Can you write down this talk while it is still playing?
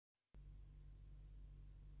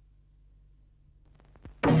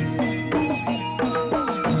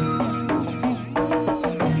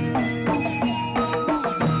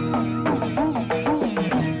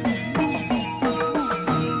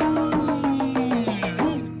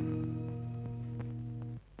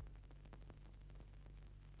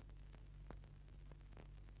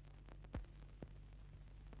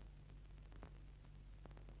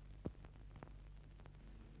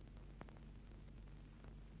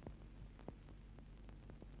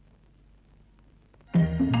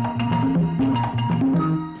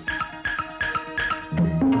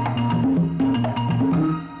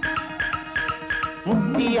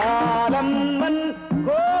முத்தியாலம்மன்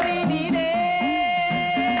கோவிலிலே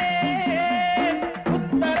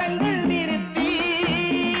புத்தரங்கள் நிறுத்தி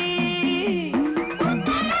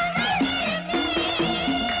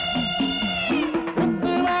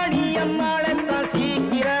புத்துவாணி அம்மாளத்தான்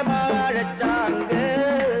சீக்கிரமாழச்சாங்க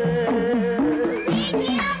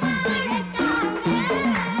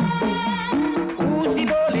ஊசி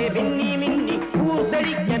போலே மின்னி மின்னி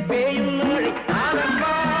பூசடிக்க பேயும் மழை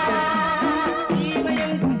ஆரம்பா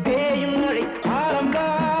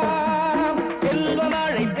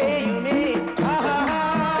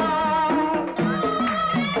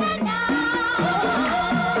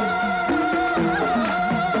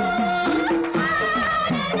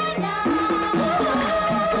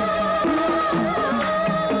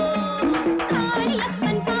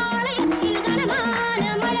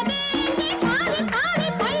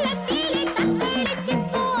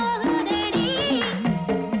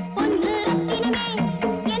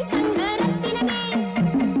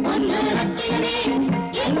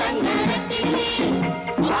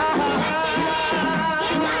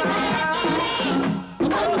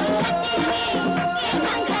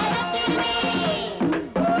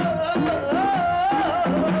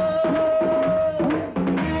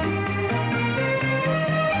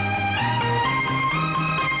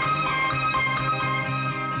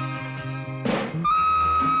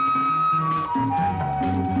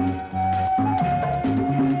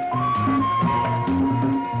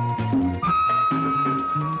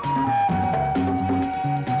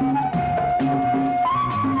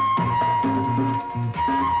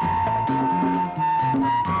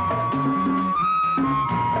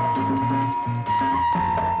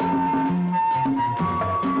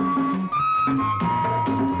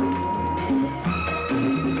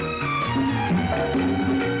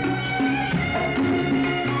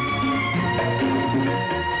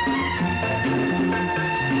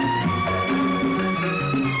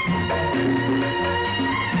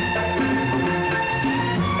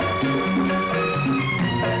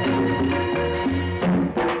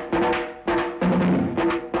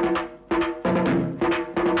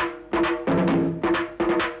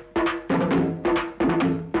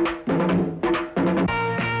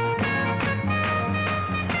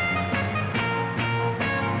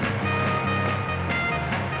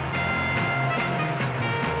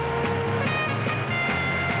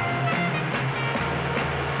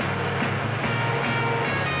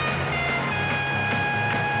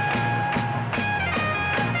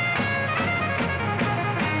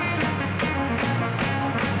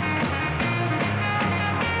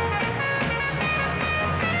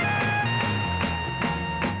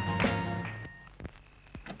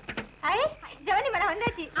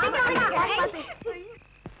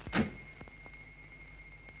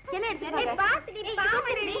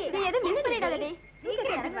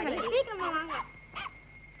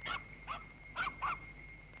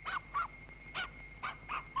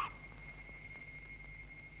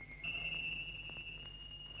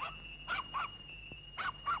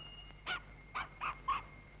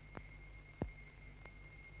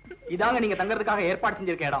இதாங்க நீங்க தங்கறதுக்காக ஏற்பாடு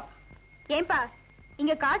செஞ்சிருக்க இடம். ஏன்பா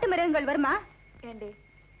இங்க காட்டு மிருகங்கள் வருமா? ஏண்டி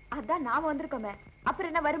அதான் நாம வந்திருக்கோமே, அப்புறம்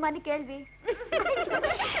என்ன வருமானு கேள்வி.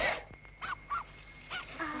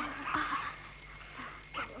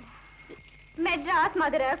 மெட்ராஸ்,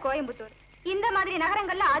 மதுரை, கோயம்புத்தூர் இந்த மாதிரி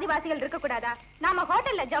நகரங்கள்ல ஆதிவாசிகள் இருக்க கூடாதா? நாம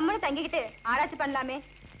ஹோட்டல்ல ஜம்முன்னு தங்கிக்கிட்டு ஆராய்ச்சி பண்ணலாமே.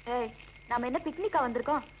 ஏய், நாம என்ன பிக்னிக்கா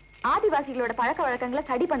வந்திருக்கோம்? ஆதிவாசிகளோட பழக்க வழக்கங்களை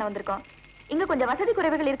ஸ்டடி பண்ண வந்திருக்கோம். இங்க கொஞ்சம் வசதி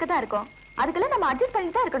குறைவுகள் இருக்கதான் இருக்கும், அதுக்கெல்லாம் நம்ம அட்ஜஸ்ட்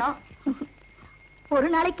பண்ணிட்டு தான் இருக்கணும். ஒரு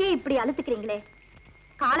நாளைக்கே இப்படி அழுத்துக்கிறீங்களே,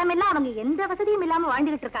 காலமெல்லாம் அவங்க எந்த வசதியும் இல்லாம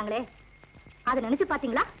வாழ்ந்துகிட்டு இருக்காங்களே, அதை நினைச்சு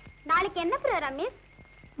பாத்தீங்களா? நாளைக்கு என்ன ப்ரோகிராம் மிஸ்?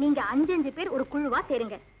 நீங்க 5 பேர் ஒரு குழுவா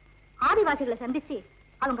சேருங்க. ஆதிவாசிகளை சந்திச்சு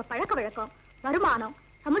அவங்க பழக்க வழக்கம், வருமானம்,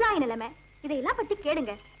 சமுதாய நிலைமை இதையெல்லாம் பத்தி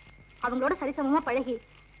கேளுங்க. அவங்களோட சரிசமமா பழகி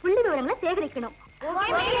புள்ளி விவரங்களை சேகரிக்கணும்.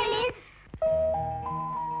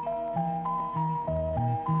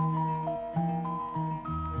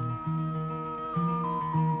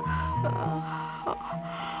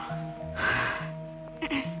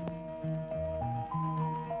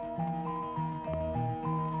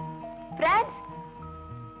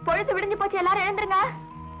 பொழுது விடிஞ்சு போச்சு, எல்லாரும் எழுந்துருங்க,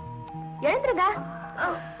 எழுந்துருங்க.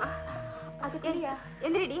 அது தெரியா?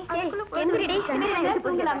 எந்திரிடி, எந்திரிடி,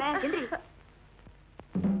 தூங்கலாமே, எந்திரி.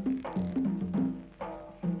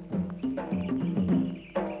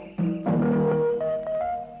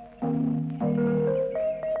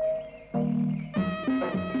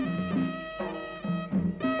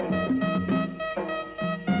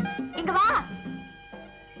 இங்க வா,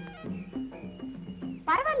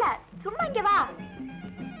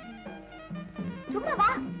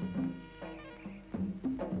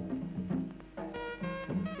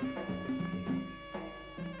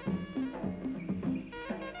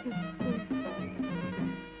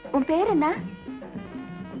 உன் பேர் என்ன?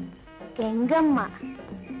 எங்கம்மா.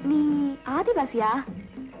 நீ ஆதிவாசியா?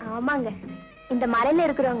 ஆமாங்க, இந்த மலையில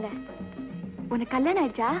இருக்கிறவங்க. உனக்கு கல்யாணம்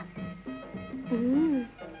ஆயிடுச்சா?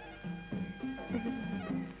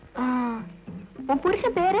 உன்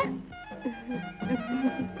புருஷன் பேரு?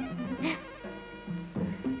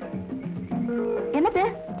 என்னது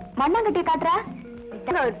மண்ணாங்கட்டிய காட்டுறா?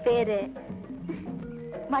 ஒரு பேரு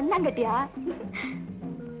மண்ணாங்கட்டியா?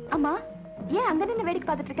 அம்மா, ஏன் அங்க நின்னு வேடிக்கை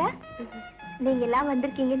பார்த்துட்டு இருக்க? நீங்க எல்லாம்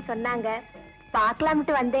வந்திருக்கீங்கன்னு சொன்னாங்க,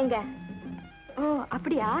 பார்க்கலாம்ட்டு வந்தேங்க. ஓ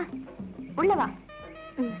அப்படியா? உள்ள வா.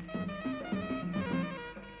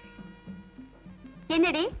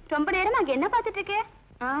 என்னடி ரொம்ப நேரம் அங்க என்ன பார்த்துட்டு இருக்க?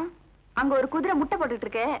 அங்க ஒரு குதிரை முட்டை போட்டுட்டு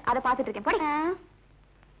இருக்கு, அதை பார்த்துட்டு இருக்கேன். போடி.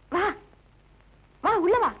 வா வா,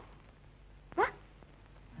 உள்ள வா. வா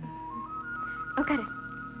உட்காரு.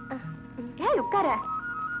 ஏய் உட்காரு.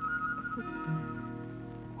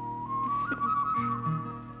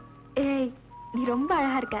 ஏய் நீ ரொம்ப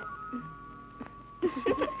அழகா இருக்க.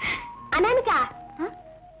 அனாமிகா,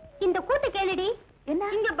 இந்த கூட்டு கேளுடி. என்ன?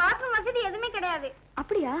 இங்க பாத்ரூம் வசதி எதுவுமே கிடையாது.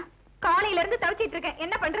 அப்படியா? காலையில இருந்து தவிச்சிட்டு இருக்கேன்,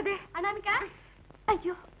 என்ன பண்றது? அனாமிகா,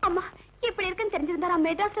 ஐயோ அம்மா, இப்படி இருக்குன்னு தெரிஞ்சிருந்தா நான்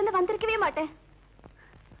மெட்ராஸ்ல இருந்து வந்திருக்கவே மாட்டேன்.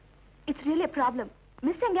 It's really a problem.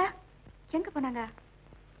 Miss எங்க போனாங்க?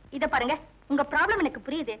 இத பாருங்க, உங்க ப்ராப்ளம் எனக்கு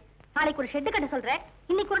புரியுது. நாளைக்கு ஒரு ஷெட் கட்ட சொல்றேன்,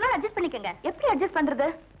 இன்னைக்கு ஒரு நாள் அட்ஜஸ்ட் பண்ணிக்கங்க. எப்படி அட்ஜஸ்ட் பண்றது?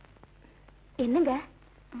 என்னங்க?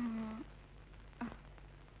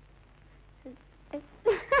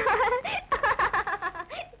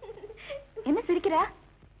 என்ன சிரிக்கிற?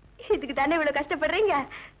 இதுக்கு தானே இவ்வளவு கஷ்டப்படுறீங்க.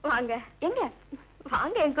 வாங்க. எங்க?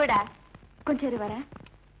 வாங்க என் கூட. கொஞ்சம் இரு வரேன்.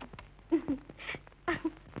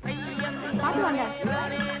 பாத்து வாங்க.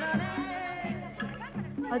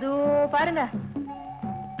 அதோ பாருங்க,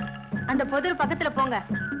 அந்த பொது பக்கத்துல போங்க.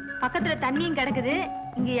 பக்கத்துல தண்ணியும் கிடக்குது.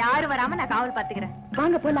 இங்க யாரும் வராம நான் காவல் பாத்துக்கிறேன்.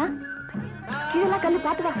 வாங்க போலாம். கீழெல்லாம் கல்லு,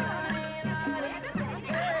 பாத்து வா.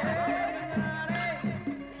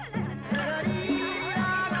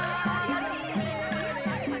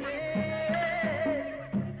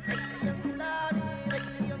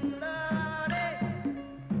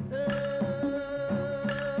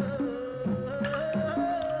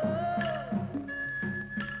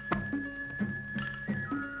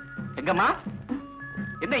 எங்கம்மா,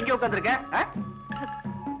 என்ன இங்க உட்கார்ந்திருக்க?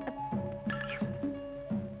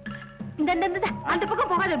 அந்த பக்கம்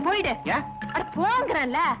போகாத, போயிடு. அட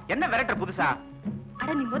போங்கறல்ல. என்ன விரட்ட புதுசா? அட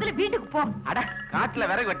நீ முதல்ல வீட்டுக்கு போ. அட காட்டுல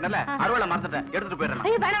விறகு வெட்டனல, அறுவலை மறந்துட்டேன், எடுத்துட்டு போயிடலாம்.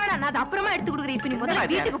 ஐயோ வேணாம் வேணாம், நான் அப்புறமா எடுத்து கொடுக்குறேன். இப்ப நீ முதல்ல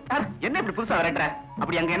வீட்டுக்கு போ. என்ன இப்படி புதுசா விரட்டுற?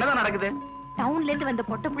 அப்படி அங்க என்னதான் நடக்குது? டவுன்ல இருந்து வந்த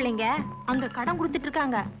பொட்ட பிள்ளைங்க அங்க கடன் கொடுத்துட்டு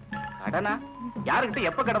இருக்காங்க. கடனா? யாருக்கிட்ட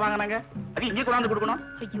எப்ப கடன் வாங்கினாங்க? அது இங்க கொண்டாந்து கொடுக்கணும்.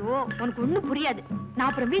 ஐயோ உனக்கு ஒண்ணும் புரியாது, நான்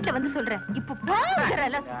அப்புறம் வீட்டுல வந்து சொல்றேன். இப்ப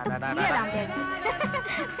போங்கறல்ல.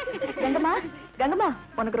 கங்கம்மா, கங்கம்மா,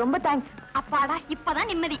 உனக்கு ரொம்ப தேங்க்ஸ். அப்பாடா, இப்பதான்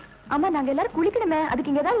நிம்மதி. ஆமா, நாங்க எல்லாரும் குளிக்கணுமே,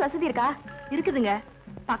 அதுக்கு இங்க ஏதாவது வசதி இருக்கா? இருக்குதுங்க,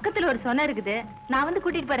 பக்கத்துல ஒரு சொன்ன இருக்குது, நான் வந்து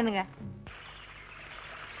கூட்டிட்டு போறேனுங்க.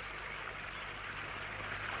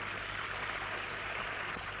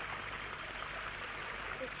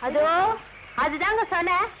 அதோ அதுதாங்க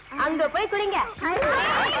சொன்ன, அங்க போய் குடிங்க.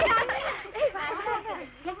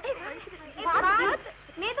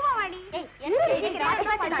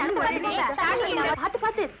 பாத்து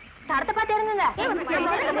பாத்து தரத்தை பாத்து இறங்குங்க.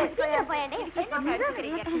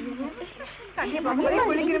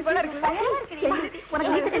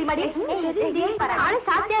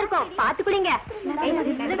 சாப்பிட்டே இருக்கும், பாத்து குடிங்க.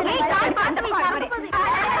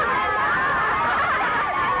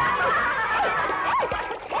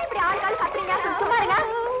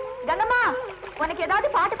 கங்கம்மா, உனக்கு ஏதாவது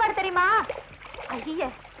பாட்டு பாட தெரியுமா? ஐயா,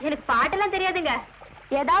 எனக்கு பாட்டெல்லாம் தெரியாதுங்க.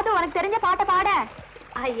 ஏதாவது உனக்கு தெரிஞ்ச பாட்டை பாட.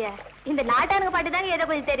 ஐயா, இந்த நாட்டானுங்க பாட்டு தாங்க ஏதோ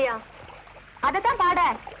கொஞ்சம் தெரியும். அதத்தான் பாட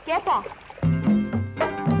கேப்போம்.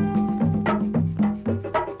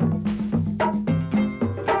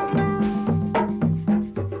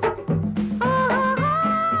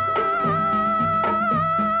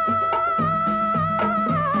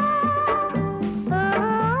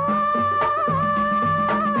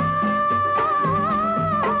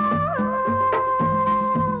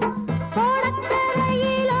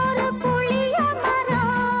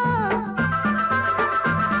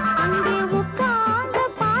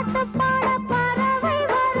 பாட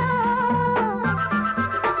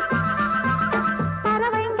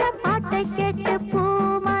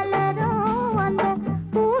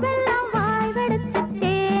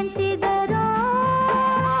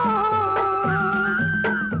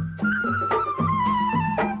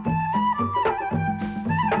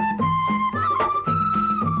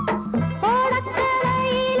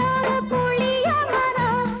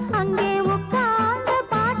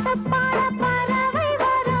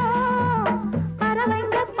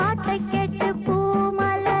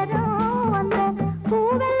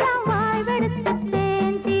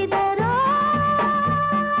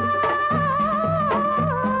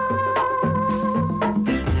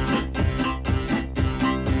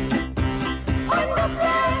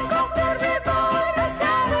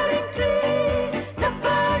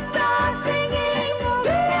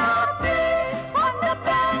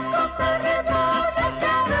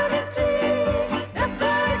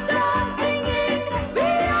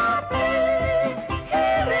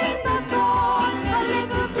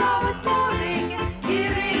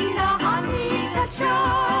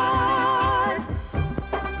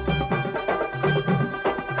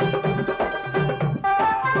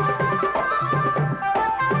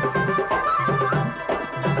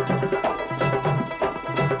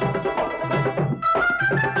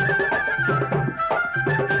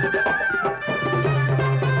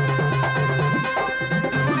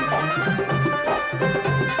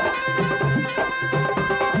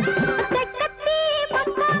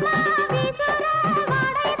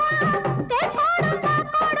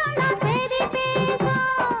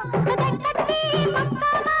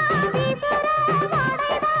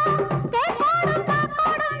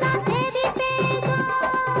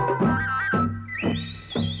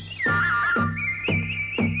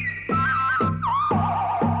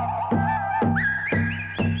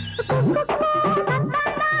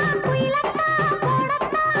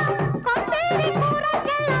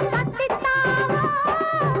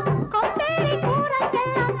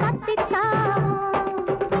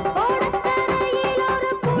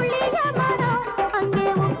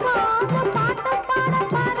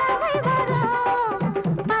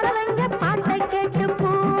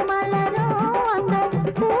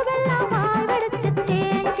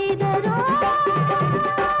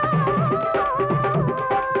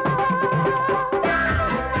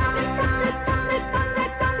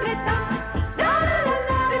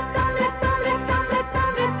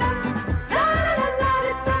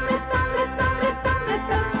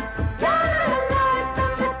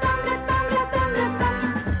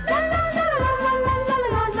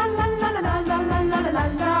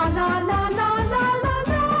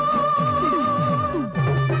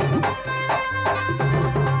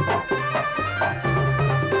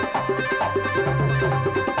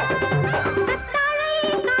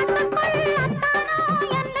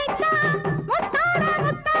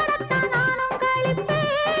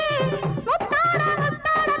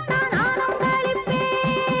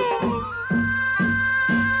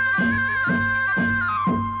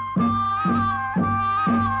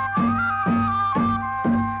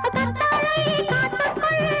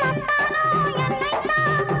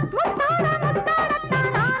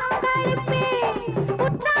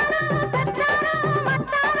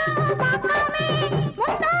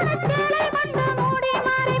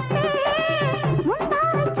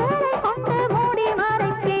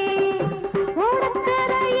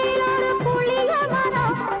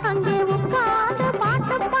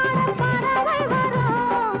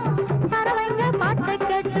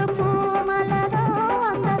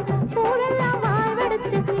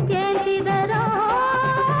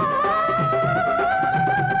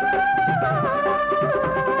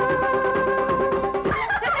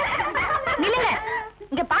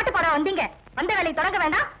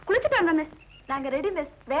நாங்க ரெடி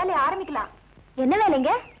மிஸ். வேலையை ஆரம்பிக்கலாம். என்ன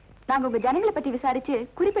வேலைங்க? நாங்க உங்க ஜனங்களை பத்தி விசாரிச்சு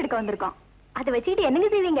குறிப்பெடுக்க வந்திருக்கோம். அதை வச்சுக்கிட்டு என்னங்க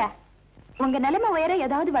செய்வீங்க? உங்க நிலைமை உயர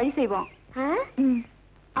ஏதாவது வழி செய்வோம்.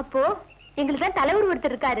 அப்போ எங்களுக்கு தான் தலைவர்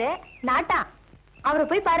ஒருத்தர் இருக்காரு, நாட்டா. அவரை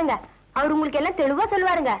போய் பாருங்க. அவர் உங்களுக்கு எல்லாம் தெளிவா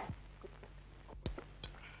சொல்லுவாருங்க.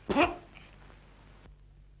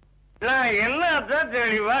 நான் என்னத்தான்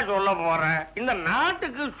தெளிவா சொல்ல போறேன். இந்த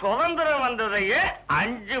நாட்டுக்கு சுதந்திரம் வந்ததையே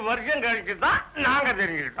 5 வருஷம் கழிச்சு தான் நாங்க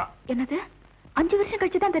தெரிஞ்சுக்கிட்டோம். என்னது 5 வருஷம்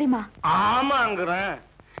கழிச்சு தான் தெரியுமா? ஆமாங்கிறேன்.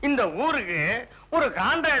 இந்த ஊருக்கு ஒரு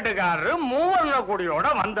கான்ட்ராக்டுக்காரரு மூவர்ண கொடியோட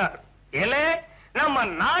வந்தார். ஏலே, நம்ம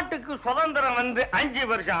நாட்டுக்கு சுதந்திரம் வந்து 5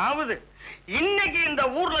 வருஷம் ஆகுது. இன்னைக்கு இந்த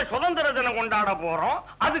ஊர்ல சுதந்திர தினம் கொண்டாட போறோம்.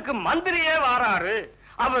 அதுக்கு மந்திரியே வராரு.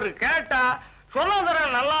 அவரு கேட்டா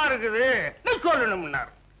சுதந்திரம் நல்லா இருக்குது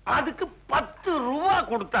சொல்லணும்னார். அதுக்கு 10 ரூபா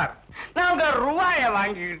கொடுத்தார். நாங்க ரூபாய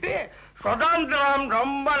வாங்கிக்கிட்டு சுதந்திரம்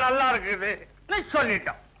ரொம்ப நல்லா இருக்குது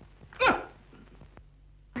சொல்லிட்டோம்.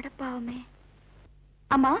 அடப்பாவமே.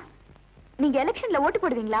 அம்மா, நீங்க எலெக்ஷன்ல ஓட்டு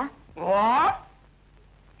போடுவீங்களா? ஓ,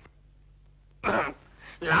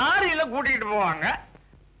 லாரியில கூட்டிட்டு போவாங்க.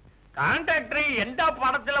 கான்ட்ராக்டர் எந்த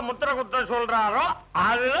படத்துல முத்திர குத்த சொல்றாரோ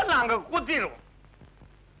அதுல நாங்க குத்திடுவோம்.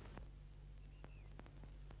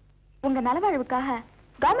 உங்க நலவாழ்வுக்காக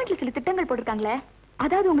கவர்மெண்ட்ல சில திட்டங்கள் போட்டிருக்காங்களே,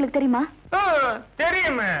 அதாவது உங்களுக்கு தெரியுமா?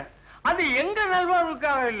 தெரியுமே. அது எங்க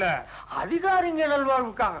நல்வாழ்வுக்காக இல்ல, அதிகாரிங்க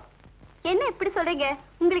நல்வாழ்வுக்காக. என்ன இப்படி சொல்றீங்க?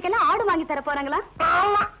 உங்களுக்கு எல்லாம் ஆடு வாங்கி தர போறாங்களா?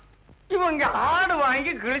 ஆமா, இவங்க ஆடு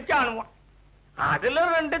வாங்கி கிழிச்சானுவோம். அதுல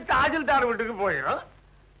 2 தாசில்தார் வீட்டுக்கு போயிடும்,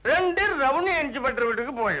 2 ரெவன்யூ இன்ஸ்பெக்டர்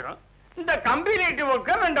வீட்டுக்கு போயிடும். இந்த கம்பெனிட்டு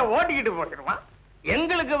ஒர்க்கர் 2 ஓட்டிக்கிட்டு போயிடுவான்.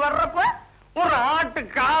 எங்களுக்கு வர்றப்ப ஒரு ஆட்டு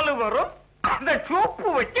காலு வரும், அந்த சோப்பு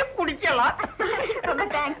வச்சு குடிக்கலாம். ரொம்ப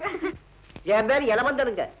தேங்க்ஸ். என் பேர்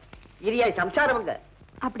இளவந்தனுங்க, இரியா சம்சாரவங்க.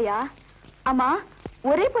 அப்படியா? ஆமா,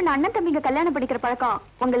 ஒரே பொண்ணு அண்ணன் தம்பிங்க கல்யாணம் படிக்கிற பழக்கம்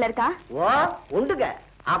உங்கள இருக்கா? ஓ, உண்டுங்க.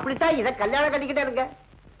 அப்படித்தான் இத கல்யாணம் கட்டிக்கிட்டேனுங்க.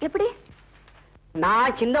 எப்படி?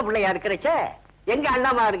 நான் சின்ன பிள்ளையா இருக்கிறச்ச எங்க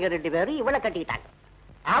அண்ணாமாருங்க 2 பேரும் இவளை கட்டிக்கிட்டாங்க.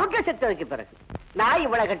 அவங்க செத்ததுக்கு பிறகு நான்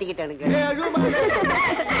இவளை கட்டிக்கிட்டேனுங்க.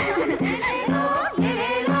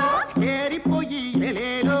 ஏறி போய்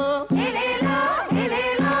எலேலோ எலேலோ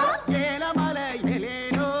எலேலோ ஏலமல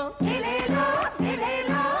எலேலோ எலேலோ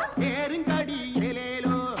எலேலோ ஏறுங்கடி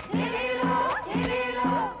எலேலோ எலேலோ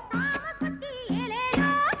எலேலோ தாமசத்தி எலேலோ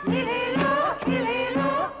எலேலோ எலேலோ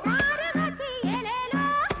தாரவச்சி எலேலோ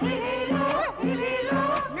எலேலோ எலேலோ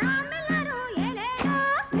நாமெல்லரும் எலேலோ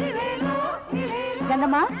எலேலோ எலேலோ.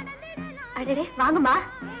 கங்கம்மா, அடடே வாங்கம்மா.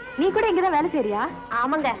 நீ கூட இங்கதான் வேலை செய்றியா?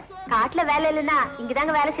 ஆமாங்க, காட்டுல வேலை இல்லைன்னா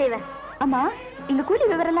இங்கதாங்க வேலை செய்வேன். ஆமா, இங்க கூலி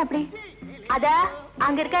விவரம் எல்லாம் அப்படி? அத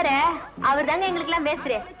அங்க இருக்காரு, அவர் தாங்க எங்களுக்கு எல்லாம்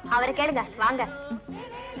பேசுறே. அவரை கேளுங்க, வாங்க.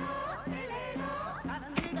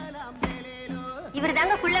 இவரு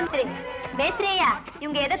தாங்க குள்ளமிஸ்திரி. பேசுறேயா,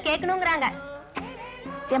 இவங்க ஏதோ கேட்கணுங்கிறாங்க.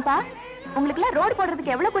 ஏன்பா, உங்களுக்கு எல்லாம் ரோடு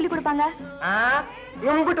போடுறதுக்கு எவ்வளவு கூலி கொடுப்பாங்க?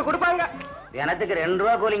 இவங்கிட்ட கொடுப்பாங்க. எனக்கு 2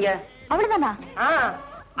 ரூபா கூலிங்க. அவ்வளவுதானா?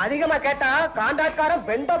 அதிகமா கேட்டா காண்டாட்காரன்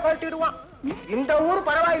பெண்டா கட்டிடுவான். இந்த ஊர்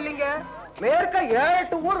பரவாயில்லைங்க, மேற்க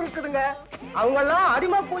 7-8 ஊர் இருக்குதுங்க. அவங்க எல்லாம்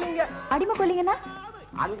அடிமை கூலிங்க. அடிமை கூலிங்கன்னா?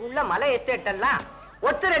 அங்குள்ள மலை எஸ்டேட் எல்லாம்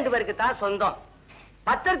 1-2 பேருக்கு தான் சொந்தம்.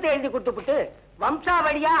 பத்திரத்தை எழுதி கொடுத்துப்புட்டு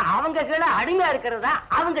வம்சாவளியா அவங்க கீழே அடிமையா இருக்கிறதா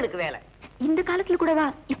அவங்களுக்கு வேலை. இந்த காலத்துல கூடவா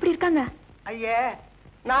இப்படி இருக்காங்க? ஐயே,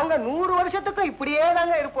 நாங்க 100 வருஷத்துக்கு இப்படியே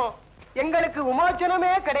தாங்க இருப்போம். எங்களுக்கு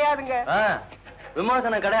விமோசனமே கிடையாதுங்க.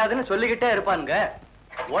 விமோசனம் கிடையாதுன்னு சொல்லிக்கிட்டே இருப்பானுங்க.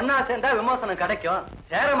 ஒன்னா சேர்ந்தா விமோசனம் கிடைக்கும்,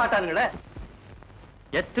 சேர மாட்டானுங்களே.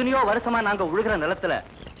 எத்தனையோ வருஷமா நாங்க உழுகிற நிலத்துல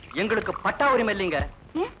எங்களுக்கு பட்டா உரிமை இல்லைங்க.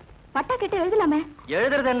 பட்டா கேட்டு எழுதலாமே.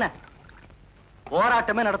 எழுதுறது என்ன,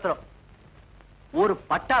 போராட்டமே நடத்துறோம். ஒரு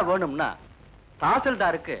பட்டா வேணும்னா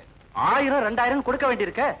தாசில்தாருக்கு 1000-2000 கொடுக்க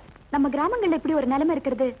வேண்டியிருக்க. நம்ம கிராமங்கள்ல இப்படி ஒரு நிலைமை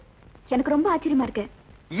இருக்கிறது எனக்கு ரொம்ப ஆச்சரியமா இருக்கு.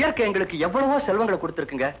 இயற்கை எங்களுக்கு எவ்வளவோ செல்வங்களை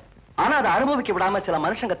கொடுத்திருக்குங்க. ஆனா அதை அனுபவிக்க விடாம சில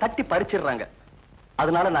மனுஷங்க தட்டி பறிச்சிடுறாங்க.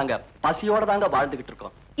 அதனால நாங்க பசியோட தாங்க வாழ்ந்துகிட்டு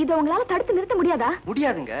இருக்கோம். இதை உங்களால தடுத்து நிறுத்த முடியாதா?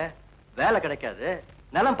 முடியாதுங்க, வேலை கிடைக்காது,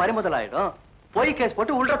 நிலம் பறிமுதல் ஆயிடும், பொய் கேஸ்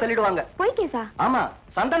போட்டு உள்ள தள்ளிடுவாங்க. பொய் கேஸா? ஆமா,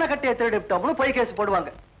 சந்தன கட்டியை திருடிட்டோம்னு பொய் கேஸ்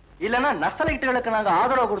போடுவாங்க. இல்லன்னா நக்சலைட்டுகளுக்கு நாங்க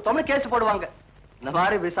ஆதரவு கொடுத்தோம்னு கேஸ் போடுவாங்க. இந்த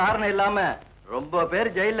மாதிரி விசாரணை இல்லாம ரொம்ப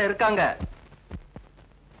பேர் ஜெயில இருக்காங்க.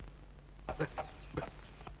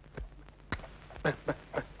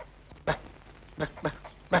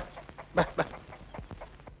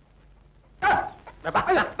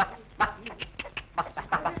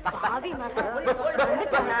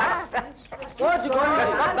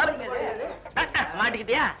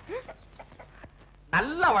 மாட்டிக்கிட்டியா?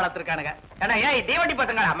 நல்லா வளர்த்திருக்கானுங்க. ஏன் தீவண்டி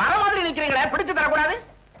பசங்களா மரம் மாதிரி நிக்கிறீங்களே, பிடிச்சு தரக்கூடாது?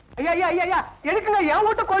 ஐயா ஐயா ஐயா, எதுக்குங்க என்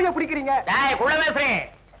வீட்டு கோழியை பிடிக்கிறீங்க? குளமேசரே,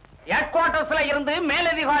 ஹெட் குவார்டர்ஸ்ல இருந்து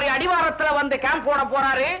மேலதிகாரி அடிவாரத்துல வந்து கேம்ப் போட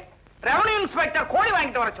போறாரு. ரெவன்யூ இன்ஸ்பெக்டர் கோழி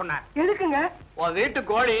வாங்கிட்டு வர சொன்னார். எதுக்குங்க? உன் வீட்டு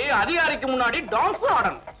கோழி அதிகாரிக்கு முன்னாடி டான்ஸ்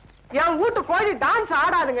ஆடணும். என் வீட்டு கோழி டான்ஸ்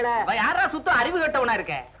ஆடாதுங்களே. யாரா சுத்தம் அறிவு கட்டவனா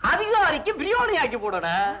இருக்க? அதிகாரிக்கு பிரியாணி ஆக்கி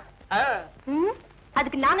போடணும்.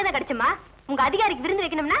 அதுக்கு நாங்க தான் கிடைச்சோமா? உங்க அதிகாரிக்கு விருந்து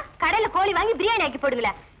வைக்கணும்னா கடையில கோழி வாங்கி பிரியாணி ஆக்கி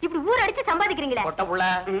போடுங்களேன். இப்படி ஊர் அடிச்சு சம்பாதிக்கிறீங்களே. கொட்ட புள்ள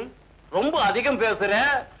ரொம்ப அதிகம் பேசுற.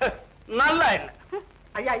 நல்லா என்ன?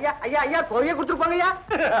 ஐயா ஐயா ஐயா ஐயா கோழியை கொடுத்துருப்பாங்க ஐயா.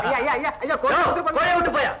 ஐயா ஐயா ஐயா ஐயா கோழியை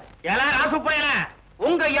விட்டு போயா. எல்லாரும் ராசு போயன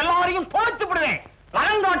உங்க எல்லாரையும் தோச்சு விடுவேன்.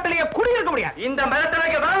 பழங்காட்டிலேயே குடியிருக்க முடியாது. இந்த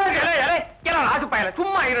ராசு பயல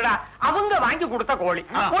சும்மா இருடா. அவங்க வாங்கி கொடுத்த கோழி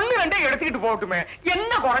ஒண்ணு ரெண்டே எடுத்துக்கிட்டு போகட்டுமே,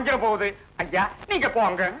 என்ன குறைஞ்சிட போகுது? ஐயா நீங்க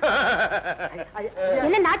போங்க.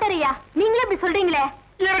 என்ன நாட்டாரையா நீங்களே இப்படி சொல்றீங்களே?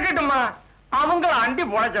 இருக்கட்டும்மா, அவங்கள அண்டி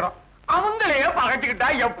பொழைச்சிடும். அவங்களையே பகைச்சுக்கிட்டா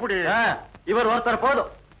எப்படி? இவர் ஒருத்தர்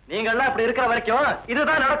போதும். நீங்க எல்லாம் இப்படி இருக்கிற வரைக்கும்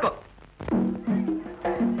இதுதான் நடக்கும்.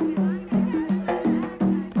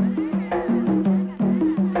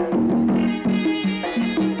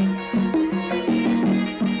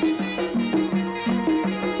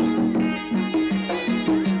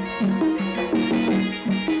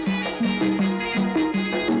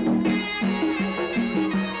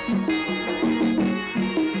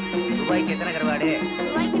 ரூபாய்க்கு எத்தனை கருவாடு?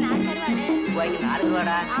 ரூபாய்க்கு 4 கருவாடு. ரூபாய்க்கு 4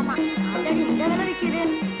 கருவாடா? ஆமா. இந்த விலை விக்குது.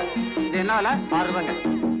 இது என்ன விலை? 6 ரூபாங்க.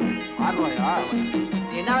 6 ரூபாயா?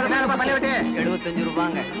 என்ன விலை பண்ணி விட்டு? 75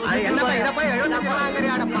 ரூபாங்க. என்னப்பா இதப்பா 75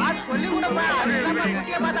 ரூபாங்கறியாட பாட் சொல்லி கூடப்பா. என்னப்பா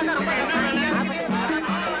குட்டிய பார்த்தாங்க ரொம்ப.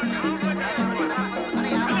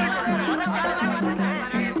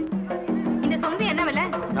 இந்த சொம்பு என்ன விலை?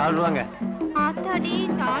 4 ரூபாங்க. ஆத்தாடி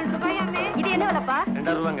 4 ரூபாயாமே. இது என்ன விலைப்பா?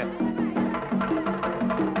 2 ரூபாங்க.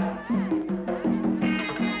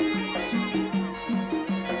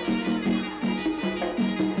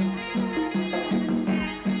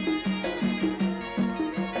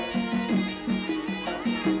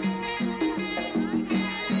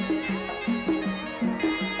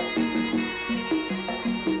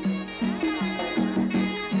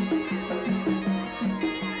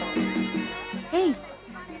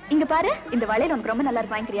 இங்க பாரு, இந்த வளையல் உனக்கு ரொம்ப நல்லா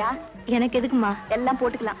இருக்கு, வாங்கிக்கிறியா? எனக்கு எதுக்குமா? எல்லாம்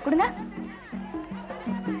போட்டுக்கலாம், கொடுங்க.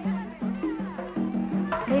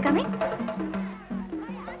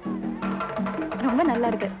 ரொம்ப நல்லா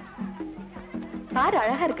இருக்கு பாரு,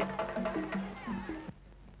 அழகா இருக்கு.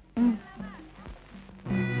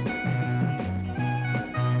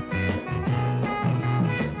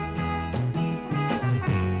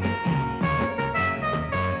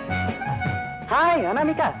 ஹாய்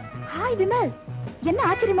அனாமிகா. ஹாய் விமல், என்ன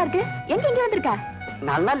ஆச்சரியமா இருக்கு, எங்க இங்க வந்திருக்க?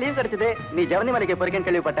 நல்லா லீவ் கிடைச்சது, நீ ஜெவனி மலைக்கு போறீங்கன்னு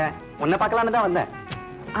கேள்விப்பட்டேன். உன்னை பார்க்கலான்னு தான் வந்தேன்.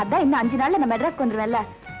 அதான் இன்னும் 5 நாள்ல நான் மெட்ராஸ்க்கு வந்துருவேன்ல,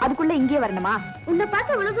 அதுக்குள்ள இங்கேயே வரணுமா? உன்னை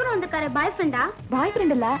பார்க்க இவ்வளவு தூரம் வந்திருக்காரு. பாய் ஃப்ரெண்டா? பாய்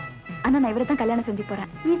ஃப்ரெண்ட் இல்ல, ஆனா நான் இவரை தான் கல்யாணம் செஞ்சு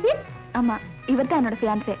போறேன். ஆமா, இவர் தான் என்னோட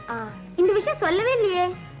ஃபியான்சே. இந்த விஷயம் சொல்லவே இல்லையே.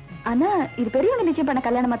 ஆனா இது பெரியவங்க நிச்சயம் பண்ண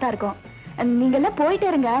கல்யாணமா தான் இருக்கும். நீங்க எல்லாம் போயிட்டே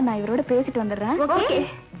இருங்க, நான் இவரோட பேசிட்டு வந்துடுறேன். ஓகே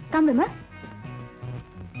தம்பிமா.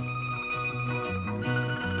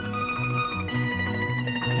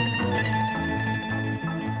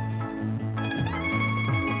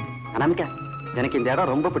 அனாமிகா, எனக்கு இந்த இடம்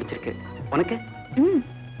ரொம்ப பிடிச்சிருக்கு. உனக்கு?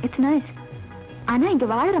 It's nice. ஆனா இங்க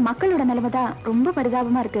வாழுற மக்களோட நிலைமை தான் ரொம்ப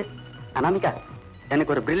பரிதாபமா இருக்கு. அனாமிகா,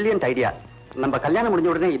 எனக்கு ஒரு பிரில்லியன்ட் ஐடியா. நம்ம கல்யாணம் முடிஞ்ச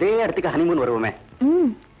உடனே இதே இடத்துக்கு ஹனிமூன் வருவோமே.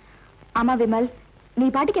 ஆமா விமல், நீ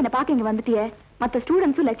பாட்டுக்கு என்ன பாக்க இங்க வந்துட்டியே, மத்த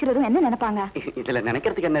ஸ்டூடெண்ட்ஸும் லெக்சரரும் என்ன நினைப்பாங்க? இதுல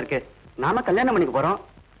நினைக்கிறதுக்கு என்ன இருக்கு? நாம கல்யாணம் பண்ணிக்க போறோம்,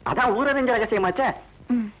 அதான் ஊரறிஞ்ச ரகசியமாச்சே.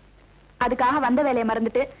 அதுக்காக வந்த வேலையை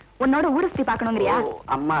மறந்துட்டு உன்னோட ஊரை சுத்தி பாக்கணுங்கிறியா?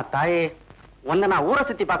 அம்மா தாயே, உன்னை நான் ஊரை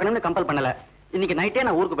சுத்தி பாக்கணும்னு கம்பல் பண்ணல. இன்னைக்கு நைட்டே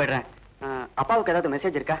நான் ஊருக்கு போயிடுறேன். அப்பாவுக்கு ஏதாவது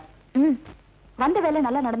மெசேஜ் இருக்கா? வந்த வேலை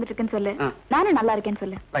நல்லா நடந்துட்டு இருக்குன்னு சொல்லு, நானும் நல்லா இருக்கேன்னு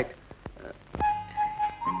சொல்லு. ரைட்.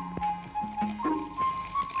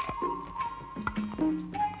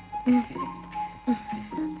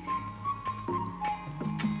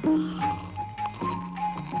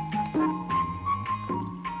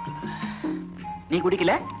 நீ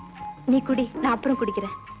குடிக்கல? நீ குடி, நான் அப்புறம்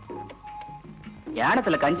குடிக்கிறேன்.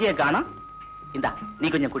 யானத்துல கஞ்சியை காணோம், இந்தா நீ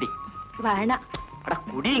கொஞ்சம் குடி. வேணாம். அட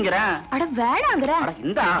குடிங்கற. அட வேணாங்கற. அட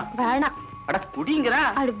இந்தா. வேணாம். அட குடிங்கற.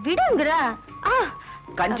 அட விடுங்கற.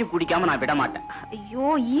 கஞ்சி குடிக்காம நான் விட மாட்டேன். ஐயோ,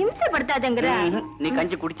 இம்சப்படுத்தாதங்கற. நீ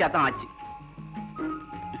கஞ்சி குடிச்சா தான் ஆச்சு.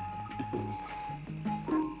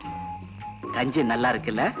 கஞ்சி நல்லா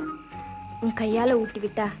இருக்குல்ல? உன் கையால ஊட்டி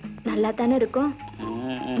விட்டா நல்லா தானே இருக்கும்.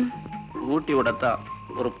 ஊட்டி விடத்தான்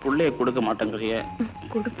ஒரு புள்ளைய கொடுக்க மாட்டேங்கிறிய.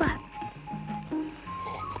 கொடுப்பா.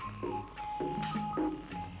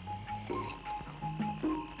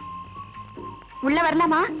 உள்ள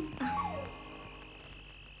வரலாமா?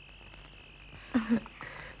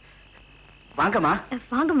 வாங்கம்மா.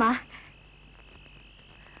 வாங்கம்மா.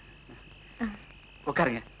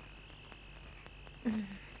 உட்காருங்க.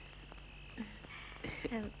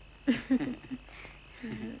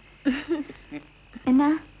 என்ன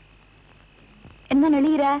என்ன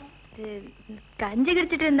நெளிகிற? கஞ்சி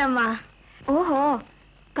குடிச்சிட்டு இருந்தம்மா. ஓஹோ,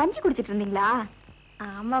 கஞ்சி குடிச்சிட்டு இருந்தீங்களா?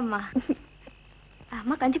 ஆமாம்மா.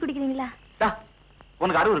 அம்மா கஞ்சி குடிக்கிறீங்களா?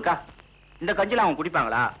 உனக்கு அறிவு இருக்கா? இந்த கஞ்சில அவங்க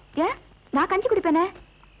குடிப்பாங்களா? ஏன் நான் கஞ்சி குடிப்பேனே.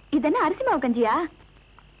 இது என்ன அரிசி மாவு கஞ்சியா?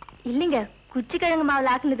 இல்லைங்க, குச்சி கிழங்கு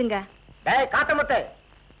மாவுல ஆக்குனதுங்க. டேய் காத்தமுத்து,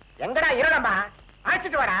 எங்கடா இருடமா?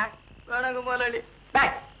 அழைச்சிட்டு வாடா. வேணாங்க முதலாளி.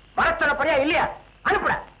 டேய் வர சொல்ல போறியா இல்லையா?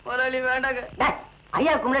 அனுப்புடா. முதலாளி வேண்டாங்க. டேய்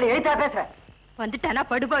ஐயாவுக்கு முன்னாடி எழுத்தா பேசுற. வந்துட்டானா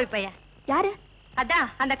படுபாவி பையன். யாரு? அதான்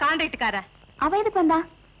அந்த கான்ட்ராக்ட்கார. அவன் எதுக்கு வந்தா?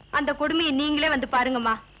 அந்த கொடுமையை நீங்களே வந்து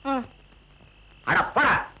பாருங்கம்மா. அட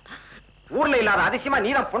போடா. ஊர்ல இல்லாத அதிசயமா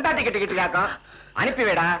நீதான் பொண்டாட்டி கட்டிக்கிட்டு இருக்காக்கா. அனுப்பி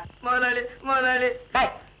வைடா. முதலாளி முதலாளி.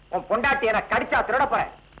 டேய் உன் பொண்டாட்டி என்ன கடிச்சா திருட போற.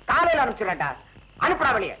 காலையில அனுப்பிச்சுடா.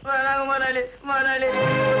 அனுப்புடா வெளியே. வேணாங்க முதலாளி. முதலாளி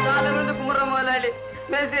காலையில வந்து கும்பிடுற முதலாளி.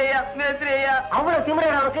 மேஸ்திரி ஐயா, மேஸ்திரி ஐயா. அவ்வளவு திமிரா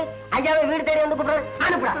அவனுக்கு ஐயாவே வீடு தேடி வந்து கூப்பிடுற.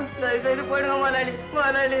 அனுப்புடா. தயவு செய்து போயிடுங்க முதலாளி.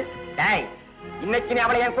 முதலாளி. டேய் இன்னைக்கு நீ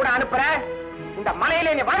அவளை என் கூட அனுப்புற. இந்த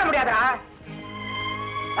மலையில நீ வாழ முடியாதா?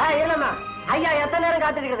 இல்லம்மா, ஐயா எத்தனை நேரம்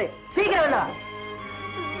காத்துட்டு இருக்குது. சீக்கிரம் இல்ல.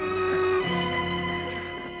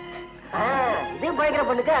 இது போய்க்கிற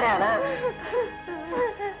பொண்ணுக்கு அடையாளம்.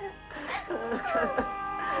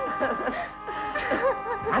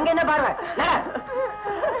 அங்க என்ன பாருங்க.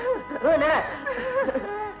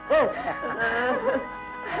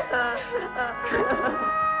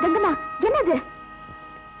 கங்கம்மா, என்னது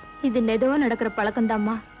இது? நெதவா நடக்கிற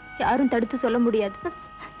பழக்கம்தாம்மா. யாரும் தடுத்து சொல்ல முடியாது.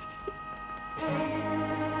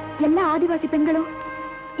 எல்லா ஆதிவாசி பெண்களும்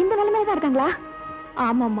இந்த நிலைமையில தான் இருக்காங்களா?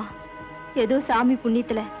 ஆமாம்மா, ஏதோ சாமி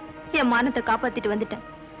புண்ணியத்துல என் மானத்தை காப்பாத்திட்டு வந்துட்டேன்.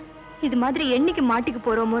 இது மாதிரி என்னைக்கு மாட்டிக்கு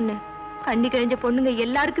போறோமோன்னு கண்ணி கழிஞ்ச பொண்ணுங்க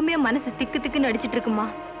எல்லாருக்குமே மனசு திக்கு திக்குன்னு அடிச்சிட்டு இருக்குமா.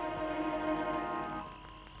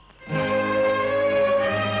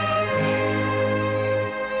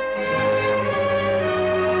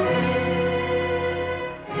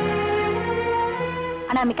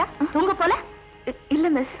 அனாமிகா, தூங்க போல? இல்ல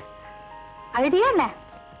மிஸ். அழுதியா என்ன?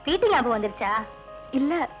 வீட்டு ஞாபகம் வந்துருச்சா?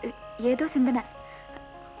 இல்ல, ஏதோ சிந்தனை.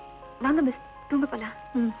 வாங்க மிஸ், தூங்க போலாம்.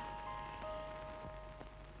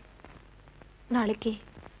 நாளைக்கு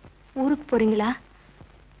ஊருக்கு போறீங்களா?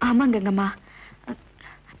 ஆமாங்க கங்கம்மா.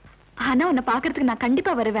 ஆனா உன்னை பாக்குறதுக்கு நான்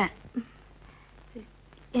கண்டிப்பா வருவேன்.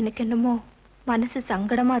 எனக்கு என்னமோ மனசு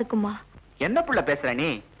சங்கடமா இருக்குமா. என்ன புள்ள பேசுற நீ?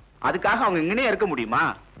 அதுக்காக அவங்க இங்கனே இருக்க முடியுமா?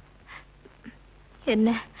 என்ன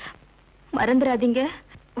மறந்துடாதீங்க.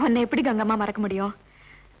 உன்னை எப்படி கங்கம்மா மறக்க முடியும்?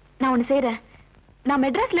 நான் ஒண்ணு செய்யறேன். நான்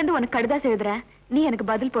மெட்ராஸ்ல இருந்து உனக்கு கடிதாசி எழுதுறேன். நீ எனக்கு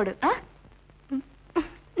பதில் போடு.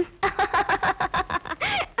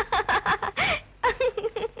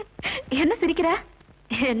 என்ன சிரிக்கிற?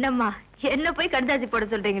 என்னம்மா, என்ன போய் கடிதாசி போட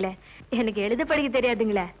சொல்றீங்களே? எனக்கு எழுத படிக்க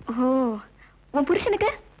தெரியாதுங்களே. ஓ, உன் புருஷனுக்கு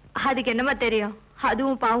அதுக்கு என்னமா தெரியும்?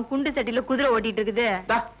 அதுவும் பாவம் குண்டு சட்டில குதிரை ஓட்டிட்டு இருக்குது.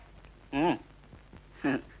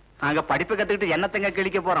 நாங்க படிப்பு கத்துக்கிட்டு என்னத்தங்க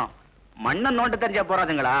கிழிக்க போறோம்? மண்ணை நோண்ட தெரிஞ்சா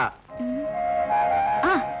போறாதுங்களா?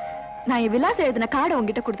 நான் என் விலாசம் எழுதின கார்டை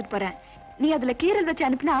உங்ககிட்ட கொடுத்துட்டு போறேன். நீ அதுல கீரல் வச்சு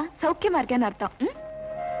அனுப்புனா சௌக்கியமா இருக்கேன்னு அர்த்தம்.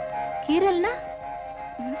 கீரல்னா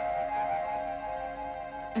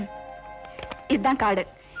இதுதான் கார்டு.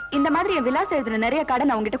 இந்த மாதிரி என் விலாசம் எழுதின நிறைய கார்டை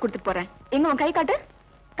நான் உங்ககிட்ட கொடுத்துட்டு போறேன். எங்க உன் கை காட்டு.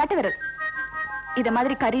 கட்டு விரல். இத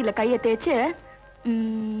மாதிரி கரியில கைய தேய்ச்சு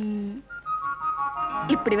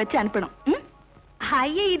இப்படி வச்சு அனுப்பணும்.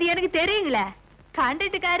 ஐயா, இது எனக்கு தெரியுங்களே.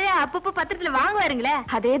 கான்ட்ராக்ட்காரே அப்பப்ப பத்திரத்துல வாங்குவாருங்களே.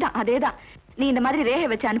 அதேதான் அதேதான். நீ இந்த மாதிரி ரேகை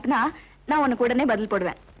வச்சு அனுப்புனா நான் உனக்கு உடனே பதில்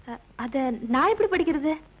போடுவேன். அத நான் எப்படி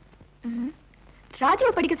படிக்கிறது?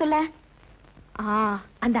 ராஜீவ் படிக்க சொல்ல.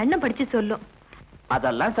 அந்த அண்ணன் படிச்சு சொல்லும்.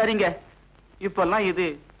 அதெல்லாம் சரிங்க. இப்பெல்லாம் இது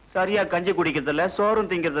சரியா கஞ்சி குடிக்கிறது இல்ல, சோறும்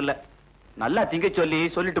திங்கிறது இல்ல. நல்லா திங்க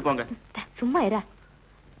சொல்லிட்டு போங்க. சும்மா இரு.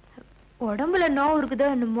 உடம்புல நோவு இருக்குதோ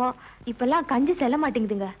என்னமோ இப்பெல்லாம் கஞ்சி செல்ல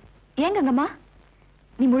மாட்டேங்குதுங்க. ஏங்கங்கம்மா,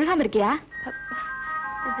 நீ முழுகாம இருக்கியா?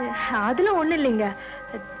 அதுல ஒண்ணு இல்லைங்க.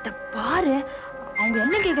 பாரு, அவங்க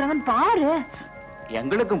என்ன கேக்குறாங்கன்னு பாரு.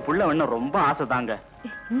 எங்களுக்கும் புள்ள வேணும் ரொம்ப ஆசை தாங்க.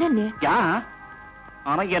 என்ன?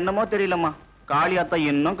 ஆனா என்னமோ தெரியலம்மா, காளியாத்தா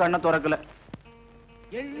இன்னும் கண்ணை திறக்கல.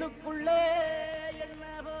 எள்ளுக்குள்ளே என்ன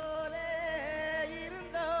போல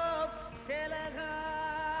இருந்தோம் சில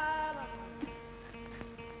காலம்.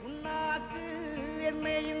 உன்னாக்கு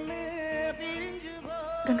என்னை இன்னும் பிரிஞ்சு போ.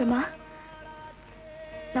 கங்கம்மா,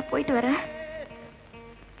 நான் போயிட்டு வரேன்.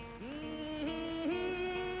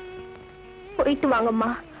 போயிட்டு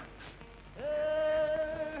வாங்கம்மா.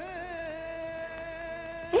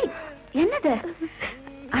 என்னது?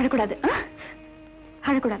 அழக்கூடாது,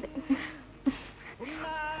 அழக்கூடாது.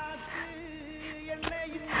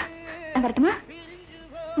 நான் வரட்டுமா?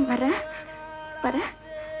 வரேன் வரேன்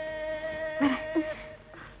வரேன்.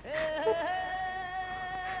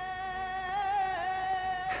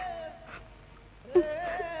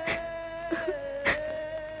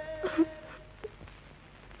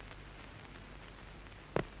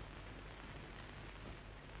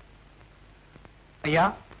 ஐயா,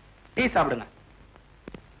 டீ சாப்பிடுங்க.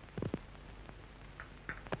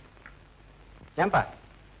 ஏன்பா,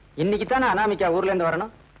 இன்னைக்கு தானே அனாமிக்கா ஊர்ல இருந்து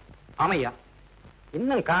வரணும்? ஆமையா,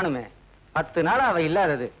 இன்னும் காணுமே. 10 நாளா அவ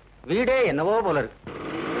இல்லாதது வீடே என்னவோ போல இருக்கு.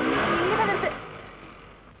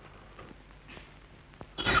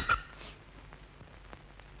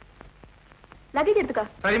 லக்கேஜ் எடுத்துக்கோ.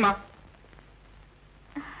 சரிம்மா.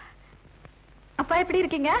 அப்பா எப்படி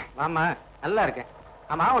இருக்கீங்க? ஆமா, நல்லா இருக்கேன்.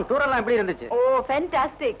 ஆமா, அவன் டூர் எல்லாம் எப்படி இருந்துச்சு? ஓ,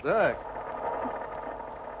 ஃபேண்டாஸ்டிக். குட்.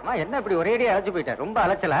 அம்மா, என்ன இப்படி ஒரேடியா அழைச்சு போயிட்ட? ரொம்ப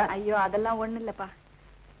அலைச்சல? ஐயோ, அதெல்லாம் ஒண்ணு இல்லப்பா.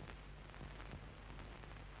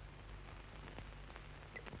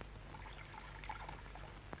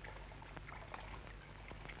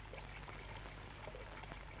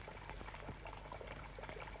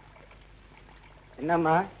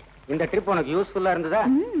 என்னம்மா, இந்த ட்ரிப் உனக்கு யூஸ்ஃபுல்லா இருந்ததா?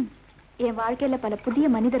 என் வாழ்க்கையில பல புதிய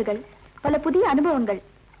மனிதர்கள், பல புதிய அனுபவங்கள்.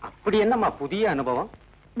 அப்படி என்னம்மா புதிய அனுபவம்?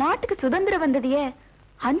 நாட்டுக்கு சுதந்திரம் வந்ததையே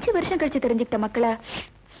 5 வருஷம் கழிச்சு தெரிஞ்சுக்கிட்ட மக்களை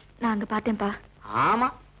நான் அங்க பார்த்தேன்பா. ஆமா,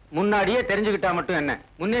 முன்னாடியே தெரிஞ்சுக்கிட்டா மட்டும் என்ன,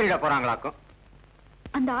 முன்னேறிட போறாங்களாக்கும்.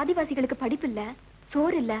 அந்த ஆதிவாசிகளுக்கு படிப்பு இல்ல,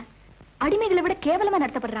 சோறு இல்ல, அடிமைகளை விட கேவலமா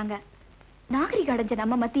நடத்தப்படுறாங்க. நாகரிகம் அடைஞ்ச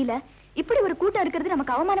நம்ம மத்தியில இப்படி ஒரு கூட்டம் இருக்கிறது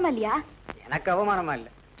நமக்கு அவமானமா இல்லையா? எனக்கு அவமானமா இல்ல.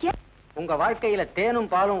 உங்க வாழ்க்கையில தேனும்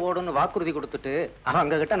பாலும் ஓடுன்னு வாக்குறுதி கொடுத்துட்டு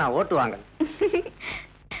அவங்க கிட்ட நான் ஓட்டு வாங்கல.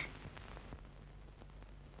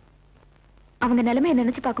 அவங்க நிலைமையை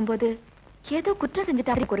நினைச்சு பார்க்கும்போது ஏதோ குற்றம்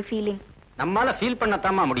செஞ்சுட்டாரு ஒரு ஃபீலிங். நம்மால ஃபீல்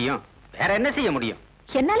பண்ணத்தாமா முடியும், வேற என்ன செய்ய முடியும்?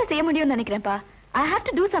 என்னால செய்ய முடியும்னு நினைக்கிறேன்ப்பா. I have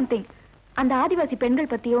to do something. அந்த ஆதிவாசி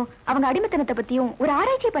பெண்கள் பத்தியும் அவங்க அடிமைத்தனத்தை பத்தியும் ஒரு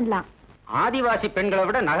ஆராய்ச்சி பண்ணலாம். ஆதிவாசி பெண்களை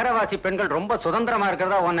விட நகரவாசி பெண்கள் ரொம்ப சுதந்திரமா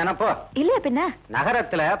இருக்கிறதா உன் நினைப்போ? இல்லையா பின்ன?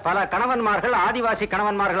 நகரத்துல பல கணவன்மார்கள் ஆதிவாசி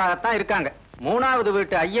கணவன்மார்களாகத்தான் இருக்காங்க. 3வது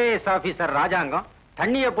வீட்டு IAS ஆபீசர் ராஜாங்கம்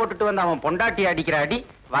தண்ணிய போட்டுட்டு வந்து அவன் பொண்டாட்டி அடிக்கிற அடி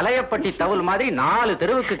வலையப்பட்டி தவுல் மாதிரி 4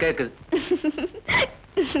 தெருவுக்கு கேக்குது.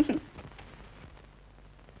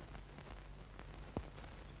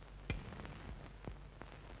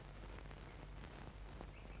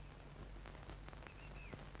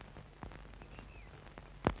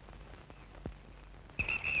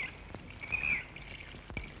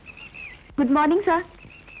 Good morning sir.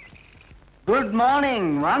 Good morning.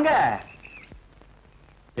 வாங்க.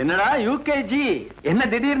 என்னடா யூகேஜி, என்ன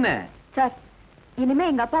திடீர்னு? சார், இனிமே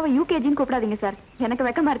எங்க அப்பாவை யூகேஜின்னு கூப்பிடாதீங்க சார், எனக்கு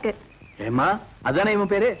வெக்கமா இருக்கு. ஏமா, அதானே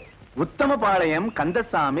இவன் பேரு? உத்தமபாளையம்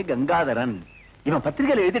கந்தசாமி கங்காதரன். இவன்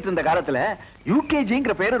பத்திரிகையில எழுதிட்டு இருந்த காலத்துல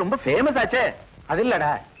யூகேஜிங்கிற பேரு ரொம்ப ஃபேமஸ் ஆச்சே. அது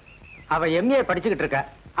இல்லடா, அவ MA படிச்சுக்கிட்டு இருக்கா,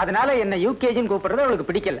 அதனால என்ன யூகேஜின்னு கூப்பிடுறது அவளுக்கு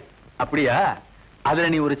பிடிக்கல. அப்படியா? அதுல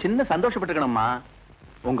நீ ஒரு சின்ன சந்தோஷப்பட்டுக்கணும்மா.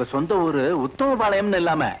 உங்க சொந்த ஊரு உத்தமபாளையம்னு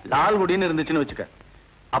இல்லாம லால்குடின்னு இருந்துச்சுன்னு வச்சுக்க,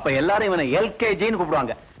 அப்ப எல்லாரும் இவனை LKGன்னு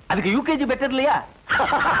கூப்பிடுவாங்க. அதுக்கு யூகேஜி பெட்டர் இல்லையா?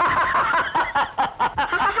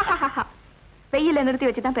 வெயில நிறுத்தி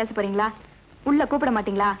வச்சுதான் பேச போறீங்களா? உள்ள கூப்பிட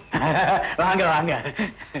மாட்டீங்களா? வாங்க வாங்க.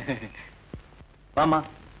 வாமா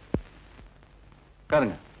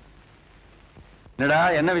உட்காருங்க. என்னடா,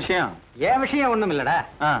 என்ன விஷயம்? ஏன் விஷயம் ஒண்ணும் இல்லடா.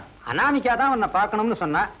 அனாமிக்கா தான் உன்னை பார்க்கணும்னு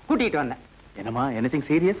சொன்னா கூட்டிட்டு வந்தேன். என்னமா, எனிதிங்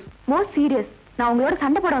சீரியஸ்? Most serious. நான் உங்களோட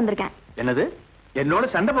சண்டை போட வந்திருக்கேன். என்னது, என்னோட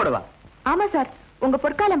சண்டை போடவா? ஆமா சார், உங்க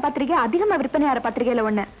பொற்காலம் பத்திரிகை அதிகமா விற்பனையார பத்திரிகையில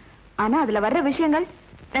ஒண்ணு. ஆனா அதுல வர்ற விஷயங்கள்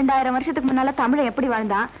 2000 வருஷத்துக்கு முன்னால தமிழன் எப்படி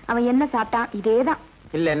வாழ்ந்தான், அவன் என்ன சாப்பிட்டான், இதேதான்.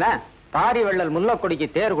 இல்லன்னா பாரி வள்ளல் முல்லக்கொடிக்கு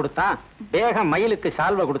தேர் கொடுத்தான், தேகம் மயிலுக்கு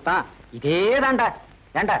சால்வை கொடுத்தான், இதேதான்டா.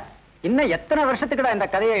 ஏண்டா, இன்னும் எத்தனை வருஷத்துக்குடா இந்த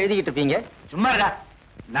கதையை எழுதிக்கிட்டு இருப்பீங்க? சும்மாடா,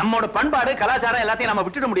 நம்மோட பண்பாடு கலாச்சாரம் எல்லாத்தையும் நம்ம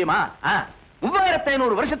விட்டுட முடியுமா?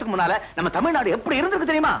 3500 வருஷத்துக்கு முன்னால நம்ம தமிழ்நாடு எப்படி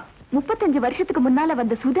இருந்திருக்கு தெரியுமா? 35 வருஷத்துக்கு முன்னால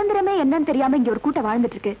வந்த சுதந்திரமே என்னன்னு தெரியாம இங்க ஒரு கூட்டம்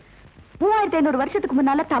வாழ்ந்துட்டு இருக்கு. 3500 வருஷத்துக்கு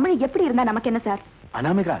முன்னால தமிழ் எப்படி இருந்தா நமக்கு என்ன சார்?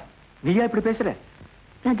 அனாமிகா, நீயா இப்படி பேசுற?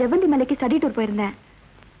 நான் ஜெவந்தி மலைக்கு ஸ்டடி டூர் போயிருந்தேன்.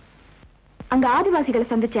 அங்க ஆதிவாசிகளை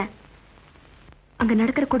சந்திச்சேன். அங்க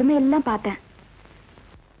நடக்கிற கொடுமை எல்லாம் பார்த்தேன்.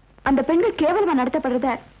 அந்த பெண்கள் கேவலமா நடத்தப்படுறத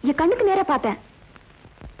என் கண்ணுக்கு நேரா பார்த்தேன்.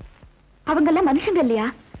 அவங்க எல்லாம் மனுஷங்க இல்லையா?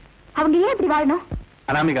 அவங்க ஏன் இப்படி வாழணும்?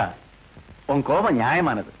 அனாமிகா, உன் கோபம்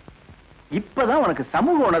நியாயமானது. இப்பதான் உனக்கு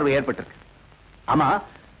சமூக உணர்வு ஏற்பட்டிருக்கு. ஆமா,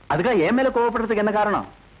 அதுக்காக என் மேல கோபப்படுறதுக்கு என்ன காரணம்?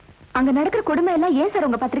 அங்க நடக்கிற கொடுமை எல்லாம் ஏன் சார்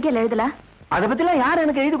உங்க பத்திரிகையில எழுதல? அதை பத்தி எல்லாம் யார்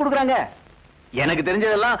எனக்கு எழுதி கொடுக்குறாங்க? எனக்கு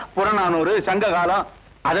தெரிஞ்சதெல்லாம் புறநானூறு, சங்க காலம்,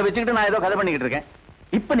 அதை வச்சுக்கிட்டு நான் ஏதோ கதை பண்ணிக்கிட்டு இருக்கேன்.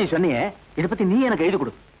 இப்ப நீ சொன்னியே, இதை பத்தி நீ எனக்கு எழுதி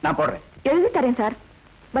கொடு, நான் போடுறேன். எழுதி தரேன் சார்.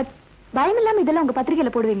 பட் பயம் இல்லாம இதெல்லாம் உங்க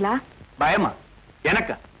பத்திரிகையில போடுவீங்களா? பயமா?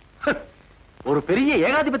 எனக்கா? ஒரு பெரிய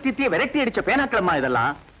ஏகாதிபத்தியத்தையே விரட்டி அடிச்ச பேனாக்களம்மா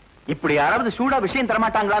இதெல்லாம். இப்படி யாராவது சூடா விஷயம்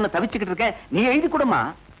தரமாட்டாங்களான்னு தவிச்சுக்கிட்டு இருக்கேன். நீ எழுதி கொடுமா.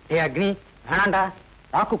 ஏ அக்னி, வேணாண்டா,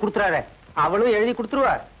 வாக்கு கொடுத்துறாத. அவளும் எழுதி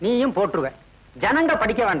கொடுத்துருவா, நீயும் போட்டுருவ. ஜனங்க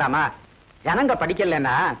படிக்க வேண்டாமா? ஜனங்க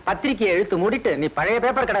படிக்கலன்னா பத்திரிகையை எழுத்து மூடிட்டு நீ பழைய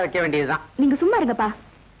பேப்பர் கடை வைக்க வேண்டியதுதான். நீங்க சும்மா இருங்கப்பா.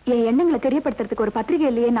 என் எண்ணங்களை தெரியப்படுத்துறதுக்கு ஒரு பத்திரிகை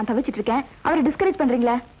இல்லையே நான் தவிச்சிட்டு இருக்கேன். அவரை டிஸ்கரேஜ்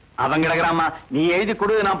பண்றீங்களா? அவன் கிடக்குறாமா, நீ எழுதி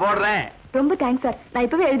கொடு, நான் போடுறேன். ரொம்ப தேங்க்ஸ் சார், நான்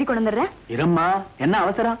இப்பவே எழுதி கொண்டு வந்துடுறேன். இரும்மா, என்ன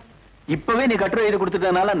அவசரம்? இப்பவே நீ கட்டுரை எழுதி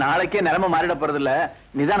கொடுத்துட்டதுனால நாளைக்கே நிலைமை மாறிட போறது இல்ல.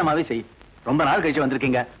 நிதானமாவே செய். ரொம்ப நாள் கழிச்சு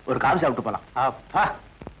வந்திருக்கீங்க, ஒரு காபி சாப்பிட்டு போலாம். அப்பா,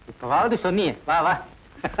 இப்பவாவது சொன்னியே, வா வா.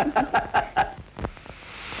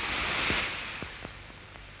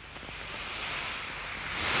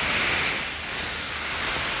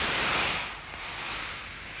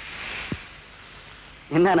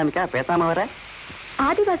 என்ன அனாமிகா பேசாம வர?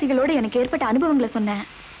 ஆதிவாசிகளோட எனக்கு ஏற்பட்ட அனுபவங்களை சொன்னேன்.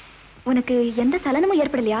 உனக்கு எந்த சலனமும்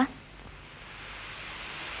ஏற்படலையா?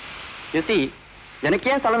 யுசி, எனக்கு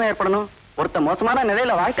ஏன் சலனம் ஏற்படணும்? ஒருத்த மோசமான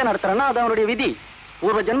நிலையில வாழ்க்கை நடத்துறேன்னா அது அவனுடைய விதி,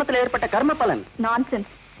 பூர்வ ஜென்மத்தில் ஏற்பட்ட கர்ம பலன்.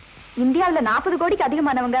 நான்சென்ஸ். இந்தியாவில் 40 கோடிக்கு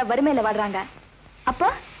அதிகமானவங்க வறுமையில வாடுறாங்க. அப்போ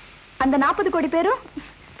அந்த 40 கோடி பேரும்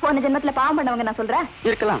போன ஜென்மத்துல பாவம் பண்ணவங்க நான் சொல்றேன்.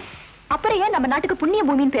 இருக்கலாம். அப்புறம் ஏன் நம்ம நாட்டுக்கு புண்ணிய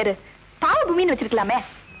பூமின்னு பேரு? பாவ பூமின்னு வச்சிருக்கலாமே.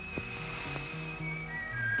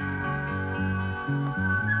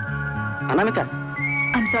 அனாமிகா,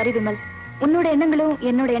 ஐம் சாரி விமல், உன்னோட எண்ணங்களும்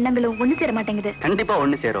என்னோட எண்ணங்களும் ஒண்ணு சேர மாட்டேங்குது. கண்டிப்பா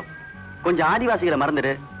ஒண்ணு சேரும். கொஞ்சம் ஆதிவாசிகளை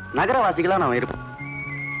மறந்துடு, நகரவாசிகளா நாம இருப்போம்.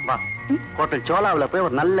 வா, ஹோட்டல் சோலாவுல போய்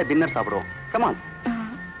ஒரு நல்ல டின்னர் சாப்பிடுவோம். Come on.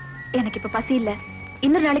 எனக்கு இப்ப பசி இல்ல,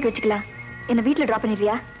 இன்னொரு நாளைக்கு வச்சுக்கலாம். என்ன வீட்டுல டிராப்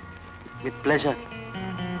பண்ணிடுறியா? With pleasure.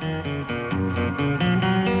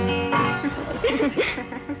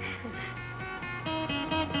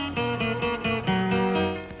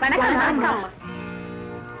 வணக்கம்.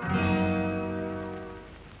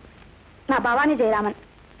 நான் Bhavani Jayaraman,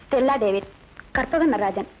 Stella David, கற்பகன்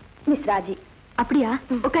Natarajan, miss Raji. அப்படியா?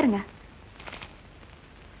 உட்காருங்க.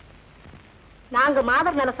 நாங்க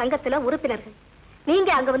மாதர் நல சங்கத்துல உறுப்பினர்கள். நீங்க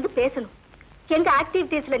அங்க வந்து பேசணும். எங்க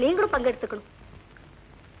ஆக்டிவிட்டீஸ்ல நீங்களும் பங்கெடுத்துக்கணும்.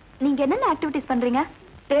 நீங்க என்னென்ன ஆக்டிவிட்டிஸ் பண்றீங்க?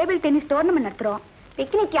 டேபிள் டென்னிஸ் டோர்னமெண்ட் நடத்துறோம்,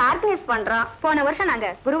 பிக்னிக் ஆர்கனைஸ் பண்றோம். போன வருஷம் நாங்க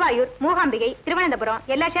குருவாயூர், மூகாம்பிகை, திருவனந்தபுரம்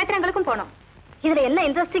எல்லா கஷேத்திரங்களுக்கும் போனோம். இதுல என்ன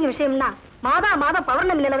இன்ட்ரெஸ்டிங் விஷயம்னா மாதம்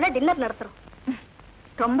பௌர்ணமி நிலவுல டின்னர் நடத்துறோம்.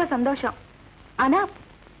 ரொம்ப சந்தோஷம். ஆனா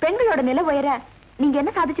பெண்களோட நிலை உயர நீங்க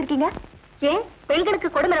என்ன சாதிச்சிருக்கீங்க? ஏன், பெண்களுக்கு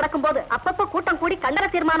கொடுமை நடக்கும் போது அப்பப்ப கூட்டம் கூடி கண்டன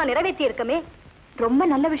தீர்மானம் நிறைவேற்றி இருக்கமே. ரொம்ப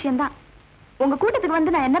நல்ல விஷயம்தான். உங்க கூட்டத்துக்கு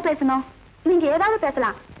வந்து நான் என்ன பேசணும்? நீங்க ஏதாவது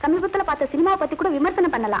பேசலாம். சமீபத்துல பார்த்த சினிமாவை பத்தி கூட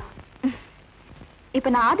விமர்சனம் பண்ணலாம். இப்ப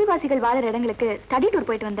நான் ஆதிவாசிகள் வாழற இடங்களுக்கு ஸ்டடி டூர்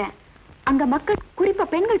போயிட்டு வந்தேன். அங்க மக்கள், குறிப்பா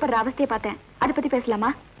பெண்கள் படுற அவஸ்தையை பார்த்தேன். அதை பத்தி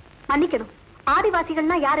பேசலாமா? மன்னிக்கணும்,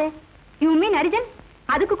 ஆதிவாசிகள்னா யாரு? You mean Harijan?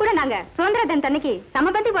 அதுக்கு கூட நாங்க சுதந்திர தின அன்னைக்கு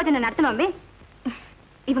சமபந்தி போஜனம் நடத்தினோமே.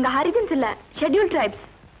 இவங்க ஹரிஜன்ஸ் இல்ல, ஷெட்யூல் டிரைப்ஸ்.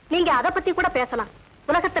 நீங்க அத பத்தி கூட பேசலாம்.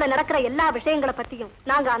 உலகத்துல நடக்கிற எல்லா விஷயங்களை பத்தியும்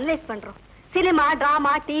நாங்க அனலைஸ் பண்றோம். சினிமா,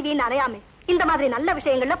 டிராமா, டிவின்னு அலையாம இந்த மாதிரி நல்ல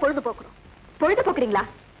விஷயங்கள்ல பொழுதுபோக்குறோம். பொழுதுபோக்குறீங்களா?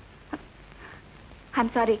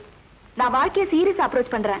 ஐம் சாரி, நான் வாழ்க்கையை சீரியஸ்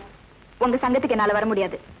அப்ரோச் பண்றேன். உங்க சங்கத்துக்கு என்னால வர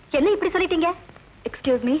முடியாது. என்ன இப்படி சொல்லிட்டீங்க?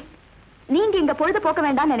 எக்ஸ்கியூஸ் மீ, நீங்க இங்க பொழுது போக்க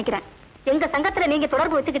வேண்டாம்னு நினைக்கிறேன். எங்க சங்கத்துல நீங்க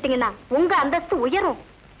தொடர்பு வச்சுக்கிட்டீங்கன்னா உங்க அந்தஸ்து உயரும்.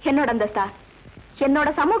 என்னோட அந்தஸ்தா? என்னோட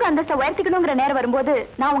சமூக அந்தஸ்தை உயர்த்திக்கணுங்கிற நேரம் வரும்போது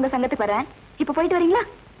நான் உங்க சங்கத்துக்கு வரேன். இப்ப போயிட்டு வரீங்களா?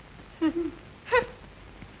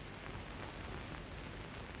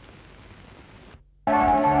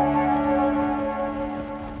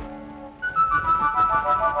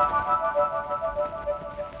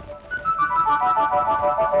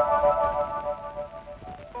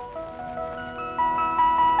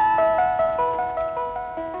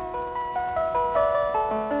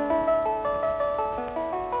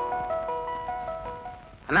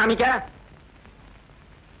 அனாமிகா,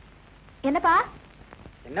 என்னப்பா?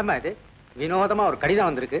 என்னம்மா இது? வினோதமா ஒரு கடிதம்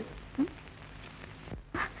வந்திருக்கு.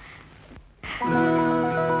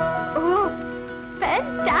 ஓ,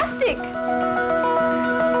 ஃபேன்டாஸ்டிக்.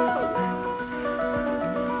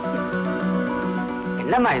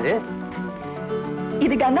 என்னம்மா இது?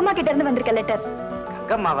 இது கங்கம்மா கிட்ட இருந்து வந்திருக்க லெட்டர்.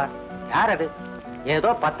 கங்கம்மாவா? யார் அது?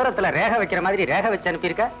 ஏதோ பத்திரத்துல ரேக வைக்கிற மாதிரி ரேக வச்சு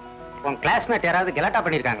அனுப்பியிருக்க. உன் கிளாஸ்மேட் யாராவது கலாட்டா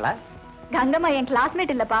பண்ணிருக்காங்களா? கங்கம்மா என்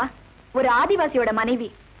கிளாஸ்மேட் இல்லப்பா, ஒரு ஆதிவாசியோட மனைவி.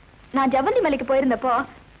 நான் ஜவந்தி மலைக்கு போயிருந்தப்போ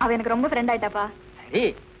அவ எனக்கு ரொம்ப ஃப்ரெண்ட் ஆயிட்டாப்பா. சரி,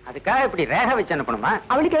 அதுக்காக இப்படி ரேக வச்சு அனுப்பணுமா?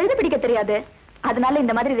 அவளுக்கு எழுத பிடிக்க தெரியாது, அதனால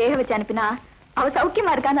இந்த மாதிரி ரேக வச்சு அனுப்பினா அவ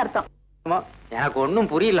சௌக்கியமா இருக்கான்னு அர்த்தம். எனக்கு ஒண்ணும்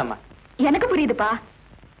புரியலம்மா. எனக்கு புரியுதுப்பா.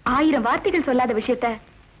 1000 வார்த்தைகள் சொல்லாத விஷயத்த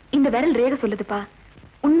இந்த விரல் ரேக சொல்லுதுப்பா.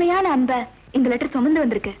 உண்மையான அன்ப இந்த லெட்டர் சுமந்து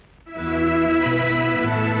வந்திருக்கு.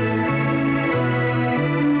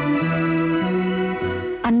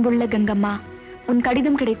 அன்புள்ள கங்கம்மா, உன்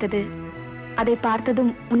கடிதம் கிடைத்தது. அதை பார்த்ததும்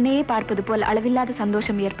உன்னையே பார்ப்பது போல் அளவில்லாத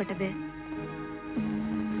சந்தோஷம் ஏற்பட்டது.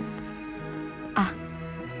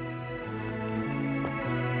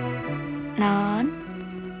 நான்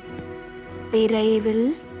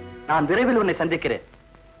விரைவில் உன்னை சந்திக்கிறேன்.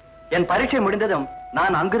 என் பரீட்சை முடிந்ததும்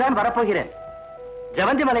நான் அங்குதான் வரப்போகிறேன்.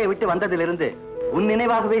 ஜவந்தி மலையை விட்டு வந்ததிலிருந்து உன்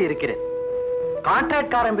நினைவாகவே இருக்கிறேன்.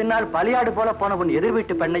 கான்ட்ராக்ட்காரன் பின்னால் பலியாடு போல போன உன் எதிர்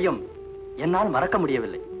வீட்டு பெண்ணையும் என்னால் மறக்க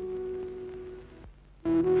முடியவில்லை.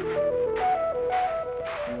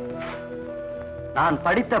 நான்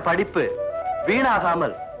படித்த படிப்பு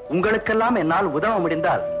வீணாகாமல் உங்களுக்கெல்லாம் என்னால் உதவ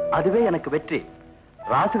முடிந்தால் அதுவே எனக்கு வெற்றி.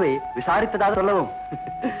 ராசுவை விசாரித்ததாக சொல்லவும்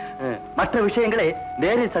மற்ற விஷயங்களை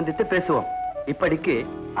நேரில் சந்தித்து பேசுவோம். இப்படிக்கு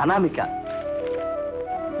அனாமிகா.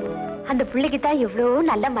 அந்த பிள்ளைக்கு தான் எவ்வளவு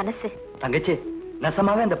நல்ல மனசு. தங்கச்சி,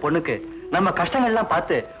 நெசமாவே அந்த பொண்ணுக்கு நம்ம கஷ்டங்கள் எல்லாம்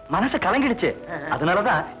பார்த்து மனசு கலங்கிடுச்சு.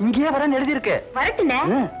 அதனாலதான் இங்கேயே வரன்னு எழுதி இருக்கு. வரட்டுனே,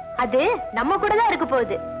 அது நம்ம கூட தான் இருக்க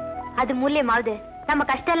போகுது. அது மூலியமாவது நம்ம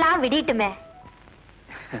கஷ்டம் எல்லாம் விடிட்டுமே.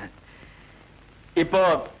 இப்போ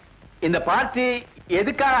இந்த பார்ட்டி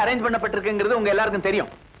எதுக்காக அரேஞ்ச் பண்ணப்பட்டிருக்குங்கிறது உங்க எல்லாருக்கும் தெரியும்.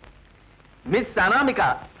 மிஸ் அனாமிகா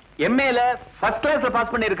எம்ஏல ஃபர்ஸ்ட் கிளாஸ்ல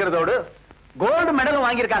பாஸ் பண்ணி இருக்கிறதோடு கோல்டு மெடலும்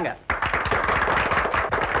வாங்கியிருக்காங்க.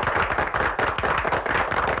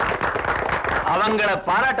 அவங்கள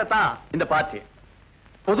பாராட்டத்தான் இந்த பார்ட்டி.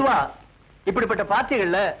 பொதுவா இப்படிப்பட்ட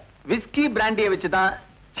பார்ட்டிகள்ல விஸ்கி பிராண்டியை வச்சுதான்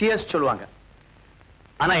சியர்ஸ் சொல்லுவாங்க.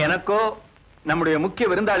 ஆனா எனக்கோ நம்முடைய முக்கிய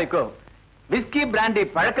விருந்தாளிக்கோ விஸ்கி பிராண்டி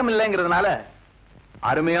பழக்கம் இல்லைங்கிறதுனால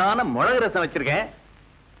அருமையான மிளகு ரசம் வச்சிருக்கேன்.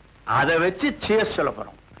 அதை வச்சு சியர்ஸ் சொல்ல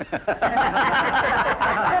போறோம்.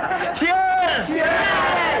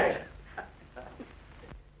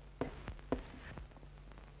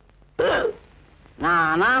 நான்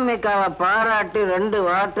அனாமிகாவை பாராட்டி 2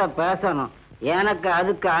 வார்த்தை பேசணும். எனக்கு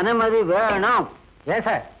அதுக்கு அனுமதி வேணும். ஏன்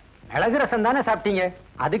சார், மிளகு ரசம் தானே சாப்பிட்டீங்க,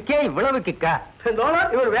 அதுக்கே இவ்வளவு கிக்கா?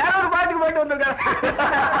 இவர் வேற ஒரு பாட்டுக்கு போயிட்டு வந்திருக்காரு.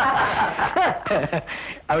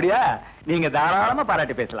 அப்படியா? நீங்க தாராளமா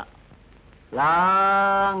பாராட்டி பேசலாம்.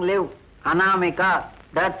 Long live Anamika,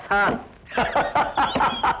 that's all.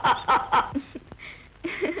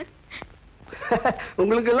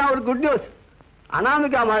 உங்களுக்கு எல்லாம் ஒரு குட் நியூஸ்.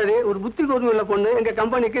 அனாமிகா மாதிரி ஒரு புத்தி கூர்மை உள்ள பொண்ணு எங்க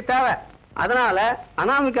கம்பெனிக்கு தேவை. அதனால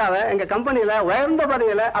அனாமிகாவை எங்க கம்பெனியில உயர்ந்த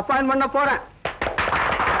பதவியில அப்பாயின்ட் பண்ண போறேன்.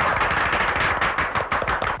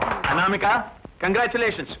 Anamika,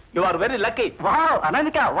 congratulations. You are very lucky. Wow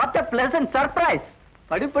Anamika, what a pleasant surprise.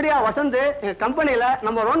 படிப்படியா வசந்து எங்க கம்பெனியில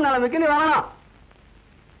நம்ம 1 நிலைமைக்கு நீ வரணும்.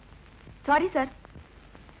 சாரி சார்,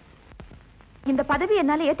 இந்த பதவி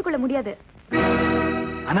என்னால ஏத்துக்கொள்ள முடியாது.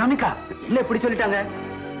 அனாமிகா, இல்ல இப்படி சொல்லிட்டாங்க.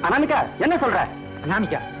 அனாமிகா, என்ன சொல்ற?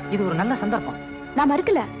 அனாமிகா, இது ஒரு நல்ல சந்தர்ப்பம். நான்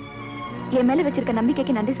மறுக்கல. என் மேல வச்சிருக்க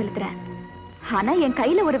நம்பிக்கைக்கு நன்றி செலுத்துறேன். ஆனா என்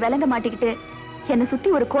கையில ஒரு விலங்க மாட்டிக்கிட்டு என்னை சுத்தி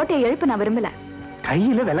ஒரு கோட்டையை எழுப்ப நான் விரும்பல.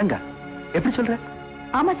 கையில விலங்க? எப்படி சொல்ற?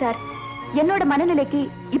 ஆமா சார், என்னோட மனநிலைக்கு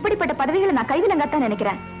இப்படிப்பட்ட பதவிகளை நான் கைவிலங்கத்தான்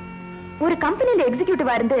நினைக்கிறேன். ஒரு கம்பெனில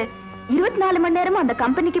எக்ஸிக்யூட்டிவா இருந்து 24 மணி நேரமும் அந்த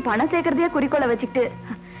கம்பெனிக்கு பணம் சேர்க்கறதையே குறிக்கோளை வச்சுக்கிட்டு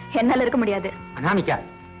என்னால இருக்க முடியாது. அனாமிகா,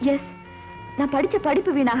 எஸ், நான் படிச்ச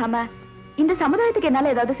படிப்பு வீணாகாம இந்த சமுதாயத்துக்கு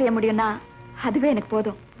என்னால ஏதாவது செய்ய முடியும்னா அதுவே எனக்கு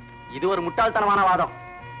போதும். இது ஒரு முட்டாள்தனமான வாதம்.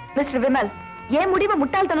 மிஸ்டர் விமல், ஏன் முடிவை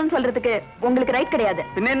முட்டாள்தனம் சொல்றதுக்கு உங்களுக்கு ரைட் கிடையாது.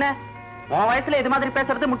 பின்ன என்ன? உன் வயசுல இது மாதிரி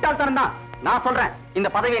பேசுறது முட்டாள்தனம் தான். நான் சொல்றேன், இந்த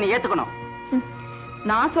பதவியை நீ ஏத்துக்கணும்.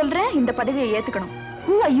 நான் சொல்றேன், இந்த பதவியை ஏத்துக்கணும்.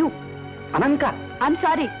 Who are you? Anamika, I'm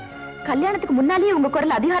sorry. கல்யாணத்துக்கு முன்னாலேயே உங்க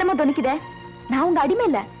குரல் அதிகாரமா தொனிக்குதே. நான் உங்க அடிமை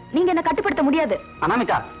இல்ல, நீங்க என்ன கட்டுப்படுத்த முடியாது.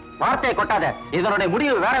 அனாமிகா, வார்த்தையை கொட்டாத. இதனுடைய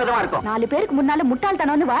முடிவு வேற விதமா இருக்கும். 4 பேருக்கு முன்னால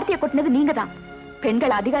முட்டாள்தனம்னு வார்த்தையை கொட்டினது நீங்க தான்.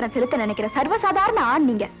 பெண்கள் அதிகாரம் செலுத்த நினைக்கிற சர்வசாதாரண ஆண்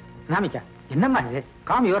நீங்க. அனாமிகா, என்னம்மா இது?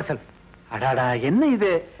 Com your self. அடாடா, என்ன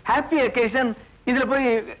இது? Happy occasion. இதுல போய்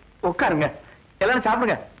உட்காருங்க, எல்லாரும்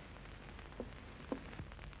சாப்பிடுங்க.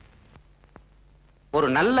 ஒரு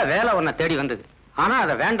நல்ல வேலை உன்னை தேடி வந்தது. ஆனா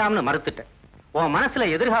அதை வேண்டாம்னு மறுத்துட்ட. உன் மனசுல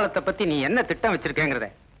எதிர்காலத்தை பத்தி நீ என்ன திட்டம் வச்சிருக்கேங்கிறத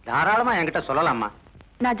தாராளமா என்கிட்ட சொல்லலாமா?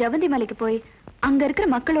 நான் ஜவந்தி மலைக்கு போய் அங்க இருக்கிற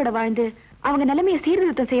மக்களோட வாழ்ந்து அவங்க நிலைமையை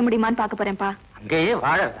சீர்திருத்தம் செய்ய முடியுமான்னு பார்க்க போறேன்ப்பா. அங்கேயே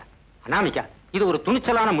வாழறதா? அனாமிகா, இது ஒரு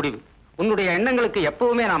துணிச்சலான முடிவு. உன்னுடைய எண்ணங்களுக்கு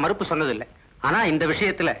எப்பவுமே நான் மறுப்பு சொன்னதில்லை. ஆனா இந்த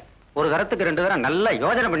விஷயத்துல ஒரு தரத்துக்கு 2 தரம் நல்லா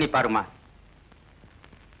யோசனை பண்ணி பாருமா.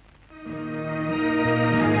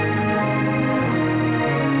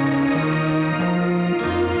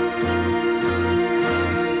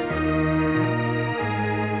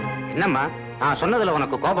 என்னம்மா, நான் சொன்னதுல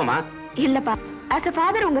உனக்கு கோபமா? இல்லப்பா, as a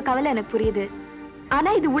father உங்க கவலை எனக்கு புரியுது. ஆனா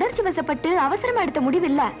இது உணர்ச்சி வசப்பட்டு அவசரமா எடுத்த முடிவு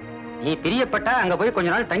இல்ல. நீ பிரியப்பட்டா அங்க போய் கொஞ்ச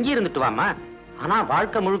நாள் தங்கி இருந்துட்டு வாமா. ஆனா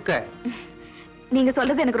வாழ்க்கை முழுக்க நீங்க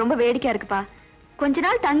சொல்றது எனக்கு ரொம்ப வேடிக்கையா இருக்குப்பா. கொஞ்ச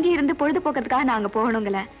நாள் தங்கி இருந்து பொழுதுபோக்கிறதுக்காக நான் அங்க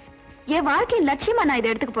போகணுங்கள. என் வாழ்க்கையின் லட்சியமா நான் இதை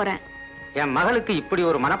எடுத்துக்க போறேன். என் மகளுக்கு இப்படி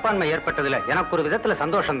ஒரு மனப்பான்மை ஏற்பட்டதுல எனக்கு ஒரு விதத்துல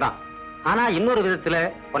சந்தோஷம்தான். ஆனா இன்னொரு விதத்துல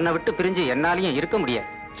உன்னை விட்டு பிரிஞ்சு என்னாலையும் இருக்க முடியாது.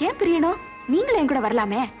 ஏன் பிரியணும்? நீங்களும் என் கூட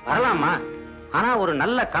வரலாமே. வரலாமா? ஆனா ஒரு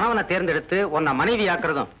நல்ல கணவனை தேர்ந்தெடுத்து உன்னை மனைவி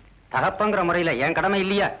ஆக்குறதும் தகப்பங்கிற முறையில என் கடமை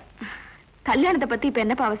இல்லையா? கல்யாணத்தை பத்தி இப்ப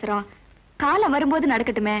என்னப்பா அவசரம்? காலம் வரும்போது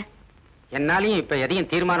நடக்கட்டுமே. என்னாலையும் இப்ப எதையும்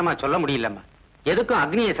தீர்மானமா சொல்ல முடியலம்மா. எதுக்கும்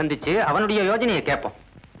அக்னியை சந்திச்சு அவனுடைய யோஜனையை கேட்போம்.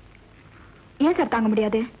 ஏன் சார் தாங்க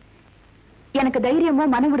முடியாது? எனக்கு தைரியமோ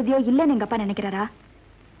மன உறுதியோ இல்லைன்னு எங்க அப்பா நினைக்கிறாரா?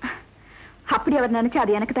 அப்படி அவர் நினைச்சா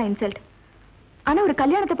அது எனக்கு தான் இன்சல்ட். ஆனா ஒரு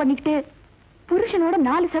கல்யாணத்தை பண்ணிக்கிட்டு புருஷனோட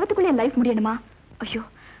 4 செவத்துக்குள்ள என் லைஃப் முடியணுமா? ஐயோ,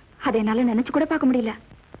 அதை என்னால நினைச்சு கூட பார்க்க முடியல.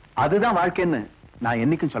 அதுதான் வாழ்க்கைன்னு நான்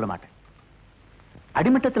என்னைக்கும் சொல்ல மாட்டேன்.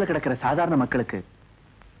 அடிமட்டத்தில் கிடக்கிற சாதாரண மக்களுக்கு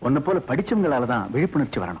ஒன்னு போல படிச்சவங்களாலதான்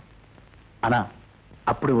விழிப்புணர்ச்சி வரணும். ஆனா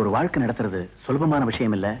அப்படி ஒரு வாழ்க்கை நடத்துறது சுலபமான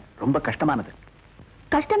விஷயம் இல்ல, ரொம்ப கஷ்டமானது.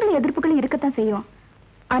 கஷ்டங்களும் எதிர்ப்புகளும் இருக்கத்தான் செய்யும்.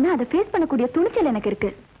 ஆனா அதை ஃபேஸ் பண்ணக்கூடிய துணிச்சல் எனக்கு இருக்கு.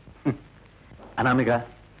 அனாமிகா,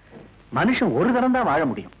 மனுஷன் ஒரு தரம் தான் வாழ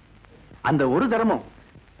முடியும். அந்த ஒரு தரமும்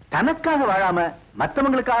தனக்காக வாழாம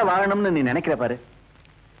மத்தவங்களுக்காக வாழணும்னு நீ நினைக்கிற பாரு,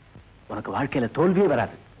 உனக்கு வாழ்க்கையில தோல்வியே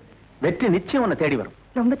வராது. வெற்றி நிச்சயம் உன்னை தேடி வரும்.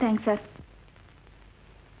 ரொம்ப தேங்க்ஸ் சார்.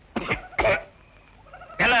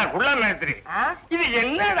 குள்ளமேத்திரி, இது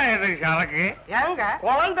என்னடா இது சரக்கு? ஏங்க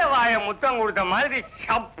குழந்தை வாய முத்தம் கொடுத்த மாதிரி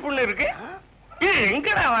சப்புன்னு இருக்கு. இது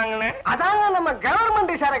எங்கடா வாங்கின? அதாங்க நம்ம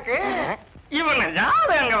கவர்மெண்ட் சரக்கு. இவனை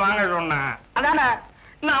யாரு எங்க வாங்க சொன்னா? அதானே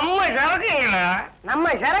நம்ம சரக்குங்களா?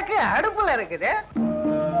 நம்ம சரக்கு அடுப்புல இருக்குது.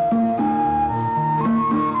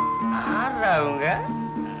 அவங்க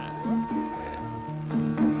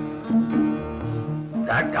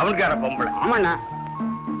டவுன்கார பொம்பளை. ஆமாண்ணா.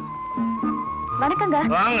 வணக்கங்க.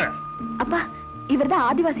 வாங்க. அப்பா, இவர்தான்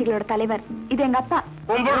ஆதிவாசிகளோட தலைவர். இது எங்க அப்பா.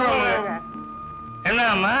 கும்பிடுறோங்க.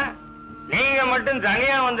 என்னம்மா நீங்க மட்டும்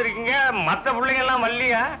தனியா வந்திருக்கீங்க, மத்த பிள்ளைங்க எல்லாம்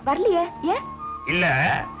வரலையா? வரலையே. ஏன்? இல்ல,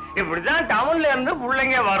 இப்படிதான் டவுன்ல இருந்து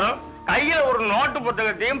பிள்ளைங்க வரும், கையில ஒரு நோட்டு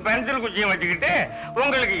புத்தகத்தையும் பென்சில் குச்சியும் வச்சுக்கிட்டு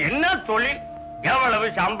உங்களுக்கு என்ன தொழில், எவ்வளவு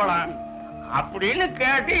சம்பளம் அப்படின்னு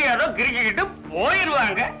கேட்டு ஏதோ கிரிக்கிட்டு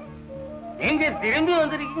போயிருவாங்க. நீங்க திரும்பி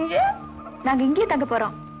வந்திருக்கீங்க. நாங்க இங்கேயே தங்க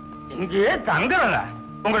போறோம். இங்கேயே தங்குறதா?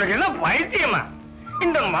 உங்களுக்கு என்ன பைத்தியமா?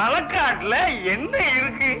 இந்த மலைக்காட்டுல என்ன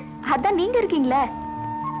இருக்கு? அதான் நீங்க இருக்கீங்களே.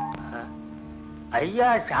 ஐயா,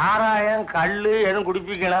 சாராயம் கள்ளு எதுவும்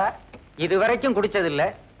குடிப்பீங்களா? இது வரைக்கும் குடிச்சதில்ல,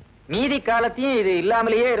 மீதி காலத்தையும் இது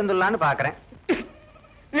இல்லாமலேயே இருந்துடலான்னு பாக்குறேன்.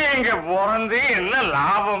 நீங்க பிறந்து என்ன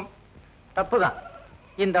லாபம்? தப்புதான்.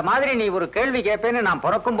 இந்த மாதிரி நீ ஒரு கேள்வி கேட்பேன்னு நான்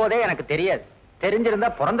பிறக்கும் போதே எனக்கு தெரியாது.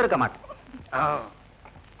 தெரிஞ்சிருந்தா பிறந்திருக்க மாட்டேன்.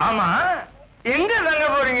 ஆமா, எங்க தங்க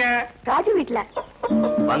போறீங்க? ராஜு வீட்டுல.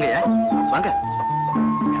 வாங்க வாங்க.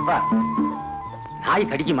 அப்பா, நாய்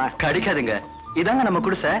கடிக்குமா? கடிக்காதுங்க, இதாங்க நம்ம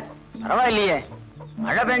குடிசை. பரவாயில்லையே,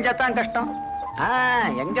 மழை பெஞ்சாதான் கஷ்டம்.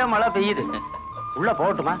 எங்க மழை பெய்யுது. உள்ள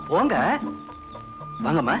போகட்டுமா? போங்க.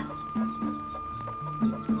 வாங்கம்மா.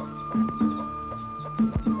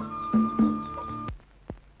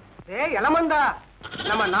 இளமந்தா,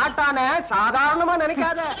 நம்ம நாட்டான சாதாரணமா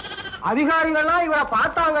நினைக்காத. அதிகாரிகள்லாம் இவரை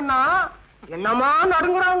பார்த்தாங்கன்னா என்னமா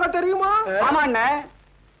நடுங்குறாங்க தெரியுமா? ஆமா அண்ணே,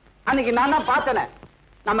 அன்னைக்கு நான் தான் பார்த்தேனே.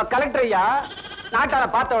 நம்ம கலெக்டர் ஐயா நாட்டார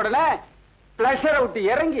பார்த்த உடனே பிளஷரை விட்டு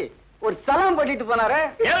இறங்கி ஒரு சலாம் பண்ணிட்டு போனாரு.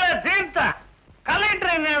 தீர்த்தா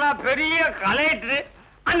கலெக்டர் என்னடா பெரிய கலெக்டர்?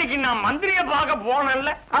 அன்னைக்கு நான் மந்திரிய பார்க்க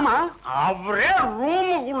போனேன்ல. ஆமா, அவரே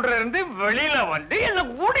ரூமுக்குள்ள இருந்து வெளியில வந்து என்ன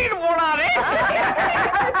கூட்டிட்டு போனாரே.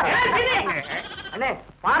 அண்ணே,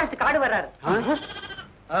 ஃபாரஸ்ட் காடு வர்றாரு.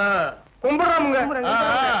 கும்பிடுறோமுங்க.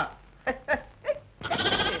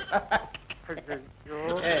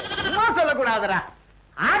 சும்மா சொல்லக்கூடாதுடா.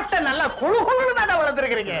 ஆட்டை நல்லா குழு குழு நட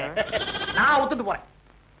வளர்த்துருக்கிறீங்க. நான் ஒத்துட்டு போறேன்.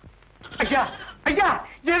 ஐயா ஐயா,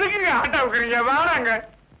 எதுக்குங்க ஆட்டா வைக்கிறீங்க? வேறாங்க.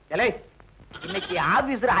 எலை, இன்னைக்கு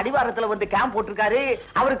ஆபீசர் அடிவாரத்துல வந்து கேம்ப் போட்டிருக்காரு.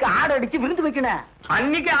 அவருக்கு ஆடு அடிச்சு விருந்து வைக்கணும்.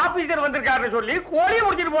 அன்னைக்கு ஆபீசர் வந்திருக்காருன்னு சொல்லி கோழியை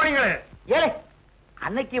முடிச்சிட்டு போனீங்களே. ஏலே,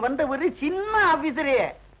 அன்னைக்கு வந்தவரு சின்ன ஆபீசரு,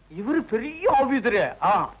 இவரு பெரிய ஆபீசரு.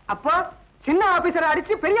 அப்போ சின்ன ஆபீசரை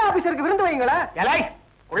அடிச்சு பெரிய ஆபீசருக்கு விருந்து வைங்களா? எலை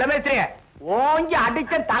உள்ளமேத்திரி, ஓங்கி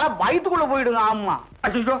அடிச்ச தலை வயிற்றுக்குள்ள போயிடுங்க. ஆமா.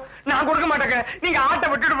 ஐயோ, நான் கொடுக்க மாட்டேங்க. நீங்க ஆட்டை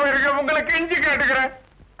விட்டுட்டு போயிருக்க, உங்களை கெஞ்சி கேட்டுக்கிறேன்.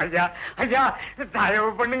 ஐயா ஐயா, தயவு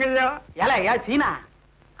பண்ணுங்க ஐயா. ஏல ஐயா சீனா,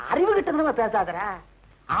 அறிவு கிட்ட பேசாதற.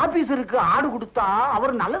 ஆபீசருக்கு ஆடு கொடுத்தா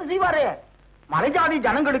அவர் நல்லது செய்வாரு. மலைஜாதி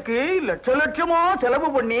ஜனங்களுக்கு லட்ச லட்சமா செலவு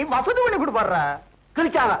பண்ணி வசதி பண்ணி கொடுப்பாரு.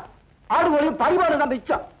 கிழிச்சாங்க ஆடு கோழி பரிமாறு தான்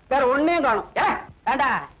மிச்சம், வேற ஒன்னையும் காணும்.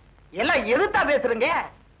 ஏண்டா எல்லாம் எதுத்தா பேசுறீங்க?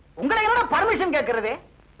 உங்களை என்ன பர்மிஷன் கேட்கறது?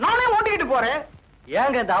 நானே ஓட்டிக்கிட்டு போறேன்.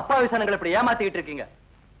 ஏங்க இந்த அப்பாவிசனங்களை இப்படி ஏமாத்திக்கிட்டு இருக்கீங்க?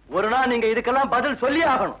 ஒரு நாள் நீங்க இதுக்கெல்லாம் பதில் சொல்லியே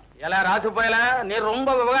ஆகணும். ஏல ராசு பயல, நீ ரொம்ப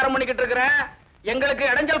விவகாரம் பண்ணிக்கிட்டு இருக்கிற. எங்களுக்கு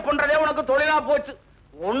இடைஞ்சல் பண்றதே உனக்கு தொழிலா போச்சு.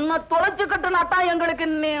 உன்னை தொலைச்சு கட்டுனாத்தான் எங்களுக்கு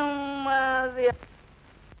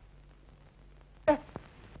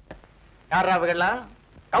யாராவுகள்லாம்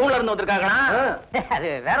டவுன்ல இருந்து வந்திருக்காங்களா? அது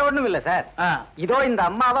வேற ஒண்ணும் இல்ல சார். இதோ இந்த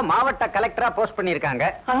அம்மாவை மாவட்ட கலெக்டரா போஸ்ட் பண்ணிருக்காங்க.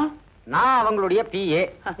 நான் அவங்களுடைய பிஏ.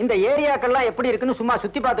 இந்த ஏரியாக்கள்லாம் எப்படி இருக்குன்னு சும்மா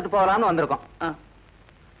சுத்தி பார்த்துட்டு போகலாம்னு வந்திருக்கோம்.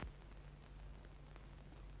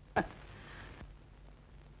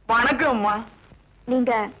 வணக்கம் அம்மா.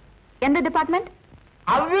 நீங்க எந்த department?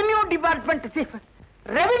 Avenue department chief.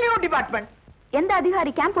 Revenue department. எந்த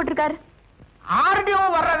அதிகாரி கேம்ப் போட்டிருக்காரு? ஆர்டிஓ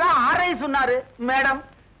வர்றதா ஆர்ஐ சொன்னாரு. மேடம்,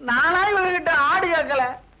 நானா இவர்கிட்ட ஆடு கேட்கல,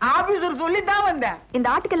 ஆபீசர் சொல்லித்தான் வந்தேன். இந்த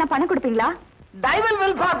ஆட்டுக்கெல்லாம் பணம் கொடுப்பீங்களா? டைவல்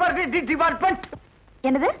வெல்ஃபேர் டிபார்ட்மெண்ட்.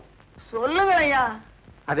 என்னது? சொல்லுங்க ஐயா.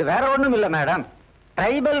 அது வேற ஒண்ணும் இல்ல மேடம்,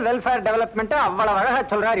 ட்ரைபல் வெல்ஃபேர் டெவலப்மெண்ட். அவ்வளவு அழகா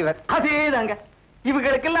சொல்றாரு இவர். அதேதாங்க.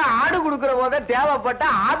 இவங்களுக்கெல்லாம் ஆடு கொடுக்கிற போத தேவைப்பட்ட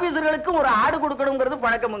ஆபீசர்களுக்கும் ஒரு ஆடு கொடுக்கணுங்கிறது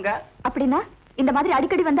பழக்கமுங்க. அப்படின்னா இந்த மாதிரி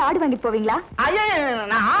அடிக்கடி வந்து ஆடு வாங்கிட்டு போவீங்களா? ஐயா,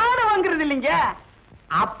 நான் ஆடு வாங்குறது இல்லைங்க,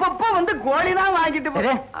 அப்பப்ப வந்து கோழி தான் வாங்கிட்டு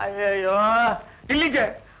போறேன். ஐயோ இல்லைங்க,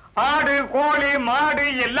 ஆடு கோழி மாடு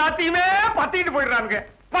எல்லாத்தையுமே பத்திட்டு போயிடுறாங்க.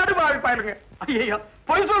 படுபாவி பாருங்க. ஐயோ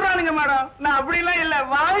பொய் சொல்றானுங்க மேடம். நான் அப்படிலாம் இல்ல,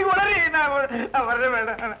 வாய் உளறி நான் வர்றேன்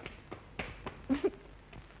மேடம்.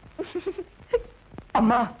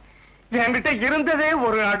 அம்மா, என்கிட்ட இருந்ததே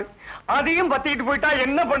ஒரு ஆடு, அதையும் பத்திட்டு போயிட்டா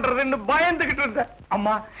என்ன பண்றதுன்னு பயந்துகிட்டு இருந்தேன்.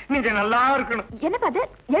 அம்மா நீங்க நல்லா இருக்கணும். என்ன பாது?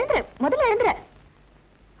 எழுந்துரு, முதல்ல எழுந்துரு.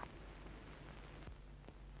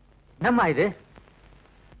 என்னம்மா இது?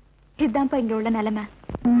 இதுதான்ப்பா இங்க உள்ள நிலைமை.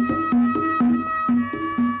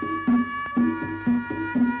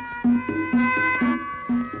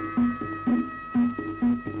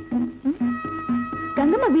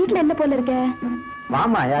 கங்கம்மா வீட்டுல என்ன போல இருக்க?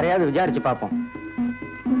 வாமா, யாரையாவது விசாரிச்சு பாப்போம்.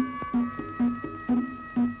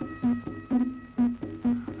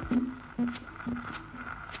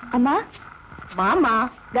 அம்மா மாமா,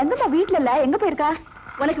 கங்கம்மா வீட்டுல இல்ல, எங்க போயிருக்கா?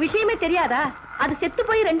 உனக்கு விஷயமே தெரியாதா? அது செத்து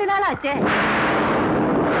போய் 2 நாள் ஆச்சே.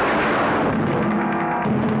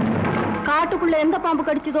 காட்டுக்குள்ள எந்த பாம்பு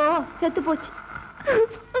கடிச்சதோ செத்து போச்சு.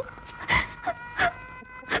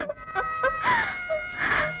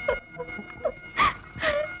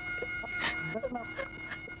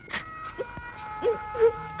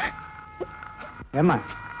 ஏமா,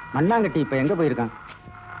 மண்ணாங்கட்டி இப்ப எங்க போயிருக்கான்?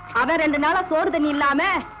 அவன் 2 நாளா சோறு தண்ணி இல்லாம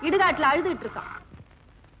இடுகாட்டுல அழுதுகிட்டு இருக்கான்.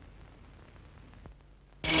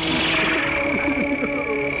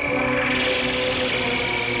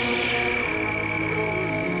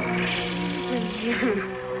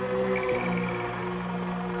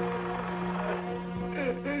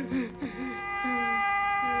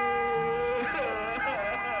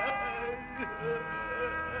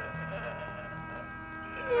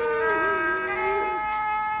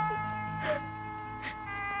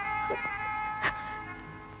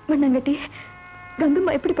 மண்ணாங்கட்டி,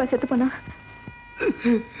 கங்கம்மா எப்படிப்பா செத்து போனா?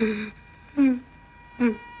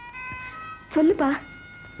 சொல்லுப்பா.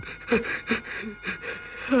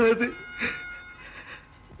 அது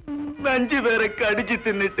நஞ்சு பேரை கடிச்சு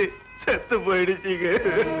தின்னுட்டு செத்து போயிடுச்சுங்க.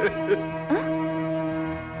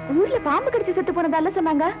 ஊர்ல பாம்பு கடிச்சு செத்து போனதால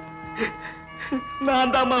சொன்னாங்க.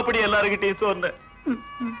 நான் தாமா அப்படி எல்லாருக்கிட்டையும் சொன்னேன்.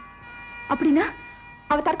 அப்படின்னா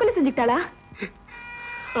அவ தற்கொலை செஞ்சுட்டாளா?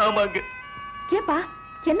 ஆமாங்க. ஏப்பா,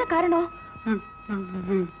 என்ன காரணம்?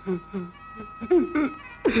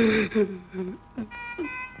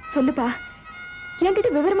 சொல்லுப்பா, என்கிட்ட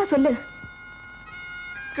விவரமா சொல்லு.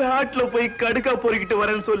 காட்டுல போய் கடுக்கா பொறுக்கிட்டு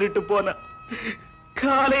வரேன்னு சொல்லிட்டு போன.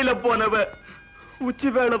 காலையில போனவ உச்சி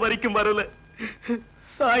வேளை வரைக்கும் வரல.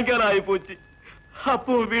 சாயங்காலம் ஆகி போச்சு.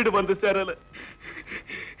 அப்போ வீடு வந்து சேரல.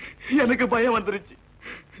 எனக்கு பயம் வந்துருச்சு.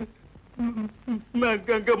 நான்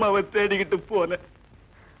கங்கம்மாவை தேடிக்கிட்டு போனேன்.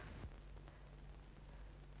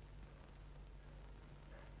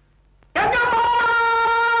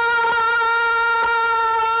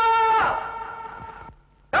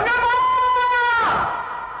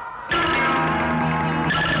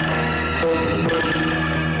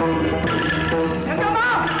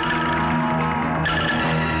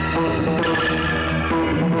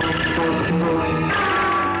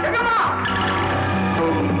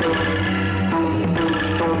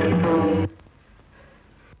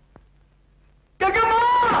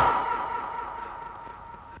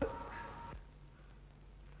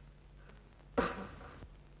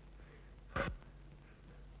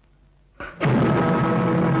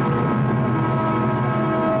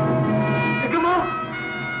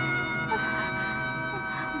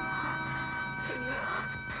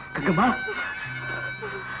 கங்கம்மா,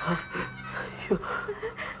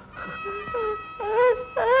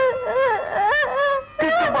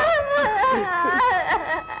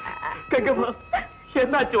 கங்கம்மா,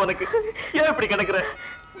 என்னாச்சு உனக்கு? ஏன் இப்படி கிடக்குற?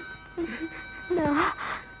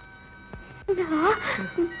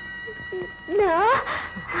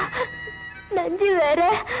 நஞ்சு வேற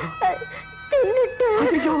தின்னுட்டேன்.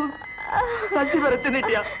 நஞ்சு வேற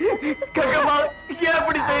தின்னுட்டியா? கங்கம்மா, ஏன்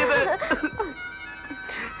இப்படி செய்த?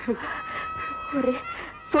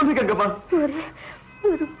 சொல்லு கங்கம்மா.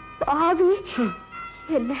 ஒரு பாவி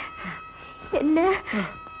என்ன என்ன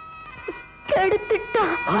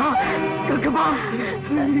கெடுத்துட்டான். கங்கம்மா,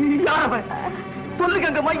 யார் அவன்? சொல்லு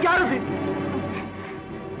கங்கம்மா, யார் அது?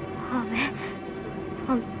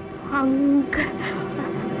 அவன் அங்க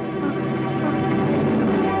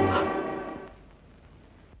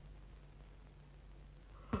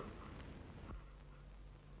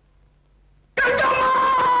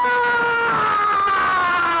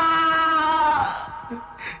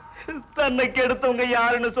தன்னை கெடுத்தவங்க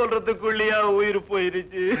யாருன்னு சொல்றதுக்குள்ளயா உயிர்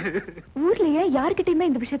போயிருச்சு. ஊர்லயே யாருக்கிட்டயுமே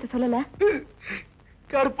இந்த விஷயத்த சொல்லல.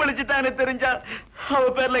 கற்பழிச்சுட்டானே தெரிஞ்சா அவ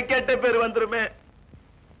பேர்ல கேட்ட பேர் வந்துருமே.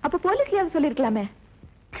 அப்ப போலீஸ்லயாவது சொல்லிருக்கலாமே.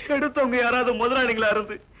 கெடுத்தவங்க யாராவது முதலாளிகளா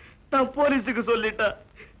இருந்து நான் போலீஸுக்கு சொல்லிட்டா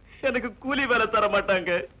எனக்கு கூலி வேலை தர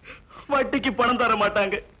மாட்டாங்க, வட்டிக்கு பணம் தர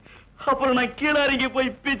மாட்டாங்க. அப்புறம் நான் கீழாரிங்க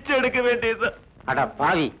போய் பிச்சை எடுக்க வேண்டியது. அட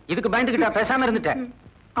பாவி, இதுக்கு பயந்துகிட்டா பேசாம இருந்துட்டேன்.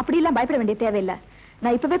 அப்படி எல்லாம் பயப்பட வேண்டிய தேவையில்லை.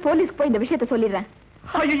 நான் இப்பவே போலீஸ்க்கு போய் இந்த விஷயத்த சொல்லிடுறேன்.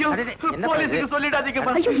 ஐயோ, போலீஸுக்கு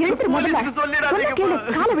சொல்லிடாதீங்கம்மா. ஐயோ, எழுந்திரு முதல்ல. போலீஸுக்கு சொல்லிடாதீங்கம்மா. சொன்னா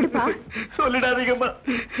கேளு, காலை விடுப்பா. சொல்லிடாதீங்கம்மா,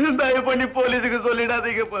 தயவு பண்ணி போலீஸுக்கு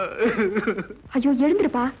சொல்லிடாதீங்கம்மா. ஐயோ,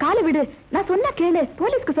 எழுந்திருப்பா, காலை விடு. நான் சொன்னா கேளு,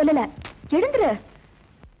 போலீஸ்க்கு சொல்லல. எழுந்திரு.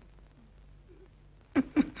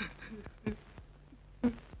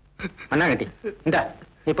 அண்ணாங்கட்டி, இந்த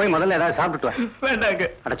நீ போய் முதல்ல ஏதாவது சாப்பிட்டு வா. வேண்டாங்க.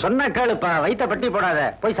 அட சொன்னா கேளுப்பா, வயித்த பட்டி போடாத,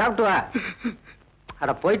 போய் சாப்பிட்டு வா.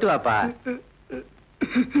 அட போயிட்டு வாப்பா.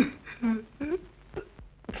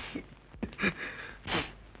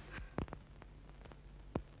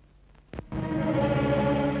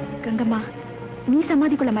 கங்கம்மா, நீ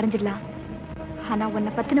சமாதிக்குள்ள மறைஞ்சிடலாம். ஆனா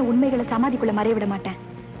உன்னை பத்தின உண்மைகளை சமாதிக்குள்ள மறைய விட மாட்டேன்.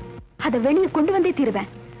 அதை வெளியே கொண்டு வந்தே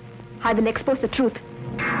தீருவேன். I will expose the truth.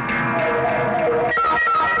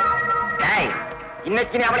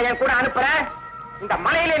 இன்னைக்கு நீ அவளை என் கூட அனுப்புற, இந்த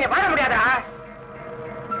மலையில நீ வாழ முடியாதா?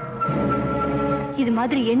 இது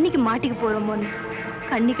மாதிரி என்னைக்கு மாட்டிக்கு போறோமோன்னு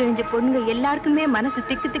கண்ணி கிழிஞ்ச பொண்ணுங்க எல்லாருக்குமே மனசு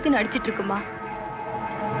திக்கு திக்குன்னு அடிச்சிட்டு இருக்குமா.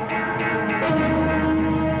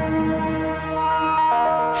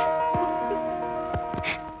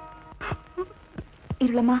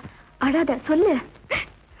 இருளம்மா, அழாத, சொல்லு.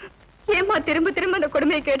 ஏமா திரும்ப திரும்ப அந்த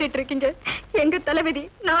கொடுமையை கேட்டுட்டு இருக்கீங்க? எங்க தலைவிதி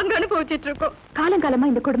நாங்க அனுபவிச்சிட்டு இருக்கோம். காலங்காலமா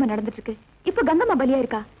இந்த கொடுமை நடந்துட்டு இருக்கு. இப்ப கங்கம்மா பலியா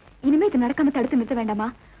இருக்கா. இனிமே இது நடக்காம தடுத்து நிறுத்த வேண்டாமா?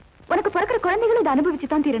 உனக்கு பிறக்கிற குழந்தைகளும் இதை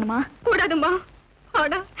அனுபவிச்சுதான் தீரணுமா? கூடாதுமா.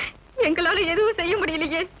 ஆனா எங்களால எதுவும் செய்ய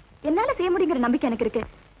முடியலையே. என்னால செய்ய முடியுங்கிற நம்பிக்கை எனக்கு இருக்கு.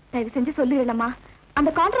 தயவு செஞ்சு சொல்லிடலாமா,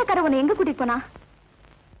 அந்த கான்ட்ராக்டரை உன்னை எங்க கூட்டிட்டு போனா?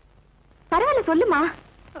 பரவாயில்ல, சொல்லுமா.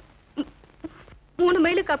 3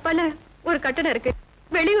 மைலுக்கு அப்பால ஒரு கட்டடம் இருக்கு.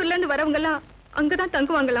 வெளியூர்ல இருந்து வரவங்க எல்லாம் அங்கதான்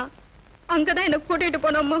தங்குவாங்களாம். அங்கதான் என்ன கூட்டிட்டு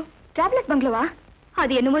போனோம்மா. டிராவலர்ஸ் பங்களவா?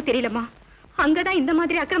 அது என்னமோ தெரியலம்மா. அங்கதான் இந்த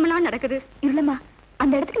மாதிரி அக்கிரமெல்லாம் நடக்குது. இல்லம்மா,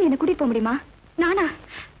 அந்த இடத்துக்கு நீ என்ன கூட்டிட்டு போக முடியுமா? நானா?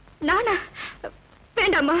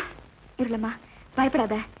 வேண்டாமா. இல்லம்மா,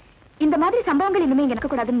 பயப்படாத. இந்த மாதிரி சம்பவங்கள் இனிமே இங்க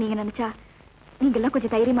நடக்கக்கூடாதுன்னு நீங்க நினைச்சா நீங்க எல்லாம்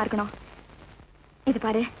கொஞ்சம் தைரியமா இருக்கணும். இது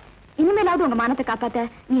பாரு, இனிமேலாவது உங்க மானத்தை காப்பாத்த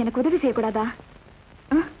நீ எனக்கு உதவி செய்யக்கூடாதா?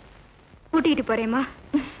 கூட்டிட்டு போறேம்மா.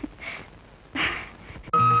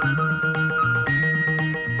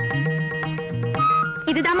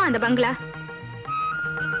 இதுதாம்மா அந்த பங்களா.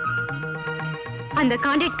 அந்த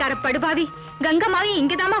கான்ட்ராக்ட்கார படுபாவி கங்கம்மாவை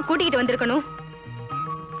இங்கதாம்மா கூட்டிட்டு வந்திருக்கணும்.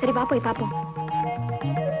 சரி, வா போய் பாப்போம்.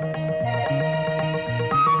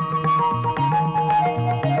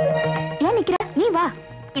 ஏன் நிக்கிற? நீ வா.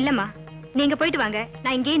 இல்லம்மா, நீங்க போயிட்டு வாங்க,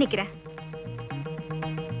 நான் இங்கேயே நிக்கிறேன்.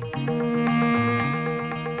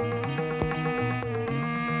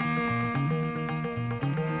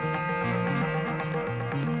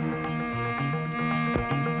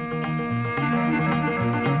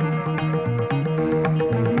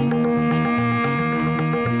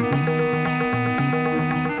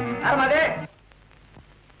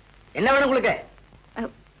 என்ன வேணும் உங்களுக்கு?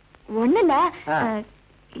 ஒண்ணுல,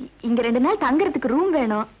 இங்க 2 நாள் தங்கறதுக்கு ரூம்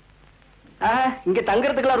வேணும். இங்க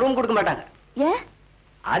தங்கறதுக்குலாம் ரூம் கொடுக்க மாட்டாங்க. ஏன்?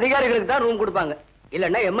 அதிகாரிகளுக்கு தான் ரூம் கொடுப்பாங்க.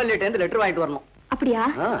 இல்லன்னா எம்எல்ஏ இருந்து லெட்டர் வாங்கிட்டு வரணும். அப்படியா?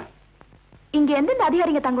 இங்க எந்தெந்த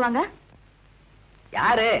அதிகாரிங்க தங்குவாங்க?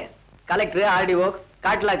 யாரு? கலெக்டர், ஆர்டிஓ,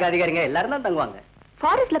 காட்டுலாக்கு அதிகாரிங்க எல்லாரும் தான் தங்குவாங்க.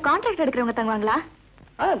 ஃபாரஸ்ட்ல கான்ட்ராக்ட் எடுக்கிறவங்க தங்குவாங்களா?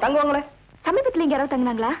 தங்குவாங்களே. சமீபத்துல இங்க யாராவது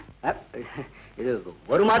தங்குனாங்களா? இது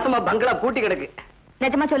 1 மாசமா பங்களா பூட்டி கிடக்கு.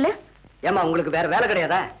 நிஜமா சொல்லு. ஏமா, உங்களுக்கு வேற வேலை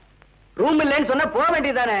கிடையாதா? ரூம் இல்லைன்னு சொன்னா போக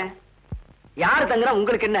வேண்டியதானே? யாரு தங்குறா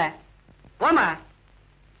உங்களுக்கு என்ன? போமா.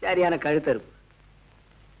 சரியான கழுத்தறுப்பு.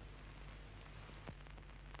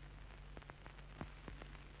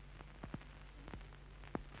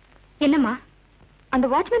 என்னம்மா, அந்த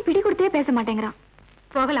வாட்ச்மேன் பிடி கொடுத்தே பேச மாட்டேங்கிறான்.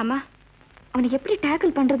 போகலாமா? அவனை எப்படி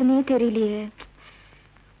டேக்கிள் பண்றதுன்னே தெரியலையே.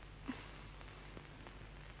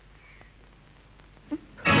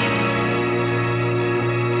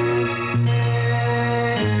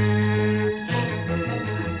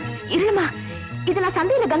 இருமா, இது நான்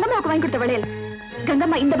சந்தையில கங்கம்மாவுக்கு வாங்கி கொடுத்த வளையல்.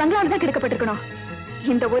 கங்கம்மா இந்த பங்களாவில் தான் கிடைக்கப்பட்டிருக்கணும்.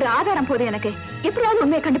 இந்த ஒரு ஆதாரம் போதும் எனக்கு. எப்படியாவது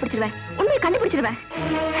உண்மையை கண்டுபிடிச்சிருவேன்.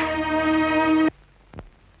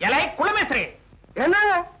 எலை குளமேஸ்வரி, என்ன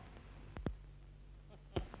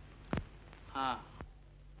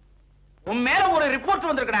உன் மேல ஒரு ரிப்போர்ட்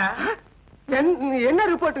வந்திருக்கா? என்ன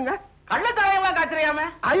ரிப்போர்ட்டுங்க? கள்ளச்சாராயமா காய்ச்சறியாம?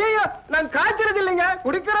 ஐயோ, நான் காய்ச்சறது இல்லைங்க,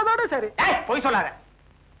 குடிக்கிறதோட சரி. போய் சொல்லாத.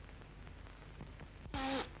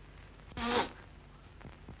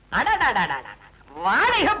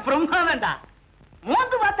 வாடகை பிரம்மாதண்டா.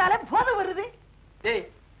 மோந்து பார்த்தாலே போதை வருது. டேய்,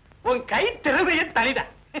 உன் கை திறமைய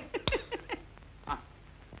தனிதான்.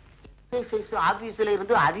 ஆபீஸ்ல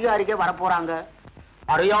இருந்து அதிகாரிக்கே வர போறாங்க.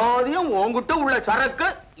 அரையாதையும் உன்கிட்ட உள்ள சரக்கு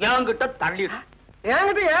என்கிட்ட தள்ளிடு.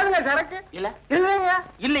 என்கிட்ட ஏதுங்க சரக்கு? இல்ல இல்லையா?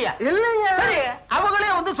 இல்லையா? இல்லையா? அவங்களே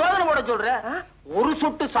வந்து சோதனை போட சொல்ற. ஒரு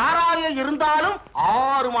சொட்டு சாராயம் இருந்தாலும்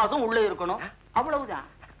 6 மாசம் உள்ள இருக்கணும். அவ்வளவுதான்.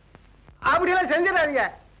 அப்படி எல்லாம் செஞ்சிடாதீங்க.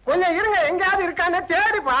 கொஞ்சம் இருங்க, எங்கயாவது இருக்கான்னு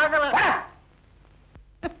தேடி பார்க்கலாம்.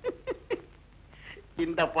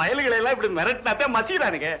 இந்த பயல்களை எல்லாம் இப்படி மிரட்டினாத்தே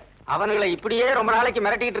மசிக்கிறானுங்க. அவனுங்களை இப்படியே ரொம்ப நாளைக்கு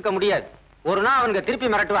மிரட்டிட்டு இருக்க முடியாது. ஒரு நாள் அவனுங்க திருப்பி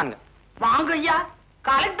மிரட்டுவாங்க. வாங்க ஐயா,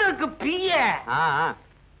 கலெக்டருக்கு பிஏ.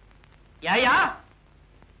 ஏயா,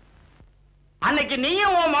 அன்னைக்கு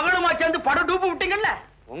நீயும் உன் மகளுமா சேர்ந்து படம் டூப்பு விட்டீங்கல்ல?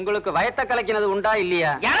 உங்களுக்கு வயத்த கலக்கினது உண்டா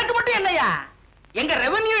இல்லையா? எனக்கு மட்டும் இல்லையா, எங்க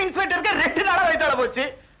ரெவென்யூ இன்ஸ்பெக்டருக்கு 2 நாளா வயித்தால போச்சு.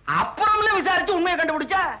 அப்புறம்ல விசாரிச்சு உண்மையை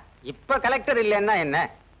கண்டுபிடிச்சா. இப்ப கலெக்டர் இல்லன்னா என்ன?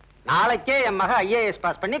 நாளைக்கே என் மக ஐஏஎஸ்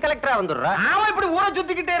பாஸ் பண்ணி கலெக்டரா வந்துடுறா. அவன் இப்படி ஊரை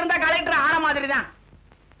சுத்திக்கிட்டே இருந்தா கலெக்டர் ஆன மாதிரி தான்.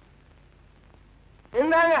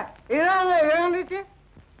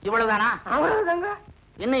 இவ்வளவுதானா? அவ்வளவுதாங்க.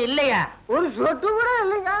 இன்னும் இல்லையா? ஒரு சொட்டு கூட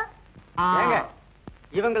இல்லையா? ஏங்க,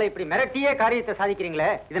 இவங்களை இப்படி மிரட்டியே காரியத்தை சாதிக்கிறீங்களே,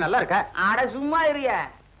 இது நல்லா இருக்கா? அட சும்மா இருங்க.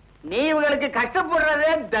 நீ இவங்களுக்கு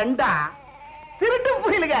கஷ்டப்படுறதே தண்டா. திருட்டு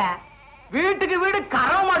போயிலுங்க. வீட்டுக்கு வீடு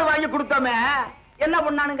கறவை மாடு வாங்கி கொடுத்தோமே, என்ன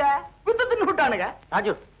பண்ணானுங்க? வித்து தின்னு விட்டானுங்க.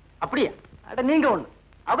 ராஜு, அப்படியா? அட நீங்க ஒண்ணு,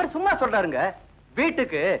 அவர் சும்மா சொல்றாருங்க.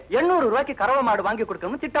 வீட்டுக்கு 800 ரூபாய்க்கு கறவை மாடு வாங்கி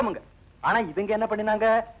கொடுக்கணும்னு திட்டமுங்க. ஆனா இவங்க என்ன பண்ணினாங்க?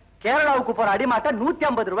 கேரளாவுக்கு போற அடிமாட்டை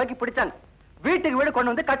 150 ரூபாய்க்கு பிடிச்சாங்க. வீட்டுக்கு வீடு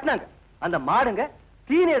கொண்டு வந்து கட்டினாங்க. அந்த மாடுங்க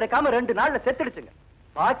தீனி எடுக்காம 2 நாள்ல செத்துடுச்சுங்க.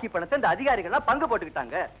 பாக்கி பணத்தை இந்த அதிகாரிகள் பங்கு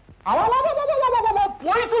போட்டுக்கிட்டாங்க.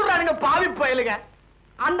 போய் சொல்றானுங்க பாவி பயலுங்க.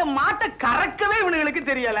 அந்த மாட்டை கறக்கவே இவனுங்களுக்கு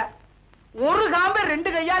தெரியல. ஒரு காம்பை 2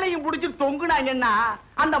 கையாலையும் புடிச்சு தொங்குனாங்கன்னா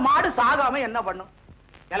அந்த மாடு சாகாம என்ன பண்ணும்?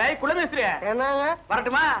 குலமேஸ்திரி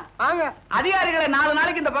வரட்டுமா? அதிகாரிகளை 4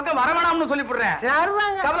 நாளைக்கு இந்த பக்கம் வரவேணாம்னு சொல்லி போடுறேன்.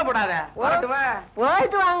 கவலைப்படாத, வரட்டுமா?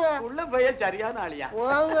 போயிட்டு வாங்க. உள்ள போய் சரியான ஆளியா.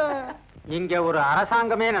 இங்க ஒரு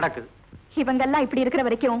அரசாங்கமே நடக்குது. இவங்கெல்லாம் இப்படி இருக்கிற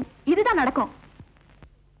வரைக்கும் இதுதான் நடக்கும்.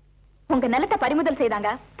 உங்க நிலத்தை பறிமுதல் செய்தாங்க,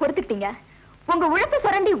 பொறுத்துக்கிட்டீங்க. உங்க உழைப்பு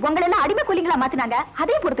சுரண்டி உங்களை எல்லாம் அடிமை கூலிங்களா மாத்தினாங்க,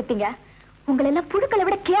 அதையும் பொறுத்துக்கிட்டீங்க. உங்களை எல்லாம் புழுக்களை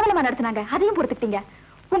விட கேவலமா நடத்தினாங்க, அதையும் பொறுத்துக்கிட்டீங்க.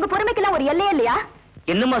 உங்க பொறுமைக்கெல்லாம் ஒரு எல்லையே இல்லையா?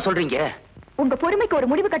 என்னமா சொல்றீங்க? உங்க பொறுமைக்கு ஒரு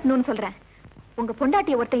முடிவு கட்டணும்னு சொல்றேன். உங்க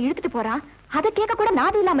பொண்டாட்டிய ஒருத்தன் இழுத்துட்டு போறான், அதை கேட்க கூட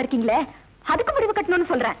நாதி இல்லாம இருக்கீங்களே, அதுக்கு முடிவு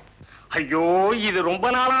கட்டணும்னு சொல்றேன். ஐயோ, இது ரொம்ப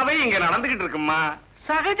நாளாவே இங்க நடந்துகிட்டு இருக்குமா.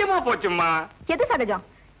 சகஜமா போச்சுமா. எது சகஜம்?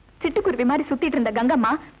 சிட்டுக்குருவி மாதிரி சுத்திட்டு இருந்த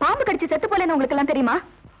கங்கம்மா பாம்பு கடிச்சு செத்து போலன்னு உங்களுக்கு எல்லாம் தெரியுமா?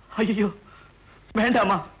 ஐயோ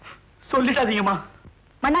வேண்டாமா, சொல்லிட்டாதீங்கம்மா.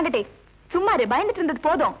 மண்ணாங்கட்டே, சும்மா பயந்துட்டு இருந்தது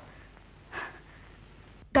போதும்.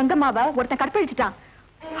 கங்கம்மாவை ஒருத்தன் கற்பழிச்சுட்டான்.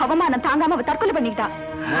 அவமானம் தாங்காம அவ தற்கொலை பண்ணிக்கிட்டான்.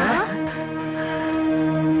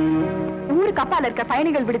 ஊருக்கு அப்பால இருக்க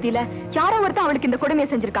பயணிகள் விடுதியில யாரோ ஒருத்தன் அவளுக்கு இந்த கொடுமையை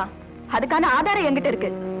செஞ்சிருக்கான். அதுக்கான ஆதாரம் என்கிட்ட இருக்கு.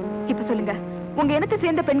 இப்ப சொல்லுங்க, உங்க இனத்தை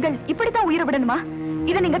சேர்ந்த பெண்கள் இப்படித்தான் உயிரை விடணுமா?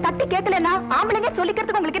 இதை நீங்க தட்டி கேட்கலன்னா ஆம்பளைங்க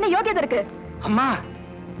சொல்லிக்கிறதுக்கு உங்களுக்கு என்ன யோகியதை இருக்கு? அம்மா,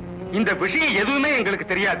 இந்த விஷயம் எதுவுமே எங்களுக்கு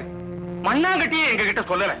தெரியாது. மண்ணாங்கட்டியே எங்க கிட்ட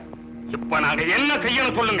சொல்லல. இப்ப நாங்க என்ன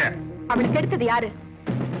செய்யணும் சொல்லுங்க. அவனுக்கு எடுத்தது யாரு?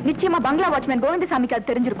 நிச்சயமா பங்களா வாட்ச்மேன் கோவிந்தசாமிக்கு அது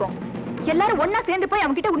தெரிஞ்சிருக்கும். எல்லாரும் ஒன்னா சேர்ந்து போய்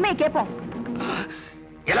அவங்க கிட்ட உண்மையை கேட்போம்.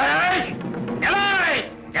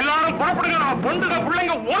 எல்லாரும் புறப்படுங்க. பொண்டுங்க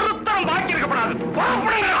பிள்ளைங்க ஒருத்தரும் பாக்கி இருக்கப்படாது.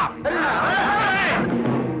 புறப்படுங்க.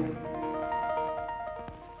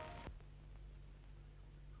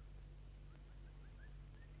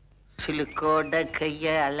 சிலுக்கோட கைய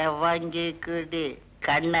அளவாங்கி குடி,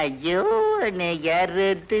 கண்ணையோ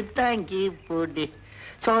யாரத்து தாங்கி போடி,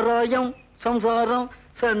 சோரோயம் சம்சாரம்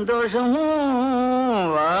சந்தோஷம்.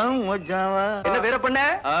 என்ன வேற பண்ண?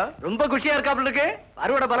 ரொம்ப குஷியா இருக்காப்ல இருக்கு.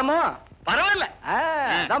 அறுவடை பலமோ? பரவாயில்ல,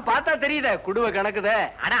 தான் பார்த்தா தெரியுத குடுவ கணக்குத.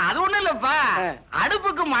 ஆனா அது ஒண்ணு இல்லப்பா,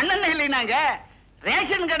 அடுப்புக்கு மண்ணெண்ணெய் இல்லைனாங்க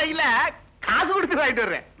ரேஷன் கடையில காசு கொடுத்து வாங்கிட்டு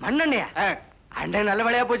வர்றேன். மண்ணெண்ணையா? அண்டை நல்ல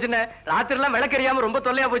வேலையா போச்சுன்னு. ராத்திரி எல்லாம் விளக்கறியாம ரொம்ப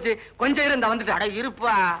தொல்லையா போச்சு. கொஞ்சம் இருந்த வந்துட்டு. அட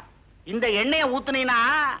இருப்பா, இந்த எண்ணெயை ஊத்துனீனா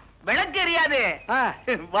விளக்கு எரியாது,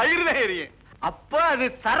 வயிறுதான் எரியும். அப்ப அது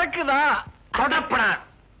சரக்குதான். கொடப்படா.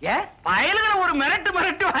 ஏன் பயலுகளை ஒரு மிரட்டு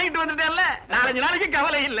வாங்கிட்டு வந்துட்டேன்ல, 4-5 நாளைக்கு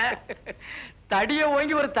கவலை இல்ல. தடிய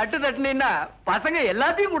ஓங்கி ஒரு தட்டு தட்டுனீன்னா பசங்க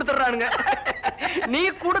எல்லாத்தையும் கொடுத்துறானுங்க. நீ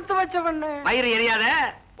கொடுத்து வச்சவண்ண. வயிறு எரியாத,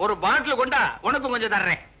 ஒரு பாட்டில் கொண்டா, உனக்கு கொஞ்சம்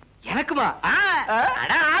தர்றேன். எனக்குமா?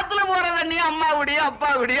 அட ஆத்துல போற தண்ணி அம்மா குடி, அப்பா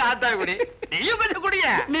குடி, ஆத்தா குடி, நீயும் கொஞ்சம் குடிய.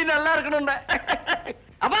 நீ நல்லா இருக்கணும்டா.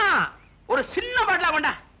 அப்பா ஒரு சின்ன பாட்டிலா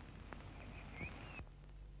கொண்டா.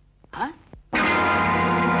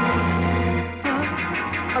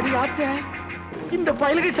 அடி ஆத்த, இந்த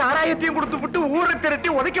பயலுக்கு சாராயத்தையும் கொடுத்து விட்டு ஊரை திரட்டி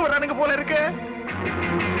உதைக்க வர்றானுங்க போல இருக்கு.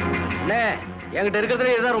 என்கிட்ட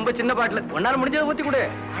இருக்கிறதுல இதுதான் ரொம்ப சின்ன பாட்டில். ஒன்னால முடிஞ்சதை ஊத்தி கொடு.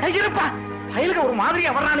 அடைக்கிறப்பா வயலுக்கு ஒரு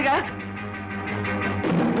மாதிரியா வர்றானுங்க.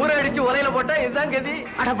 ஊரை அடிச்சு உலையில போட்டா இதுதான் கதி.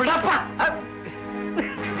 அட விடாப்பா.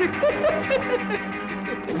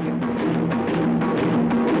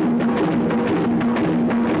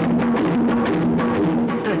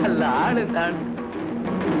 நல்ல ஆளு தான்.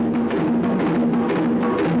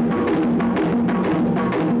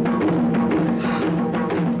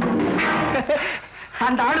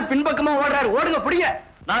 அந்த ஆளு பின்பக்கமா ஓடுறாரு. ஓடுங்க பிடிங்க.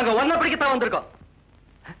 நாங்க ஒன்ன பிடிக்கத்தான் வந்திருக்கோம்.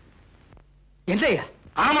 என்னையா?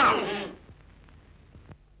 ஆமா.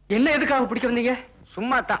 என்ன எதுக்காக பிடிக்க வந்தீங்க?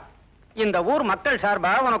 சும்மா தான் இந்த ஊர் மக்கள்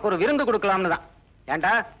சார்பா உனக்கு ஒரு விருந்து கொடுக்கலாம்னு தான்.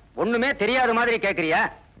 ஏண்டா ஒண்ணுமே தெரியாத மாதிரி கேக்குறியா?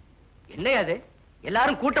 என்னையா அது?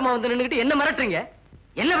 எல்லாரும் கூட்டமா வந்து நின்னுகிட்டு என்ன மிரட்டுறீங்க?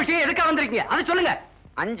 என்ன விஷயம்? எதுக்காக வந்திருக்கீங்க அதை சொல்லுங்க.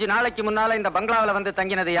 5 நாளைக்கு முன்னால இந்த பங்களாவில வந்து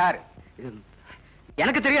தங்கினது யாரு?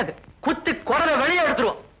 எனக்கு தெரியாது. குத்தி குடலை வெளியே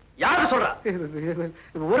எடுத்துருவோம். யாரு சொல்றா?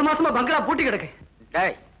 ஒரு மாசமா பங்களா பூட்டி கிடக்கு.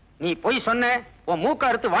 டேய் நீ போய் சொன்ன உன் மூக்க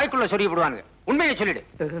அறுத்து வாய்க்குள்ள சொருகி விடுவானுங்க. உண்மையை சொல்லிடு.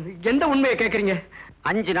 எந்த உண்மையை கேக்குறீங்க?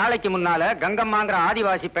 5 நாளைக்கு முன்னால கங்கம்மாங்கிற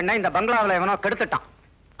ஆதிவாசி பெண்ணை இந்த பங்களாவில எவனோ கெடுத்துட்டான்.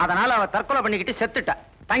 அதனால அவ தற்கொலை பண்ணிக்கிட்டு செத்துட்டா.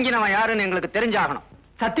 தங்கினவன் யாருன்னு எங்களுக்கு தெரிஞ்சாகணும்.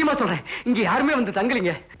 சத்தியமா சொல்றேன், இங்க யாருமே வந்து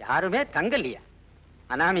தங்கலீங்க. யாருமே தங்கலையா?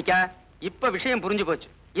 அனாமிகா, இப்ப விஷயம் புரிஞ்சு போச்சு.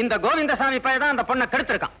 இந்த கோவிந்தசாமி பையன் அந்த பொண்ணை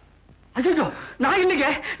கெடுத்திருக்கான். ஐயோ, நான் இல்லைங்க,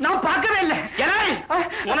 நான் பார்க்கவே இல்லை.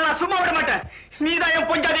 நான் சும்மா விட மாட்டேன். நீதான் என்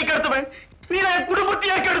பொஞ்சாதியை கெடுத்தவன். நீதான் என்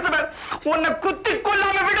குடும்பத்தையே கெடுத்தவன். உன்னை குத்தி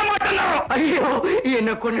கொல்லாம விட மாட்டேன். ஐயோ,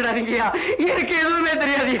 என்ன கொண்டுடாதீங்கயா. எனக்கு எதுவுமே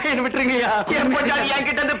தெரியாது. என்ன விட்டுருங்கய்யா. என் பொஞ்சாதி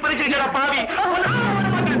என்கிட்ட இருந்து பிரிச்சுக்கிற பாவி.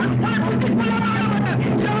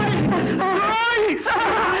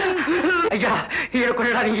 ஐயா, என்ன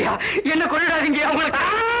கொண்டுடாதீங்கயா. என்ன கொண்டுடாதீங்கயா. உங்களுக்கு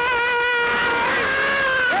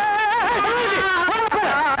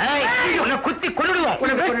குத்தி கொள்ளுவோம்.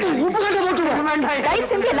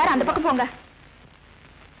 எல்லாரும் அந்த பக்கம் போங்க.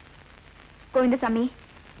 கோவிந்தசாமி,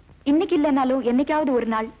 இன்னைக்கு இல்லைனாலும் என்னைக்காவது ஒரு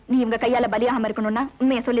நாள் நீ உங்க கையால பலியாகாம இருக்கணும்னா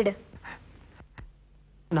உண்மையை சொல்லிடு.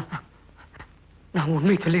 நான்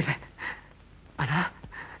உண்மையை சொல்லிடுறேன். ஆனா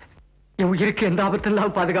என் உயிருக்கு எந்த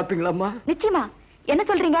ஆபத்தெல்லாம் பாதுகாப்பீங்களாம்மா? நிச்சயமா. என்ன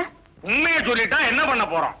சொல்றீங்க? உண்மையை சொல்லிட்டா என்ன பண்ண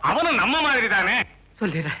போறோம்? அவனும் நம்ம மாதிரி தானே.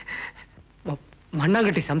 சொல்லிடுறேன்.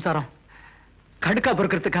 மண்ணாங்கட்டி சம்சாரம் கடுக்கா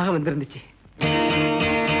பொறுக்கிறதுக்காக வந்திருந்துச்சு.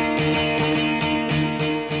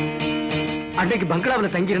 அன்னைக்கு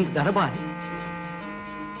பங்களாவில் தங்கியிருந்த தரபால்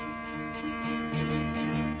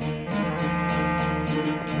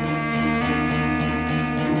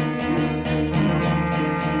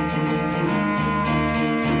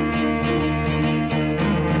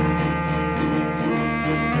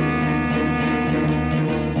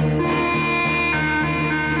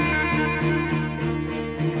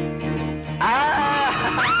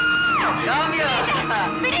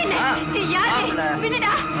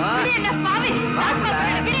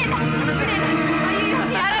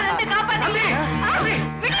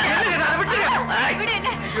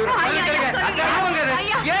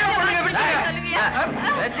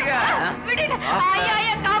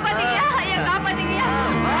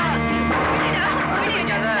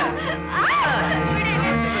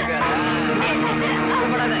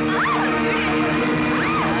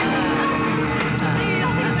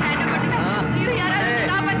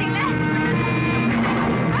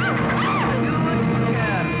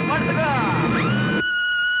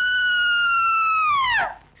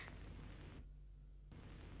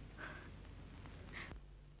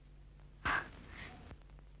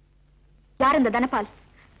யார் இந்த தனபால்?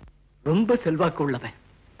 ரொம்ப செல்வாக்கு உள்ளவன்.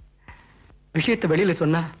 விஷயத்தை வெளியில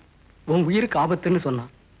சொன்னா உன் உயிருக்கு ஆபத்துன்னு சொன்னான்.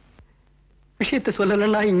 விஷயத்தை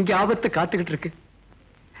சொல்லலன்னா இங்க ஆபத்து காத்துக்கிட்டு இருக்கு.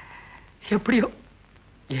 எப்படியோ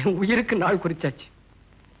என் உயிருக்கு நாள் குறிச்சாச்சு.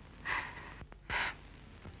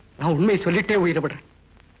 நான் உண்மையை சொல்லிட்டே உயிரை விடுறேன்.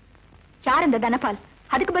 யார் இந்த தனபால்?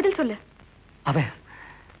 அதுக்கு பதில் சொல்லு.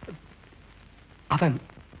 அவன்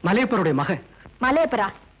மலையப்பருடைய மகன். மலையப்பரா?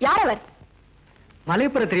 யார் அவர்?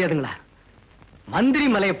 மலையப்பரை தெரியாதுங்களா? மந்திரி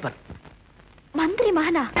மலையப்பர். மந்திரி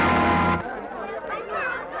மகனா?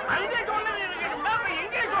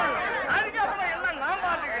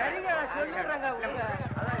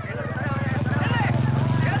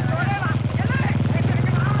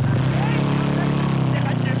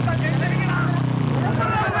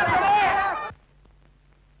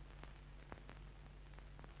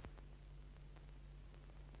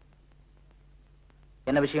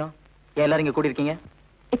 என்ன விஷயம்? எல்லாரும் இங்க கூடி இருக்கீங்க?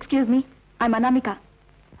 Excuse me, I'm Anamika.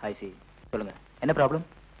 I C. சொல்லுங்க, என்ன ப்ராப்ளம்?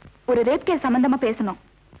 ஒரு ரேப் கேஸ் சம்பந்தமா பேசணும்.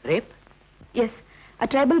 Rape? S, a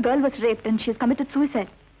tribal girl was raped and she has committed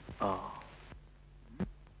suicide. Oh.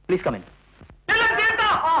 Please come in.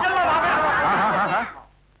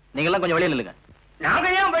 நீங்க எல்லாம் கொஞ்சம் வெளியில நில்லுங்க. நாங்க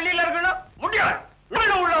ஏன் வெளியில இருக்கணும்? முடியாது.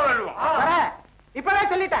 உள்ள வருவோம். இப்பவே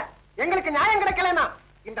சொல்லிட்டேன், எங்களுக்கு நியாயம் கிடைக்கலன்னா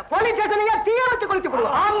இந்த போலீஸ் ஸ்டேஷனையே தீய வச்சு கொளுத்தி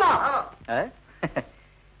போடுவோம். ஆமா,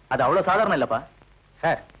 அது அவ்வளவு சாதாரணம் இல்லப்பா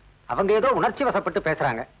சார். அவங்க ஏதோ உணர்ச்சி வசப்பட்டு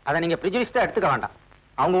பேசுறாங்க, அதை நீங்க பிரிஜுடிஸ்டா எடுத்துக்க வேண்டாம்.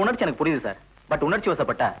 அவங்க உணர்ச்சி எனக்கு புரியுது சார். பட் உணர்ச்சி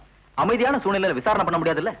வசப்பட்ட அமைதியான சூழ்நிலையில விசாரணை பண்ண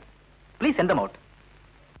முடியாதுல்ல. Please send them out.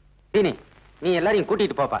 தீனி, நீ எல்லாரையும்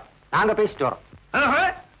கூட்டிட்டு போப்பா, நாங்க பேசிட்டு வரோம்.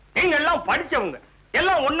 நீங்க எல்லாம் படிச்சவங்க,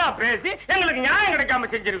 எல்லாம் ஒன்னா பேசி எங்களுக்கு நியாயம் கிடைக்காம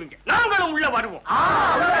செஞ்சிருவீங்க. நாங்களும் உள்ள வருவோம்.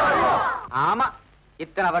 ஆமா,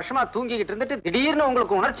 இத்தனை வருஷமா தூங்கிக்கிட்டு இருந்துட்டு திடீர்னு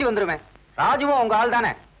உங்களுக்கு உணர்ச்சி வந்துருவேன். ராஜுவும் உங்க ஆள்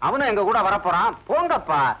தானே, அவனும் எங்க கூட வரப்போறான்.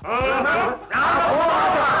 போங்கப்பா.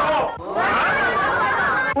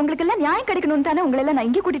 உங்களுக்கு எல்லாம் நியாயம் கிடைக்கணும் தானே உங்களை எல்லாம் நான்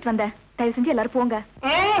இங்கே கூட்டிட்டு வந்தேன். தயவு செஞ்சு எல்லாரும் போங்க.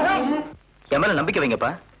 என் மேல நம்பிக்கை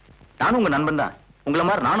வைங்கப்பா. நானும் உங்க நண்பன் தான். உங்களை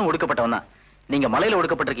மாதிரி நானும் ஒடுக்கப்பட்டவன் தான். நீங்க மலையில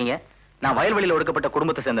ஒடுக்கப்பட்டிருக்கீங்க, நான் வயல்வெளியில ஒடுக்கப்பட்ட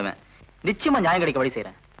குடும்பத்தை சேர்ந்தவன். நிச்சயமா நியாயம் கிடைக்க வழி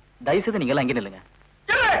செய்யறேன். தயவு செய்து நீங்க எல்லாம் இங்கே நில்லுங்க.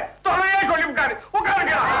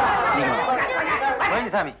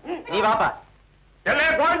 கோவிந்தசாமி, நீ வாப்பா.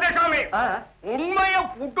 கோவிந்தசாமி, உண்மைய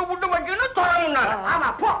புட்டு புட்டு வைக்கணும் தொடங்க.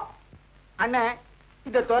 அண்ணே,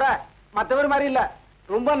 இந்த துறை மத்தவர் மாதிரி இல்ல,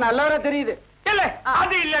 ரொம்ப நல்லவரா தெரியுது. இல்ல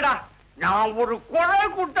அது இல்லடா, நான் ஒரு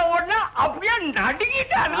குரல் கூட்ட உடனே அப்படியே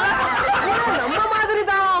நடுங்கிட்டாரு. நம்ம மாதிரி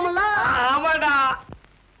தான். ஆமாடா.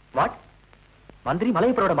 வாட்? மந்திரி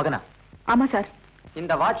மலையப்பரோட மகனா? ஆமா சார்.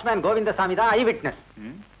 இந்த வாட்ச்மேன் கோவிந்தசாமி தான் ஐ விட்னஸ்.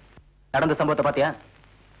 நடந்த சம்பவத்தை பாத்தியா?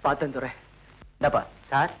 பார்த்தேன் துறை. இந்தப்பா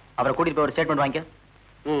சார், அவரை கூட்டிட்டு போய் ஒரு ஸ்டேட்மெண்ட் வாங்கிக்க.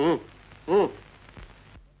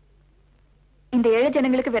 இந்த ஏழை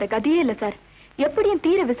ஜனங்களுக்கு வேற கதியே இல்ல சார். எப்படியும்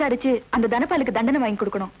தீர விசாரிச்சு அந்த தனபாலுக்கு தண்டனை வாங்கி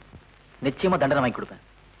கொடுக்கணும். நிச்சயமா தண்டனை வாங்கி கொடுப்பேன்.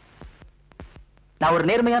 நான் ஒரு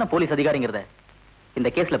நேர்மையான போலீஸ் அதிகாரிங்கிறத இந்த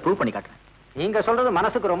கேஸ்ல ப்ரூவ் பண்ணி காட்டுறேன். நீங்க சொல்றது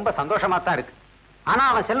மனசுக்கு ரொம்ப சந்தோஷமா தான் இருக்கு. ஆனா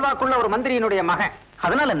அவன் செல்வாக்குள்ள ஒரு மந்திரியினுடைய மகன்.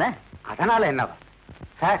 அதனால என்ன? அதனால என்னவா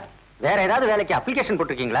சார்? வேற ஏதாவது வேலைக்கு அப்ளிகேஷன்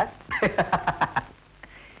போட்டிருக்கீங்களா?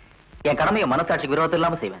 என் கடமையை மனசாட்சிக்கு விரோதம்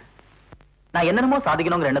இல்லாம செய்வேன். நான் என்னென்னமோ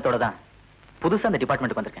சாதிக்கணுங்கிற எண்ணத்தோட தான் புதுசா அந்த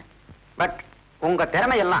டிபார்ட்மெண்ட்டுக்கு வந்திருக்கேன். பட் உங்க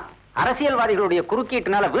திறமை எல்லாம் அரசியல்வாதிகளுடைய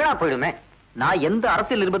குறுக்கீட்டுனால வீணா போயிடுமே. நான் எந்த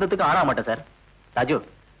அரசியல் நிர்பந்தத்துக்கும் ஆள மாட்டேன் சார். ராஜு,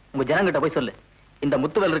 உங்க ஜனங்கிட்ட போய் சொல்லு, இந்த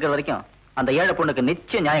முத்துவேல் இருக்கிற வரைக்கும் அந்த ஏழை பொண்ணுக்கு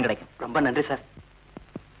நிச்சயம் நியாயம் கிடைக்கும். ரொம்ப நன்றி சார்.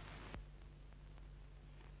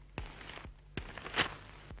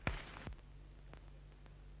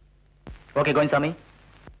 ஓகே கோவிந்தசாமி,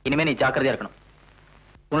 இனிமே நீ ஜாக்கிரதையா இருக்கணும்.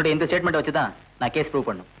 உன்னுடைய இந்த ஸ்டேட்மெண்ட் வச்சுதான் நான் கேஸ் ப்ரூவ்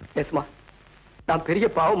பண்ணும். எஸ்மா, நான் பெரிய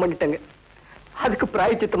பாவம் பண்ணிட்டேங்க. அதுக்கு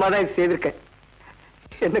பிராயச்சித்தமா தான் இது செய்திருக்கேன்.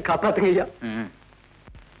 என்ன காப்பாத்துங்க ஐயா.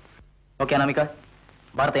 ஓகே அனாமிகா,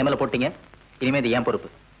 பாரத்தை எம்எல்ஏ போட்டீங்க. இனிமே இது ஏன் பொறுப்பு.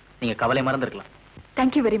 நீங்க கவலை மறந்துருக்கலாம்.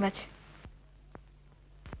 Thank you very much.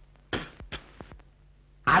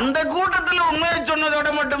 அந்த கூட்டத்தில் உண்மையை சொன்னதோட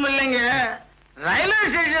மட்டும் இல்லைங்க, ரயில்வே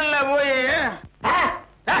ஸ்டேஷன்ல போய்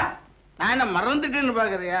நான் என்ன மறந்துட்டேன்னு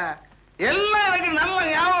பாக்குறியா? எல்லாம் எனக்கு நல்ல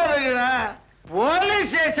ஞாபகம் இருக்குதா? போலீஸ்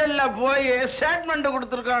ஸ்டேஷன்ல போய் ஸ்டேட்மெண்ட்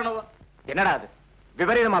கொடுத்துருக்கானு. என்னடா அது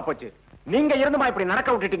விபரீதமா போச்சு. நீங்க இருந்துமா இப்படி நடக்க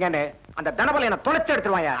விட்டுட்டீங்கன்னு அந்த தனபல என்ன தொலைச்சு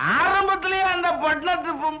எடுத்துருவாயா? ஆரம்பத்திலேயே அந்த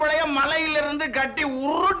பட்டணத்து பொம்பளைய மலையில இருந்து கட்டி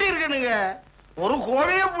உருட்டி இருக்கணுங்க. ஒரு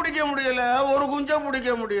கோழிய பிடிக்க முடியல, ஒரு குஞ்ச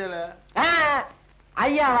பிடிக்க முடியல.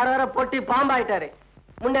 ஐயா வர வர பொட்டி பாம்பாயிட்டாரு.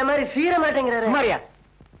 முன்ன மாதிரி சீர மாட்டேங்கிறாரு. மாரியா,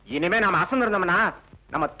 இனிமே நாம அசந்து இருந்தோம்னா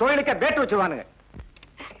நம்ம தொழிலுக்கு பேட்டு வச்சுவானுங்க.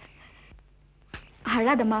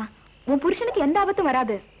 அழாதம்மா, உன் புருஷனுக்கு எந்த ஆபத்தும்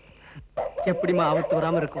வராது. எப்படிமா ஆபத்து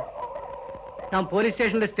வராம இருக்கும்? நான் போலீஸ்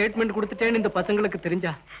ஸ்டேஷன்ல ஸ்டேட்மெண்ட் கொடுத்துட்டேன்னு இந்த பசங்களுக்கு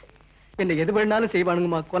தெரிஞ்சா என்ன எது வேணாலும்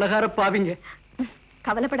செய்வானுங்கம்மா. கொலகார பாவிங்க.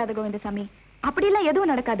 கவலைப்படாத கோவிந்தசாமி, அப்படியெல்லாம்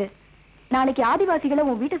எதுவும் நடக்காது. நாளைக்கு ஆதிவாசிகளை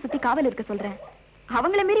உன் வீட்டை சுத்தி காவல் இருக்க சொல்றேன்.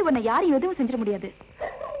 அவங்கள மீறி உன்னை யாரும் எதுவும் செஞ்சிட முடியாது.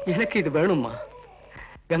 எனக்கு இது வேணும்மா.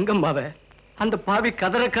 கங்கம்மாவை அந்த பாவி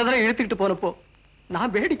கதற கதற இழுத்துக்கிட்டு போனப்போ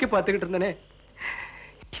நான் வேடிக்கை பார்த்துக்கிட்டு இருந்தேனே.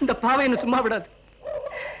 இந்த பாவை என்ன சும்மா விடாது.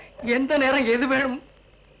 எந்த நேரம் எது வேணும்.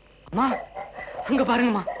 அம்மா அங்க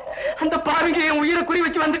பாருங்கம்மா, அந்த பாவிங்க என் உயிரை குறி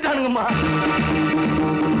வச்சு வந்துட்டானுங்கம்மா.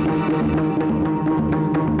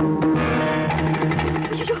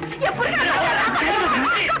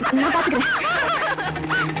 நான் பாத்துக்கிறேன்.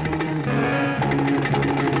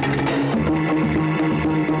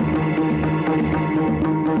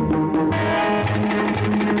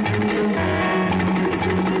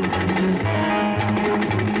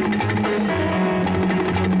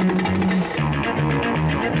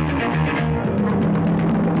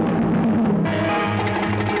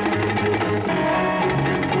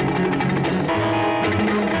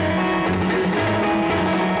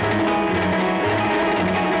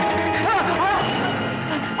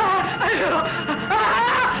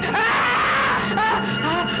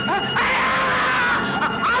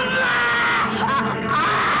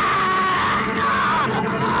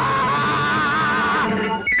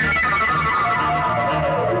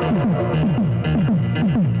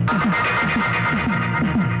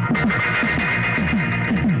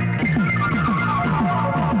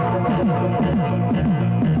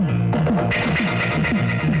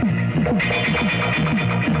 சார்,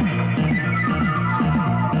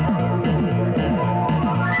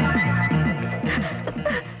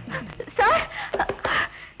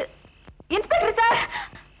 இன்ஸ்பெக்டர் சார்,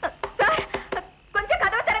 சார் கொஞ்சம்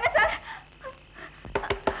கதவை திறங்க சார்.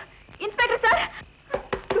 இன்ஸ்பெக்டர் சார்,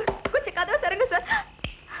 கொஞ்சம் கதவை திறங்க சார்.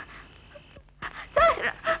 Sir,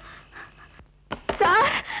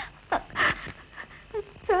 sir,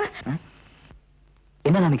 sir.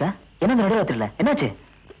 என்ன நாமிகா, என்ன நடுராத்திரில என்னாச்சு?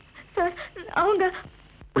 சார், அவங்க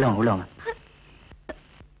உள்ளவங்க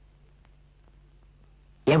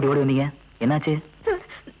ஏன் இப்படி ஓடி வந்தீங்க? என்னாச்சு? சார்,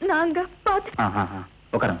 நாங்க பார்த்து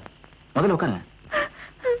உட்காருங்க, முதல்ல உட்காருங்க.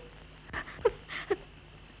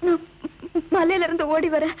 நான் மலையில இருந்து ஓடி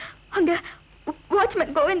வரேன். அங்க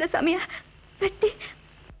வாட்ச்மேன் கோவிந்தசாமிய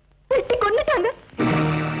வெட்டி கொன்னுட்டாங்க.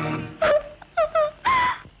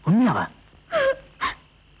 உண்மையாவா?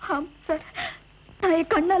 ஆம் சார், நான்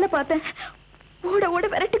என் கண்ணால பார்த்தேன். ஓட ஓட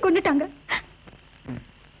விரட்டி கொன்னுட்டாங்க.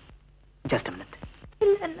 Just a minute.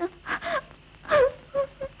 இல்லன்னா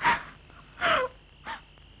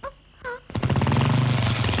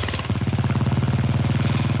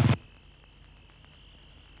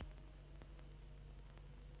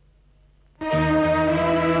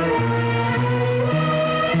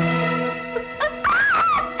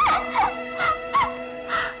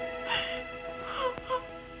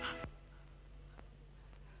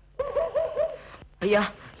ஐயா,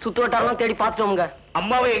 சுத்து வட்டாரம் தேடி பார்த்துட்டோமுங்க.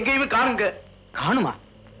 அம்மாவை எங்கேயுமே காணுங்க. காணுமா?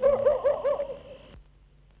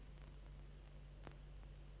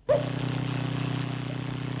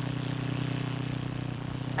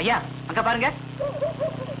 ஐயா, அங்க பாருங்க.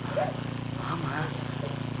 ஆமா.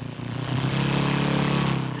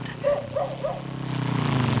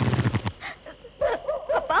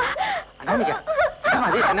 அப்பா, அனாமிகா,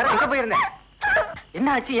 எங்க போயிருந்தேன்?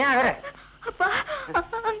 என்ன ஆச்சு? ஏன் அழற? அப்பா,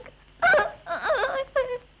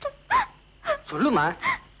 சொல்லுமா.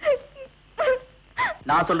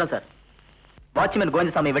 நான் சொல்றேன் சார், வாட்ச்மேன்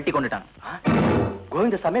கோவிந்தசாமியை வெட்டி கொண்டுட்டாங்க.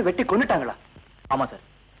 கோவிந்தசாமியை வெட்டி கொண்டுட்டாங்களா? ஆமா சார்.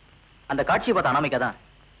 அந்த காட்சியை பார்த்த அனாமிகா தான்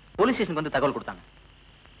போலீஸ் ஸ்டேஷனுக்கு வந்து தகவல் கொடுத்தாங்க.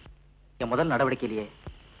 என் முதல் நடவடிக்கையிலேயே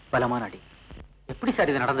பலமான அடி. எப்படி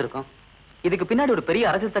சார் இது நடந்திருக்கும்? இதுக்கு பின்னாடி ஒரு பெரிய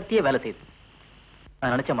அரசியல் சக்தியே வேலை செய்யுது.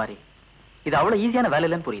 நான் நினைச்ச மாதிரி இது அவ்வளவு ஈஸியான வேலை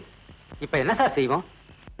இல்லைன்னு புரியுது. இப்ப என்ன சார் செய்வோம்?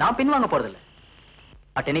 நான் பின்வாங்க போறதில்ல.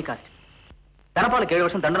 அட் எனி காஸ்ட் தனப்பாலுக்கு 7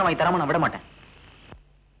 வருஷம் தண்டனை வாங்கி தராம நான் விட மாட்டேன்.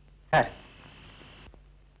 சார்,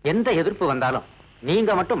 எந்த எதிர்ப்பு வந்தாலும்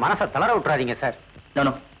நீங்க மட்டும் மனசை தளர விட்டுறாதீங்க சார்.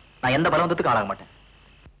 நானும் நான் எந்த பலவந்தத்துக்கும் ஆளாக மாட்டேன்.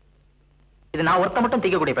 இது நான் ஒருத்த மட்டும்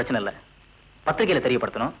தீர்க்கக்கூடிய பிரச்சனை இல்ல. பத்திரிகையில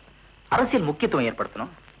தெரியப்படுத்தணும், அரசியல் முக்கியத்துவம்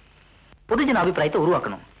ஏற்படுத்தணும், பொதுஜன அபிப்பிராயத்தை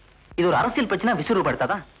உருவாக்கணும். இது ஒரு அரசியல் பிரச்சனை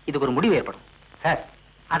விசுவப்படுத்தாதான் இதுக்கு ஒரு முடிவு ஏற்படும். சார்,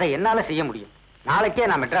 அதை என்னால செய்ய முடியும். நாளைக்கே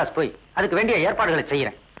நான் மெட்ராஸ் போய் அதுக்கு வேண்டிய ஏற்பாடுகளை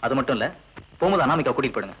செய்யறேன். அது மட்டும் இல்ல, போகும்போது அனாமிகா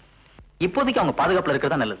கூட்டிட்டு போயிடுங்க. இப்போதைக்கு அவங்க பாதுகாப்புல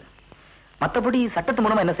இருக்கிறதா நல்லது. மத்தபடி சட்டத்து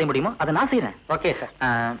மூலமா என்ன செய்ய முடியுமோ அதை நான் செய்யறேன். Okay sir.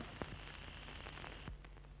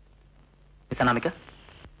 மிஸ் அனாமிகா,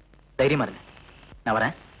 தைரியமா இருங்க. நான்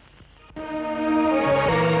வரேன்.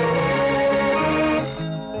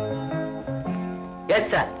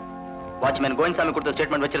 Yes sir. வாட்ச்மேன் கோவிந்தசாமி கொடுத்த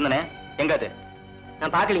ஸ்டேட்மெண்ட் வச்சிருந்தேனே, எங்க அது?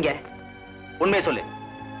 நான் பாக்கலீங்க. உண்மையை சொல்லு.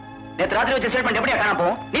 நேற்று ராத்திரி வச்ச ஸ்டேட்மெண்ட் எப்படியா காண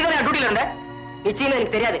போகும்? நீ தானே டியூட்டில இருந்த? நிச்சயமா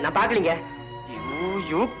எனக்கு தெரியாது, நான் பாக்கலீங்க.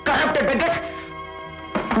 You corrupted beggars!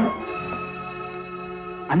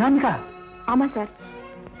 அனாமிகா. ஆமா சார்,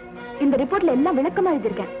 இந்த ரிப்போர்ட்ல எல்லாம் விளக்கமா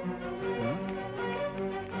எழுதிருக்கேன்.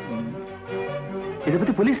 இத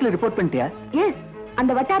பத்தி போலீஸ்ல ரிப்போர்ட் பண்ணிட்டியா? எஸ்,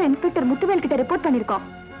 அந்த வட்டார இன்ஸ்பெக்டர் முத்துவேல் கிட்ட ரிப்போர்ட் பண்ணிருக்கோம்.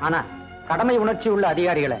 ஆனா கடமை உணர்ச்சி உள்ள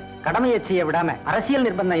அதிகாரிகளை கடமையை செய்ய விடாம அரசியல்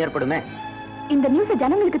நிர்பந்தம் ஏற்படுமே. இந்த நியூஸ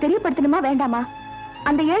ஜனங்களுக்கு தெரியப்படுத்தணுமா வேண்டாமா?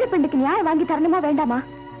 அந்த ஏழை பெண்ணுக்கு நியாயம் வாங்கி தரணுமா வேண்டாமா?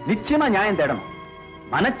 நிச்சயமா நியாயம் தேடணும்.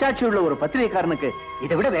 மனச்சாட்சி உள்ள ஒரு பத்திரிகைக்காரனுக்கு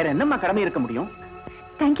இதை விட வேற என்னமா கடமை இருக்க முடியும்?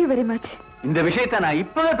 Thank you very much. இந்த விஷயத்தை நான்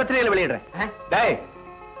இப்பவே பத்திரிகையில வெளியிடுறேன். டேய்,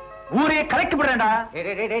 ஊரே கலைக்கப்படுறேன்டா.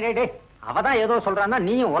 அவதான் ஏதோ சொல்றான்னா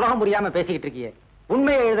நீயும் உலகம் புரியாம பேசிக்கிட்டு இருக்கியே.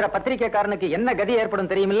 உண்மையை எழுதுற பத்திரிகைக்காரனுக்கு என்ன கதி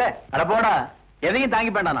ஏற்படும் தெரியுமில்ல? அட போடா, எதையும்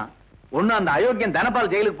தாங்கி வேண்டானா. ஒண்ணு அந்த அயோக்கியன்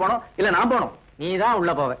தனபால் ஜெயிலுக்கு போனோம், இல்ல நான் போனோம். நீ தான்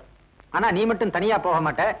உள்ள போவ. ஆனா நீ மட்டும் தனியா போக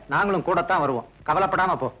மாட்ட, நாங்களும் கூடத்தான் வருவோம்.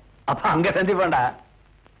 கவலைப்படாம போ. அப்ப அங்க சந்திப்பேன்டா.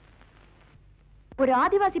 ஒரு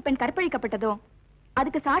ஆதிவாசி பெண் கற்பழிக்கப்பட்டதோ,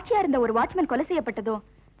 அதுக்கு சாட்சியா இருந்த ஒரு வாட்ச்மேன் கொலை செய்யப்பட்டதோ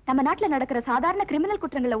நம்ம நாட்டுல நடக்கிற சாதாரண கிரிமினல்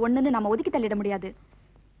குற்றங்களை ஒண்ணுன்னு நம்ம ஒதுக்கி தள்ளிட முடியாது.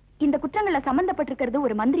 இந்த குற்றங்கள்ல சம்பந்தப்பட்டிருக்கிறது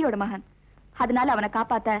ஒரு மந்திரியோட மகன். அதனால அவனை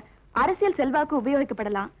காப்பாத்த அரசியல் செல்வாக்கு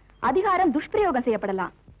உபயோகிக்கப்படலாம், அதிகாரம் துஷ்பிரயோகம்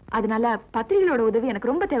செய்யப்படலாம். அதனால பத்திரிகைகளோட உதவி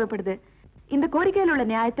எனக்கு ரொம்ப தேவைப்படுது. இந்த கோரிக்கையில் உள்ள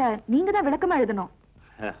நியாயத்தை நீங்க தான் விளக்கமா எழுதணும்.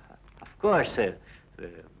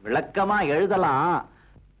 விளக்கமா எழுதலாம்,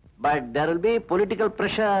 but there will be political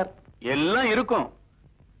pressure. எல்லாம் இருக்கும்.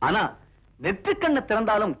 ஆனா நெற்றிக்கண்ணை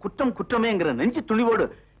திறந்தாலும் குற்றம் குற்றமேங்கிற நெஞ்சு துணிவோடு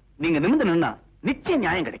நீங்க நிமிர்ந்து நின்னா நிச்சயம்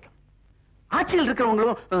நியாயம் கிடைக்கும். ஆட்சியில்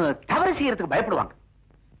இருக்கிறவங்களும் தவறு செய்யறதுக்கு பயப்படுவாங்க.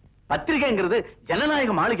 பத்திரிகைங்கிறது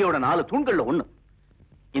ஜனநாயக மாளிகையோட 4 தூண்கள்ல ஒண்ணு.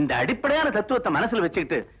 இந்த அடிப்படையான தத்துவத்தை மனசுல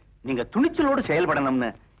வச்சுக்கிட்டு நீங்க துணிச்சலோடு செயல்படணும்னு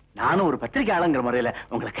நானும் ஒரு பத்திரிகையாளங்கிற முறையில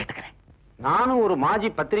உங்களை கேட்டுக்கிறேன். நானும் ஒரு மாஜி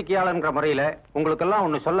பத்திரிகையாளர்ங்கிற முறையில உங்களுக்கெல்லாம்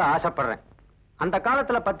ஒண்ணு சொல்ல ஆசைப்படுறேன். அந்த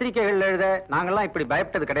காலத்துல பத்திரிகைகள் எழுத நாங்கெல்லாம் இப்படி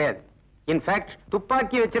பயப்பட்டது கிடையாது. இன்ஃபேக்ட்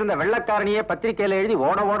துப்பாக்கி வச்சிருந்த வெள்ளக்காரனியே பத்திரிகையில எழுதி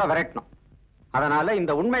ஓட ஓட விரட்டணும். அதனால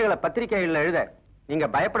இந்த உண்மைகளை பத்திரிகைகள் எழுத நீங்க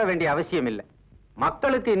பயப்பட வேண்டிய அவசியம் இல்லை.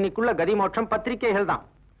 மக்களுக்கு இன்னைக்குள்ள கதிமோட்சம் பத்திரிகைகள் தான்.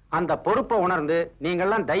 அந்த பொறுப்பை உணர்ந்து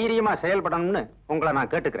நீங்கெல்லாம் தைரியமா செயல்படணும்னு உங்களை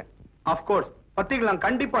நான் கேட்டுக்கிறேன். ஆஃப்கோர்ஸ் பத்திரிகைகள்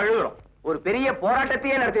கண்டிப்பா எழுதுறோம். ஒரு பெரிய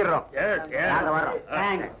போராட்டத்தையே நடத்திடுறோம்.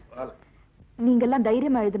 நீங்கெல்லாம்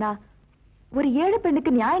தைரியமா எழுதுனா ஒரு ஏழை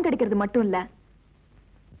பெண்ணுக்கு நியாயம் கிடைக்கிறது மட்டும் இல்ல,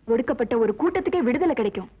 ஒடுக்கப்பட்ட ஒரு கூட்டத்துக்கே விடுதலை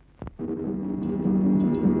கிடைக்கும்.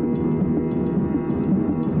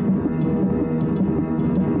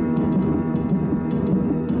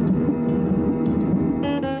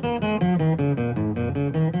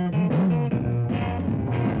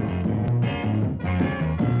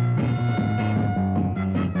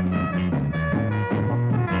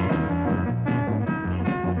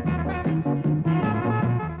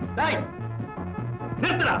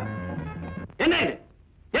 என்ன இது?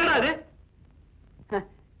 ஏடா இது?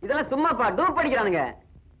 இதெல்லாம் சும்மாப்பா டூப் படிக்கிறானுங்க.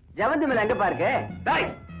 ஜவந்தி மேல எங்க பாருக்கு? டேய்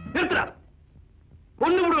நிறுத்துடா.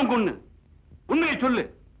 கொன்னு விடுவோம் கொன்னு. உண்மையை சொல்லு.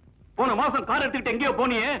 போன மாசம் கார் எடுத்துக்கிட்டு எங்கேயோ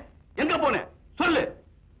போனியே, எங்க போன சொல்லு.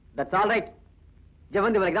 That's all right.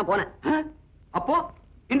 ஜவந்தி மலைக்கு தான் போனேன். அப்போ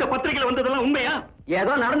இந்த பத்திரிகையில வந்ததெல்லாம் உண்மையா?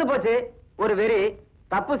 ஏதோ நடந்து போச்சு. ஒரு வெறி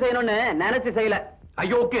தப்பு செய்யணும்னு நினைச்சு செய்யல.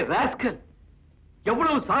 ஐயோ ஓகே ராஸ்கல்.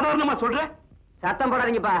 எவ்வளவு சாதாரணமா சொல்ற? சத்தம்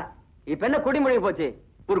போடாதீங்கப்பா. இப்ப என்ன குடிமொழி போச்சு?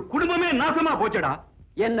 ஒரு குடும்பமே நாசமா போச்சடா.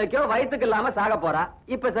 என்னைக்கோ வயிற்றுக்கு இல்லாம சாக போறா.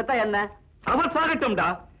 இப்ப செத்தா என்ன? அவன் சாகட்டும்டா.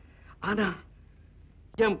 ஆனா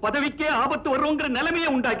என் பதவிக்கே ஆபத்து வருங்கிற நிலைமையை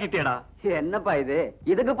உண்டாக்கிட்டேடா. என்னப்பா இது?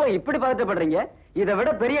 இதுக்கு போய் இப்படி பதட்டப்படுறீங்க? இதை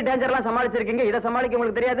விட பெரிய டேஞ்சர்லாம் சமாளிச்சிருக்கீங்க. இதை சமாளிக்க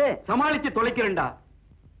உங்களுக்கு தெரியாது? சமாளிச்சு தொலைக்கிறேன்டா.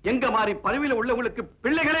 எங்க மாதிரி பதவியில உள்ளவங்களுக்கு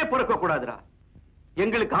பிள்ளைகளே பிறக்க கூடாதுடா.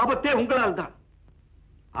 எங்களுக்கு ஆபத்தே உங்களால் தான்.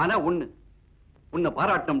 ஆனா உன்னை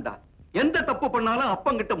பாராட்டணும்டா. எந்த தப்பு பண்ணாலும்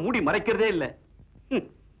அப்பங்கிட்ட மூடி மறைக்கிறதே இல்ல.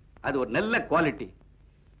 அது ஒரு நல்ல குவாலிட்டி.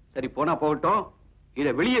 சரி போனா போகட்டும். இத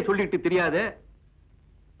வெளியே சொல்லிட்டு தெரியாது.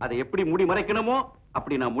 அதை எப்படி மூடி மறைக்கணுமோ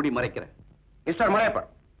அப்படி நான் மூடி மறைக்கிறேன். மிஸ்டர் மலையப்ப,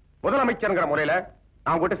 முதலமைச்சர்ங்கிற முறையில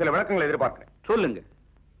நான் உங்ககிட்ட சில விளக்கங்களை எதிர்பார்க்கிறேன். சொல்லுங்க.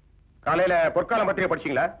 காலையில பொற்காலம் பத்திரிகை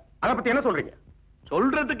படிச்சீங்களா? அதை பத்தி என்ன சொல்றீங்க?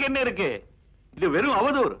 சொல்றதுக்கு என்ன இருக்கு? இது வெறும்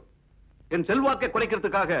அவதூறு. என் செல்வாக்கை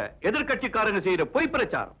குறைக்கிறதுக்காக எதிர்கட்சிக்காரங்க செய்யற பொய்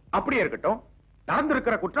பிரச்சாரம். அப்படியே இருக்கட்டும்.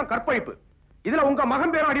 நடந்திருக்கிற குற்றம் கற்பழிப்பு. இதுல உங்க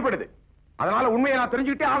மகன் பேரும் அடிபடுது. அதனால உண்மையை நான்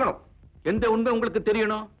தெரிஞ்சுக்கிட்டே ஆகணும். எந்த உண்மை உங்களுக்கு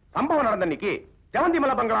தெரியணும்? சம்பவம் நடந்த இன்னைக்கு ஜவந்தி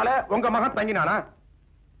மலை பங்களால உங்க மகன் தங்கினானா?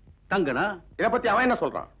 தங்கனா? இத பத்தி அவன் என்ன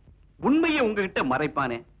சொல்றான்? உண்மையை உங்ககிட்ட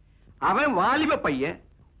மறைப்பானே. அவன் வாலிப பையன்.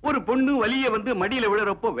 ஒரு பொண்ணு வலிய வந்து மடியில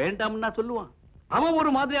விழுறப்போ வேண்டாம்னா சொல்லுவான். அவன்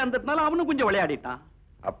ஒரு மாதிரி இருந்ததுனால அவனும் கொஞ்சம் விளையாடிட்டான்.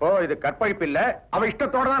 அப்போ இது கற்பழிப்பு இல்ல, அவன்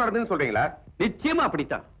இஷ்டத்தோட தான் நடந்துன்னு சொல்றீங்களா? நிச்சயமா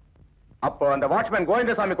அப்படித்தான். அப்போ அந்த வாட்ச்மேன்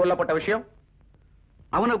கோவிந்தசாமி கொல்லப்பட்ட விஷயம்?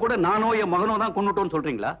 அவனை கூட நானோ என் மகனோ தான் கொண்டுட்டோன்னு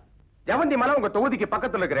சொல்றீங்களா? ஜவந்தி மலை உங்க தொகுதிக்கு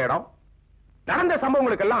பக்கத்துல இருக்கிற இடம். நடந்த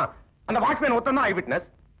சம்பவங்களுக்கு எல்லாம் அந்த வாட்ச்மேன் ஒருத்தன் தான் ஐ விட்னஸ்.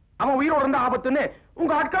 அவன் உயிரோடு இருந்த ஆபத்துன்னு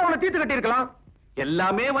உங்க ஆட்கள் அவனை தீர்த்து கட்டி இருக்கலாம்.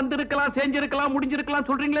 எல்லாமே வந்திருக்கலாம், செஞ்சிருக்கலாம், முடிஞ்சிருக்கலாம்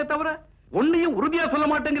சொல்றீங்களே தவிர ஒன்னையும் உறுதியா சொல்ல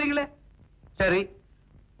மாட்டேங்கிறீங்களே. சரி,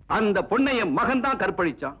 அந்த பொண்ணை என் மகன் தான்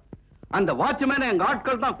கற்பழிச்சான். அந்த வாட்ச்மேனை எங்க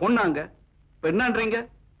ஆட்கள் தான் கொன்னாங்க. இப்ப என்னன்றீங்க?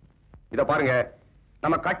 இத பாருங்க,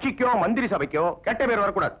 நம்ம கட்சிக்கோ மந்திரி சபைக்கோ கெட்ட பேர்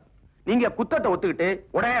வரக்கூடாது. நீங்க குத்தத்தை ஒத்துக்கிட்டு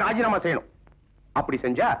உடனே ராஜினாமா செய்யணும். அப்படி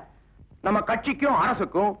செஞ்சா நம்ம கட்சிக்கும்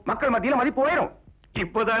அரசுக்கும் மக்கள் மத்தியில மதிப்பு உயரும்.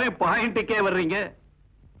 இப்பதானே பாயிண்ட்டுக்கே வர்றீங்க.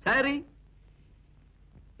 சரி,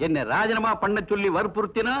 என்ன ராஜினாமா பண்ண சொல்லி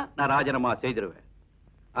வற்புறுத்தினா நான் ராஜினாமா செய்திருவேன்.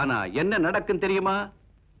 ஆனா என்ன நடக்கும் தெரியுமா?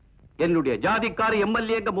 என்னுடைய ஜாதிக்கார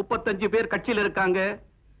எம்எல்ஏங்க 35 பேர் கட்சியில் இருக்காங்க.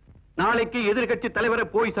 நாளைக்கு எதிர்கட்சி தலைவரை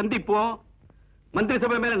போய் சந்திப்போம். மந்திரி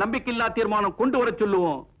சபை மேல நம்பிக்கையில்லா தீர்மானம் கொண்டு வர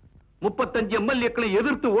சொல்லுவோம். 35 எம்எல்ஏக்களை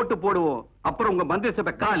எதிர்த்து ஓட்டு போடுவோம். அப்புறம் உங்க மந்திரி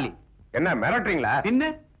சபை காலி. என்ன மிரட்டுறீங்களா?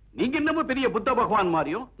 பின்ன நீங்க என்னமோ பெரிய புத்த பகவான்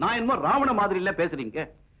மாதிரியும் நான் என்னமோ ராவண மாதிரி இல்ல பேசுறீங்க.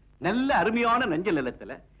 நல்ல அருமையான நஞ்சல்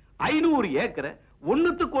நிலத்துல 500 ஏக்கரை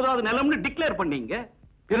ஒண்ணுத்துக்கு உதவாத நிலம்னு டிக்ளேர் பண்ணீங்க.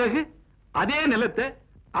 பிறகு அதே நிலத்தை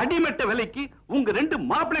அடிமட்ட விலைக்கு உங்க 2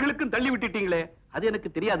 மாப்பிள்ளைகளுக்கும் தள்ளி விட்டுட்டீங்களே. அது எனக்கு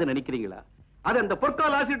தெரியாது நினைக்கிறீங்களா? அது அந்த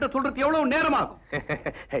பொற்கால ஆசிட்ட சொல்றது எவ்வளவு நேரமாகும்?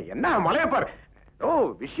 என்ன மலையப்பர், ஓ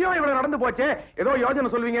விஷயம் இவ்வளவு நடந்து போச்சே, ஏதோ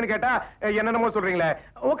யோசனை சொல்வீங்கன்னு கேட்டா என்னென்னமோ சொல்றீங்களே.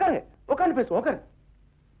 உட்காருங்க, உட்கார்ந்து பேசு, உட்காரு.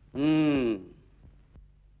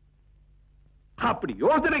 அப்படி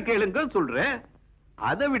யோசனை கேளுங்க சொல்றேன்.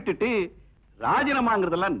 அதை விட்டுட்டு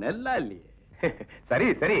ராஜினாமாங்கிறதெல்லாம் நல்லா இல்லையே. சரி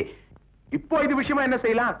சரி, இப்போ இது விஷயமா என்ன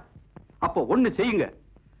செய்யலாம்? அப்போ ஒண்ணு செய்யுங்க,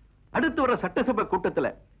 அடுத்து வர சட்டசபை கூட்டத்துல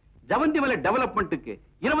ஜவந்திமலை டெவலப்மெண்ட்டுக்கு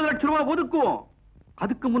 20 லட்சம் ரூபாய் ஒதுக்குவோம்.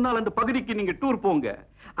 அதுக்கு முன்னால் அந்த பகுதிக்கு நீங்க டூர் போங்க.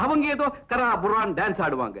 அவங்க ஏதோ கரா புரான் டான்ஸ்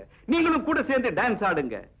ஆடுவாங்க, நீங்களும் கூட சேர்ந்து டான்ஸ்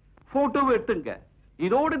ஆடுங்க, போட்டோவை எடுத்துங்க.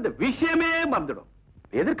 இதோட இந்த விஷயமே மறந்துடும்.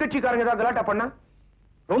 எதிர்கட்சிக்காரங்க ஏதாவது கலாட்டா பண்ணா,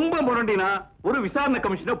 ரொம்ப முரண்டினா ஒரு விசாரணை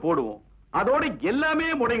கமிஷனை போடுவோம், அதோட எல்லாமே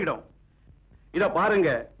முடங்கிடும். இத பாருங்க,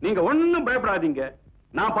 நீங்க ஒண்ணும் பயப்படாதீங்க,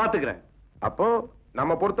 நான் பாத்துக்கிறேன். அப்போ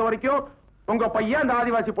நம்ம பொறுத்த வரைக்கும் உங்க பையன் அந்த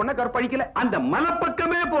ஆதிவாசி பொண்ணை கற்பழிக்கல, அந்த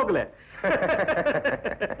மலைப்பக்கமே போகல.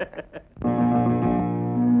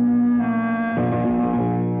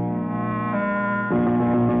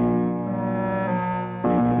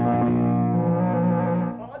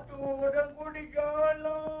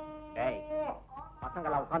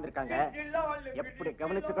 பசங்களா உட்கார்ந்துருக்காங்க, எப்படி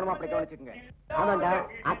கவனிச்சுக்கணுமோ அப்படி கவனிச்சுக்கங்க. ஆமாண்டா,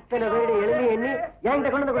 அத்தனை வீடு எழுதி எண்ணி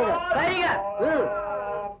என்கிட்ட கொண்டு வந்து கொடுங்க. சரிங்க.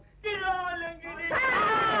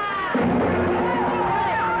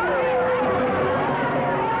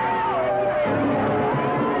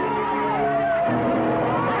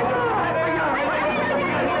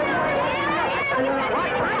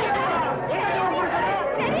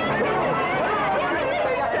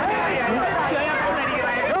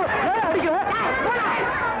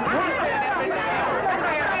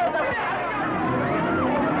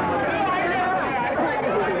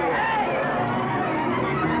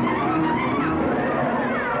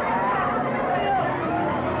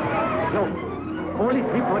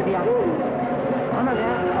 Police jeep வருதியா? ஆமாங்க,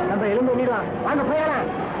 நம்ம எழுந்து எண்ணிடலாம். வாங்க போயிடலாம்.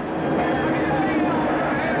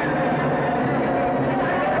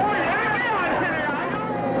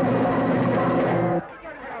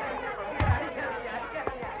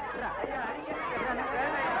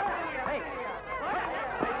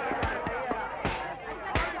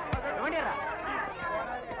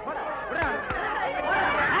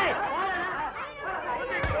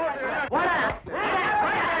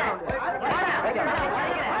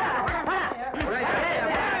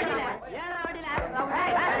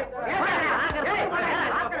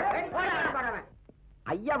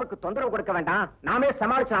 ஐயாவுக்கு தொந்தரவு கொடுக்க வேண்டாம், நாமே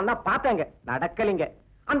சமாளிச்சலாம் தான் பார்த்தேங்க, நடக்கலிங்க.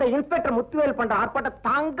 அந்த இன்ஸ்பெக்டர் முத்துவேல் பண்ற ஆர்ப்பாட்டம்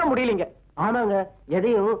தாங்க முடியலீங்க. ஆமாங்க,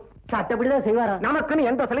 எதையும் சட்டப்படிதான் செய்வாரா, நமக்குன்னு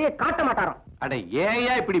எந்த சிலையை காட்ட மாட்டாரோ. அட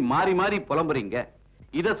ஏயா இப்படி மாறி மாறி புலம்புறீங்க?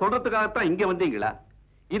 இத சொல்றதுக்காகத்தான் இங்க வந்தீங்களா?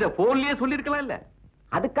 இத போன்லயே சொல்லிருக்கலாம் இல்ல?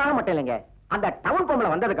 அதுக்காக மட்டும் இல்லைங்க, அந்த டவுன்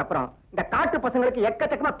பொம்பளை வந்ததுக்கு அப்புறம் இந்த காட்டு பசங்களுக்கு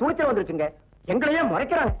எக்கச்சக்கமா துணிச்சல் வந்துருச்சுங்க, எங்களையே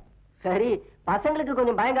முறைக்கிறாங்க. சரி, பசங்களுக்கு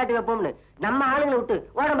கொஞ்சம் பயம் காட்டி வைப்போம்னு நம்ம ஆளுங்களை விட்டு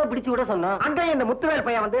உடம்ப பிடிச்சு விட சொன்னோம். அங்கேயும் இந்த முத்துவேல்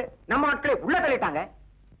பையன் வந்து நம்ம ஆட்களை உள்ள தள்ளிட்டாங்க.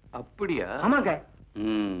 அப்படியா? ஆமாங்க.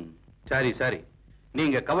 சரி சரி,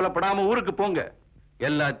 நீங்க கவலைப்படாம ஊருக்கு போங்க,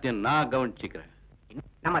 எல்லாத்தையும் நான் கவனிச்சுக்கிறேன்.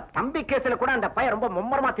 நம்ம தம்பி கேஸ்ல கூட அந்த பையன் ரொம்ப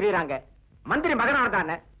மும்மரமா திரியறாங்க. மந்திரி மகனா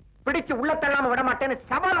இருந்தானே, பிடிச்சு உள்ள தள்ளாம விட மாட்டேன்னு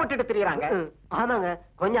சவால் விட்டுட்டு திரியறாங்க. ஆமாங்க,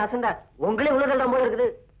 கொஞ்சம் அசந்தா உங்களே உள்ள தள்ளுற போல இருக்குது.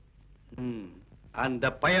 அந்த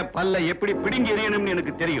பய பல்ல எப்படி பிடுங்கி எறியணும்னு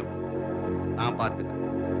எனக்கு தெரியும், நான் பாத்துக்கிறேன்.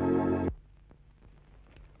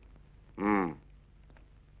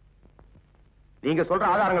 நீங்க சொல்ற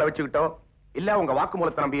ஆதாரங்களை வச்சுக்கிட்டோ இல்ல உங்க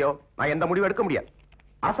வாக்குமூலத்தை நம்பியோ நான் எந்த முடிவு எடுக்க முடியாது.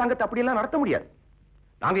 அரசாங்கத்தை அப்படி எல்லாம் நடத்த முடியாது.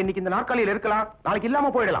 நாங்க இன்னைக்கு இந்த நாற்காலியில் இருக்கலாம், நாளைக்கு இல்லாம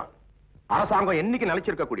போயிடலாம். அரசாங்கம் என்னைக்கு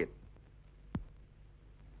நிலைச்சிருக்க கூடியது.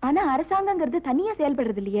 ஆனா அரசாங்கங்கிறது தனியா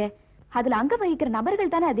செயல்படுறது இல்லையே, அதுல அங்க வகிக்கிற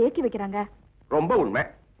நபர்கள் தானே அதை ஏக்கி வைக்கிறாங்க. ரொம்ப உண்மை.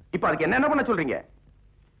 இப்ப அதுக்கு என்ன பண்ண சொல்றீங்க?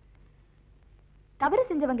 தவறு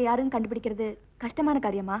செஞ்சவங்க யாருன்னு கண்டுபிடிக்கிறது கஷ்டமான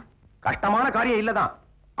காரியமா? கஷ்டமான காரியம் இல்லதான்,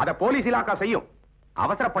 அத போலீஸ் இலாக்கா செய்யும்.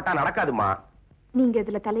 அவசரப்பட்டா நடக்காதுமா. நீங்க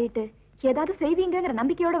இதுல தலையிட்டு ஏதாவது செய்வீங்கங்கிற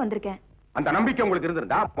நம்பிக்கையோட வந்திருக்கேன். அந்த நம்பிக்கை உங்களுக்கு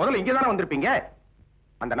இருந்திருந்தா முதல்ல இங்கதானே வந்திருப்பீங்க.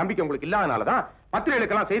 அந்த நம்பிக்கை உங்களுக்கு இல்லாதனாலதான்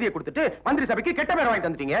பத்திரிகைகளுக்கெல்லாம் செய்தியை கொடுத்துட்டு மந்திரி சபைக்கு கெட்ட பேர் வாங்கி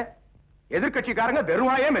தந்துட்டீங்க. எதிர்கட்சிக்காரங்க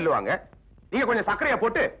வெறுவாயே மெல்லுவாங்க, நீங்க கொஞ்சம் சர்க்கரையை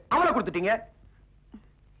போட்டு அவளை கொடுத்துட்டீங்க.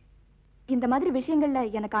 இந்த மாதிரி விஷயங்கள்ல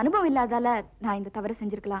எனக்கு அனுபவம் இல்லாதால நான் இந்த தவறு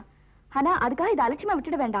செஞ்சிருக்கலாம். ஆனா அதுக்காக இதை அலட்சியமா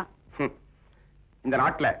விட்டுட வேண்டாம். இந்த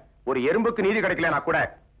நாட்டுல ஒரு எறும்புக்கு நீதி கிடைக்கலனா கூட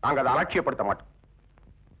நாங்க அதை அலட்சியப்படுத்த மாட்டோம்.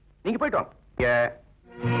 நீங்க போயிட்டு வாங்க.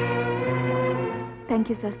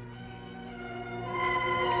 Thank you sir.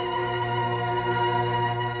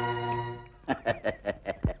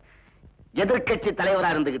 எதிர்கட்சி தலைவரா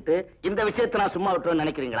இருந்துகிட்டு இந்த விஷயத்தை நான் சும்மா விட்டுருன்னு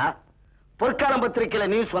நினைக்கிறீங்களா? பொற்காலம் பத்திரிகையில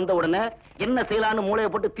நியூஸ் வந்த உடனே என்ன செய்யலான்னு மூளையை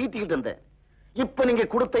போட்டு தீட்டிக்கிட்டு இருந்தேன். இப்ப நீங்க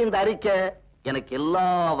கொடுத்த இந்த அறிக்கை எனக்கு எல்லா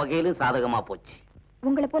வகையிலும் சாதகமா போச்சு.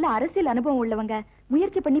 உங்களை போல அரசியல் அனுபவம் உள்ளவங்க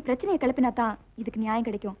முயற்சி பண்ணி பிரச்சனையை கிளப்பினா தான் இதுக்கு நியாயம்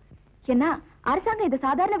கிடைக்கும். ஏன்னா அரசாங்கம் இது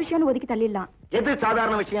சாதாரண விஷயம்னு ஒதுக்கி தள்ளிடலாம். எது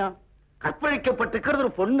சாதாரண விஷயம்? கற்பழிக்கப்பட்டிருக்கிறது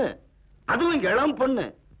ஒரு பொண்ணு, அதுவும் இளம் பொண்ணு,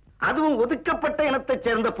 அதுவும் ஒதுக்கப்பட்ட இனத்தை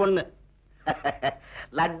சேர்ந்த பொண்ணு.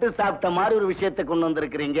 லட்டு சாப்பிட்ட மாதிரி ஒரு விஷயத்தை கொண்டு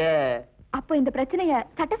வந்திருக்கிறீங்க. அப்போ இந்த பிரச்சனைய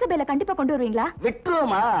சட்டசபையில கண்டிப்பா கொண்டு வருவீங்களா?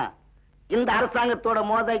 விட்டுருவோமா? இந்த அரசாங்கத்தோட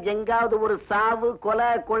மோத எங்காவது ஒரு சாவு கொலை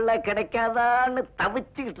கொள்ளை கிடைக்காதான்னு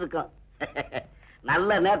தவிச்சுக்கிட்டு இருக்கோம்.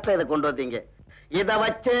 நல்ல நேரத்துல இதை கொண்டு வந்தீங்க. இத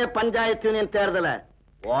வச்சு பஞ்சாயத்து யூனியன் தேர்தலை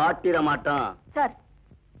ஓட்டிட மாட்டோம். சார்,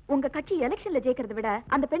 உங்க கட்சி எலெக்ஷன்ல ஜெயிக்கிறத விட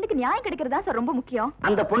அந்த பெண்ணுக்கு நியாயம் கிடைக்கிறதா சார் ரொம்ப முக்கியம்.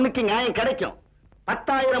 அந்த பொண்ணுக்கு நியாயம் கிடைக்கும்.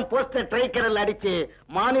 10,000 போஸ்டர் ட்ரைக்கரில் அடிச்சு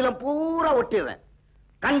மாநிலம் பூரா ஒட்டிடுறேன்.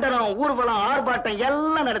 கண்டனம், ஊர்வலம், ஆர்ப்பாட்டம்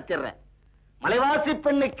எல்லாம் நடத்திடுறேன். மலைவாசி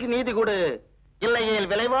பெண்ணுக்கு நீதி கொடு, இல்லையேல்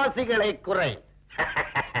விலைவாசிகளை குறை.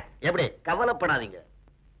 எப்படி? கவலைப்படாதீங்க.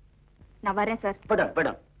 நான் வரேன் சார். படம்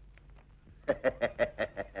படம்.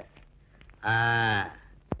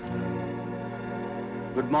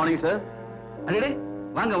 Good morning sir. அடடே,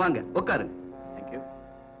 வாங்க வாங்க உட்காருங்க. தேங்க்யூ.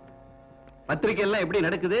 பத்திரிகை எல்லாம் எப்படி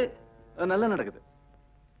நடக்குது? நல்லா நடக்குது.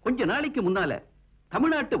 கொஞ்ச நாளைக்கு முன்னால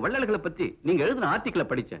தமிழ்நாட்டு வள்ளல்களை பத்தி நீங்க எழுதின ஆர்டிக்கிள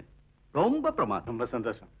படிச்சேன். ரொம்ப பிரமாதம். ரொம்ப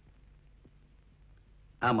சந்தோஷம்.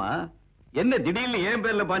 ஆமா, என்ன திடீர்னு ஏன்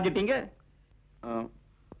பேர்ல பாஞ்சிட்டீங்க?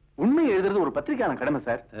 உண்மை எழுதுறது ஒரு பத்திரிகையான கடமை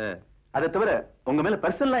சார். அதை தவிர உங்க மேல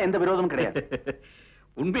பர்சனலா எந்த விரோதமும் கிடையாது.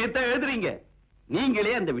 உண்மையத்தான் எழுதுறீங்க.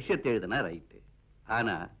 நீங்களே அந்த விஷயத்தை எழுதுனா ரைட்டு.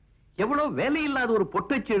 ஆனா எவ்வளவு வேலை இல்லாத ஒரு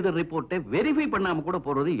பொட்டச்சி எழுதுற ரிப்போர்ட்டை வெரிஃபை பண்ணாம கூட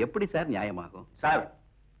போறது எப்படி சார் நியாயமாகும்? சார்,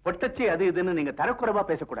 பொட்டச்சி அது இதுன்னு நீங்க தரக்குறைவா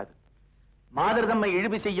பேசக்கூடாது. மாதர்தம்மை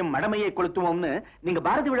இழிவு செய்யும் மடமையை கொளுத்துவோம்னு நீங்க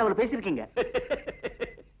பாரதி விழாவில் பேசியிருக்கீங்க.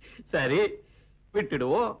 சரி,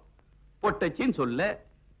 விட்டுடுவோம். பொட்டச்சின்னு சொல்ல,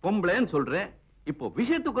 பொம்பளைன்னு சொல்றேன். இப்போ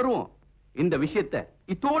விஷயத்துக்கு வருவோம். இந்த விஷயத்தை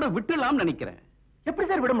இதோட விட்டுலாம் நினைக்கிறேன். எப்படி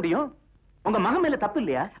சார் விட முடியும்? உங்க மகன் மேல தப்பு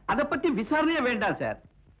இல்லையா? அதை பத்தி விசாரணையே வேண்டாம் சார்.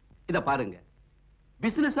 இத பாருங்க,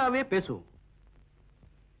 பிசினஸாவே பேசுவோம்.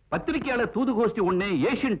 பத்திரிகையாளர் தூதுகோஷ்டி ஒண்ணு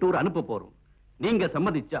ஏசியன் டூர் அனுப்ப போறோம். நீங்க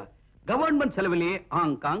சம்மதிச்சா government செலவிலேயே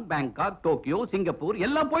Hong Kong, Bangkok, Tokyo, Singapore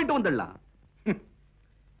எல்லாம் போயிட்டு வந்துடலாம்.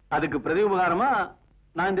 அதுக்கு பிரதி உபகாரமா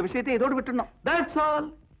நான் இந்த விஷயத்தை இதோடு விட்டுறணும். That's all.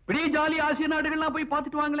 இப்படி ஜாலி ஆசிய நாடுகள்லாம் போய்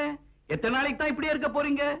பார்த்துட்டு வாங்களே. எத்தனை நாளைக்கு தான் இப்படியே இருக்க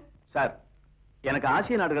போறீங்க? சார், எனக்கு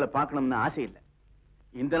ஆசிய நாடுகளை பார்க்கணும்னு ஆசை இல்லை.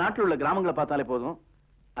 இந்த நாட்டில் உள்ள கிராமங்களை பார்த்தாலே போதும்.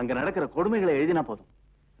 அங்க நடக்கிற கொடுமைகளை எழுதினா போதும்.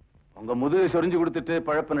 உங்க முதுகு சொரிஞ்சு கொடுத்துட்டு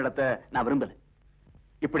பழப்பு நடத்த நான் விரும்பல.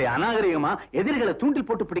 இப்படி அநாகரிகமா எதிரிகளை தூண்டில்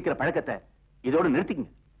போட்டு பிடிக்கிற பழக்கத்தை இதோட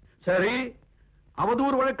நிறுத்திக்கங்க. சரி,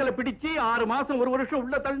 அவதூறு வழக்கில் பிடிச்சு 6 மாசம் 1 வருஷம்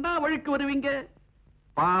உள்ள தள்ளா வழிக்கு வருவீங்க.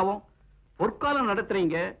 பாவம், பொற்காலம்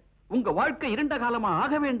நடத்துறீங்க. உங்க வாழ்க்கை இருண்ட காலமா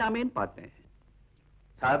ஆக வேண்டாமேன்னு பார்த்தேன்.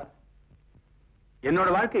 சார், என்னோட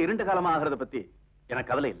வாழ்க்கை இருண்ட காலமா ஆகிறத பத்தி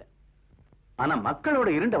எனக்கு கவலை இல்லை. ஆனா மக்களோட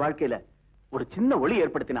இருண்ட வாழ்க்கையில ஒரு சின்ன ஒளி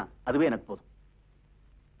ஏற்படுத்தினா அதுவே எனக்கு போதும்.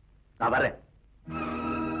 நான் வரேன்.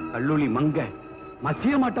 கல்லூலி மங்க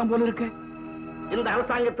மசிய மாட்டான் போல இருக்க. இந்த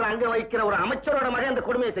அரசாங்கத்தில் அங்க வைக்கிற ஒரு அமைச்சரோட மகன் இந்த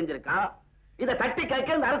கொடுமையை செஞ்சிருக்கான். இதை தட்டி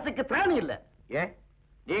கேட்க இந்த அரசுக்கு திராணி இல்ல. ஏன்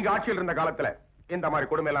நீங்க ஆட்சியில் இருந்த காலத்துல இந்த மாதிரி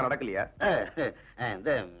கொடுமை எல்லாம் நடக்கலையா?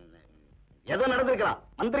 ஏதோ நடந்திருக்கலாம்.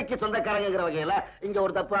 மந்திரிக்கு சொந்தக்காரங்கிற வகையில இங்க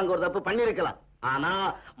ஒரு தப்பு அங்க ஒரு தப்பு பண்ணிருக்கலாம். ஆனா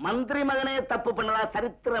மந்திரி மகனே தப்பு பண்ணதா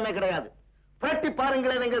சரித்திரமே கிடையாது. புரட்டி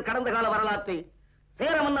பாருங்களேன் எங்கள் கடந்த கால வரலாற்றை.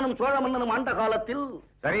 சேர மன்னனும் சோழ மன்னனும் ஆண்ட காலத்தில்.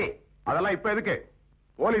 சரி, அதெல்லாம் இப்ப எதுக்கு?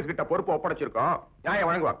 போலீஸ் கிட்ட பொறுப்பு ஒப்படைச்சிருக்கோம், நியாயம்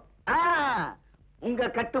வழங்குவாங்க. உங்க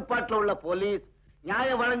கட்டுப்பாட்டுல உள்ள போலீஸ்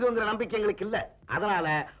நியாயம் வழங்குங்கிற நம்பிக்கை எங்களுக்கு இல்ல. அதனால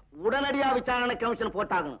உடனடியா விசாரணை கமிஷன்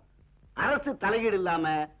போட்டாகணும். அரசு தலையீடு இல்லாம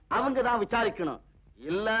அவங்க தான் விசாரிக்கணும்.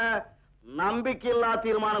 இல்ல நம்பிக்கையில்லா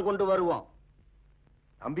தீர்மானம் கொண்டு வருவோம்.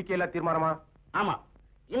 நம்பிக்கையில்லா தீர்மானமா? ஆமா,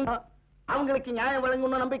 அவங்களுக்கு நியாயம்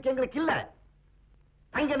வழங்கணும் நம்பிக்கை எங்களுக்கு இல்ல.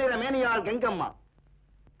 தங்க நிற மேனியாள் கங்கம்மா,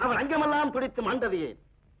 அவள் அங்கமெல்லாம் துடித்து மாண்டதையே.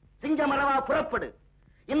 சிங்கமரவா புறப்படு,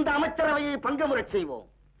 இந்த அமைச்சரவையை பங்கமுறச் செய்வோம்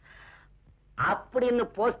அப்படின்னு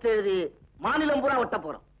போஸ்ட் எழுதி மாநிலம் பூரா ஒட்ட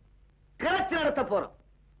போறோம். கிளர்ச்சி நடத்த போறோம்.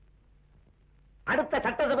 அடுத்த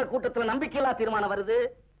சட்டசபை கூட்டத்தில் நம்பிக்கையில்லா தீர்மானம் வருது.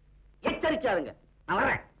 எச்சரிக்கையாருங்க. நான்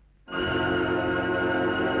வரேன்.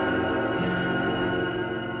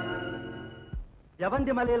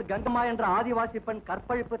 ஜவந்தி மலையில் கங்கம்மா என்ற ஆதிவாசி பெண்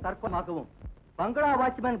கற்பழிப்பு தர்க்கமாகவும் பங்களா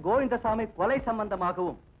வாட்ச்மேன் கோவிந்தசாமி கொலை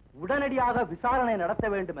சம்பந்தமாகவும் உடனடியாக விசாரணை நடத்த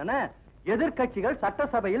வேண்டும் என எதிர்க்கட்சிகள்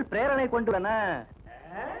சட்டசபையில் பிரேரணை கொண்டுள்ளன.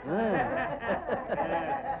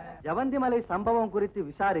 ஜவந்திமலை சம்பவம் குறித்து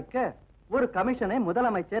விசாரிக்க ஒரு கமிஷனை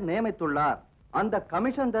முதலமைச்சர் நியமித்துள்ளார். அந்த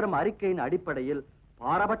கமிஷன் தரும் அறிக்கையின் அடிப்படையில்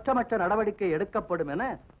பாரபட்சமற்ற நடவடிக்கை எடுக்கப்படும் என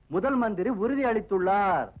முதல் மந்திரி உறுதி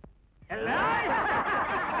அளித்துள்ளார்.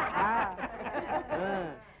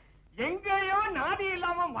 எங்கேயோ நாதி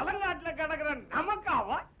இல்லாம மலங்காட்டுல கிடக்குற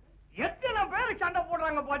நமக்காவா எத்தனை பேர் சண்டை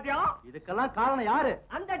போடுறாங்க பாத்தியா? இதுக்கெல்லாம் காரணம் யாரு?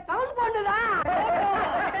 அந்த டவுன் பொண்ணுதான்.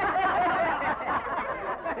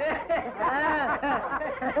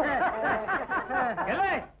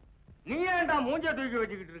 நீ ஏன்டா மூஞ்ச தூக்கி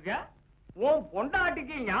வச்சுக்கிட்டு இருக்க? உன்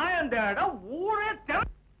பொண்டாட்டிக்கு நியாயம் தேட ஊரே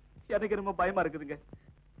எனக்கு ரொம்ப பயமா இருக்குதுங்க.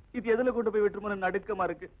 இது எதுல கொண்டு போய் விட்டுருமோ நடுக்கமா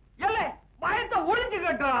இருக்கு. பயத்தை ஒழிச்சு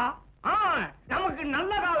கட்டுறா. நமக்கு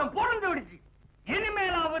நல்ல காலம் பிறந்து விடுச்சு.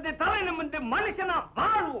 இனிமேலாவது தலை நிமிர்ந்து மனுஷனா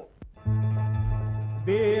வாழ்வோம்.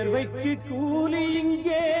 வேர்வைக்கு கூலி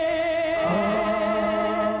இங்கே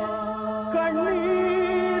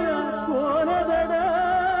கண்ணீரா போனதடா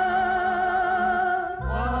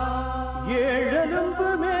ஏழெலும்பு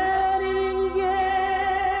மேரி இங்கே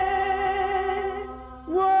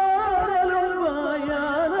ஓரலும்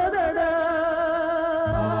வாயானதடா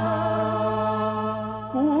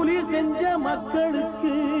கூலி செஞ்ச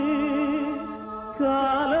மக்களுக்கு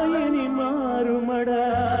காலம் இனி மாறுமடா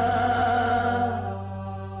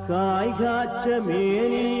காய் காய்ச்ச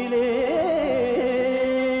மேனியிலே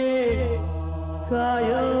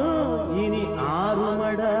காயம் இனி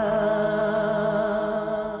ஆறுமடா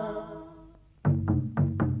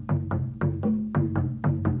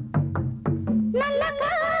நல்ல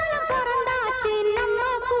காலம் பிறந்தாச்சு நம்ம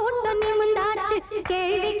கூட்டம் நிமிந்தாச்சு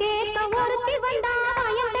கேள்வி கேட்க ஒருத்தி வந்தா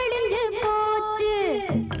பயம் தெளிஞ்சு போச்சு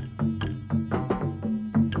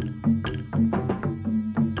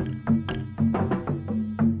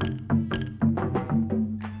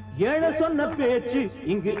ஏழ சொன்ன பேச்சு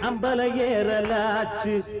இங்கு அம்பல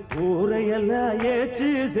ஏறலாச்சு ஊரையெல்லாம் ஏச்சு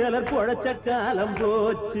சிலர் பொழைச்ச காலம்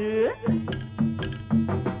போச்சு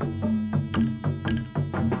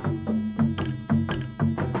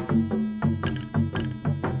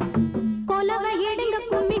கொலவை எடுங்க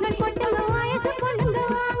கும்மிகள் போட்டுங்க வயசு பொண்ணுங்க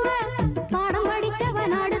வாங்க பாடம் படிச்சவ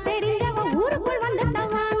நாடு தெரிஞ்சவ ஊருக்குள் வந்துட்ட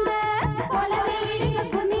வாங்க கொலவை எடுங்க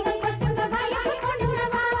கும்மிகள் போட்டுங்க வயசு பொண்ணுங்க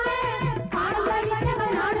வாங்க பாடம் படிச்சவ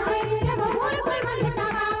நாடு தெரிஞ்சவ ஊருக்குள் வந்துட்ட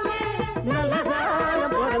வாங்க நல்ல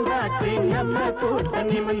காலம் பிறந்தாச்சு நம்ம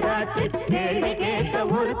கூட்டம் நிமிந்தாச்சு கேள்வி கேட்க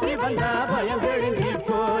ஒருத்தி வந்தா பயம் தெளிஞ்சு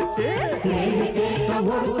போச்சு கேள்வி கேட்க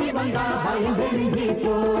ஒருத்தி வந்தா பயம் தெளிஞ்சு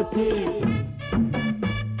போச்சு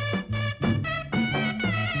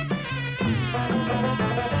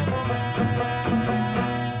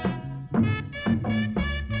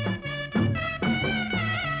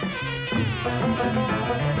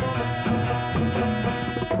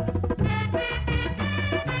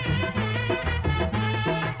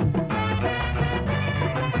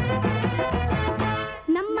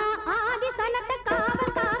நம்ம ஆதி சனத்த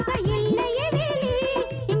காவல் காக்க இல்லையே வேலி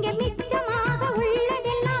இங்க மிச்சமாக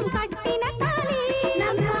உள்ளதெல்லாம் கட்டின தாலி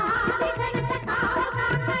நம்ம ஆதி சனத்த காவல்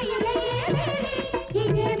காக்க இல்லையே வேலி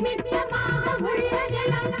இங்க மிச்சமாக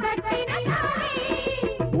உள்ளதெல்லாம் கட்டின தாலி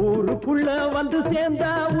ஊருக்குள்ள வந்து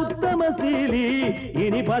சேர்ந்தா உத்தம சீலி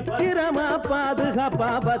இனி பத்திரமா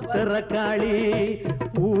பாதுகாப்பா பத்திரக்காளி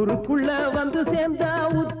ஊருக்குள்ள வந்து சேர்ந்தா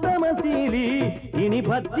உத்தம சீலி இனி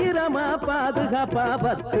பத்திரமா பாதுகாப்பா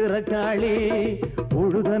பத்திரக்காளி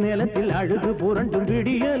உழுத நிலத்தில் அழுது புரண்டும்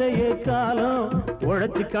விடியலையே காலம்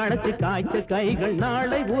உழைச்சு களைச்சு காய்ச்ச கைகள்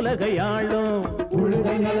நாளை உலகை ஆளும் உழுத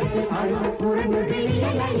நிலத்தில் அழுது புரண்டும்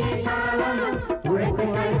விடியலையே காலம் உழைச்சு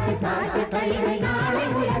களைச்சு காய்ச்ச கைகள் நாளை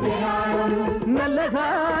உலகை ஆளும் நல்ல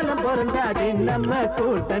காலம் பிறந்தாச்சு நம்ம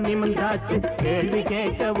கூட்டம் நிமிந்தாச்சு கேள்வி கேட்க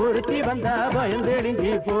ஒருத்தி வந்தா பயம்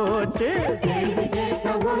தெளிஞ்சு போச்சு கேள்வி கேட்க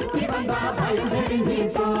ஒருத்தி வந்தா பயம் தெளிஞ்சு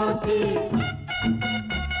போச்சு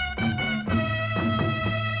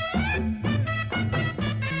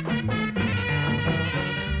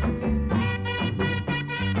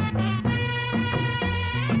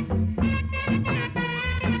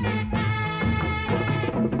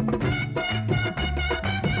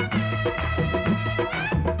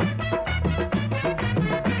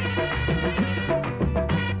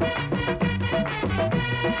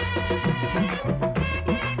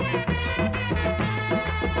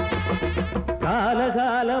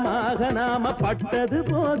காலகாலமாக நாம பட்டது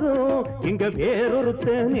போதும் இங்க வேறொருத்த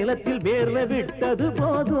நிலத்தில் வேர்வை விட்டது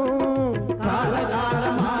போதும்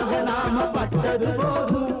காலகாலமாக நாம பட்டது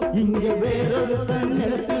போதும் இங்க வேறொருத்த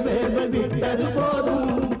நிலத்தில் வேர்வை விட்டது போதும்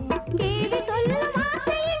தேவி சொல்லும்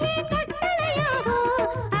வார்த்தையே கட்டளையாகும்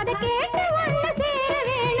அதை கேட்டு ஒண்ணு சேர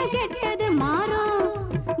வேணும் கெட்டது மாறும்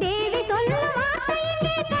தேவி சொல்லும் வார்த்தையே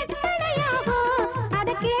கட்டளையாகும்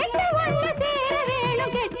அதை கேட்டு ஒண்ணு சேர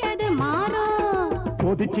வேணும் கெட்டது மாறும்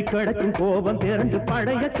கொதிச்சு கிடக்கும் கோபம் திரண்டு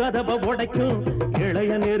பழைய கதவை உடைக்கும்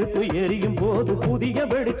இளைய நெருப்பு எரியும் போது புதிய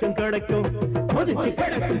வெளிச்சம் கிடைக்கும் கொதிச்சு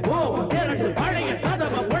கிடக்கும் கோபம் திரண்டு பழைய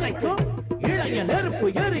கதவை உடைக்கும் இளைய நெருப்பு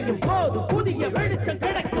எரியும் போது புதிய வெளிச்சம்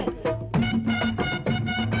கிடைக்கும்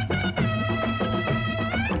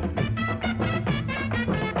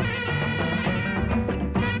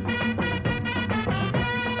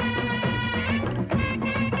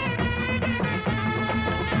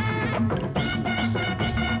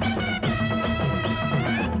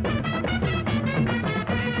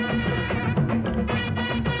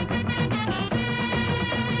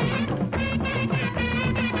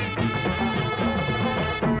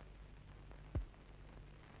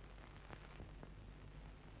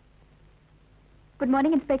குட்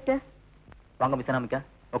மார்னிங் இன்ஸ்பெக்டர். வாங்க மிஸ் அனாமிகா,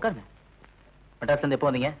 உட்காருங்க. மெட்ராஸ்ல இருந்து எப்போ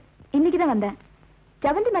வந்தீங்க? இன்னைக்கு தான் வந்தேன்.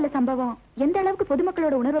 ஜவந்தி மேல சம்பவம் எந்த அளவுக்கு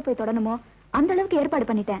பொதுமக்களோட உணர்வை போய் தொடணுமோ அந்த அளவுக்கு ஏற்பாடு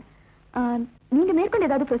பண்ணிட்டேன். நீங்க மேற்கொண்டு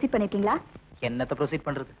ஏதாவது ப்ரொசீட் பண்ணிருக்கீங்களா? என்னத்தை ப்ரொசீட்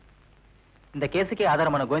பண்றது? இந்த கேஸுக்கே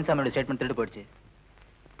ஆதாரமான கோவிந்தசாமியோட ஸ்டேட்மெண்ட் திருட்டு போயிடுச்சு.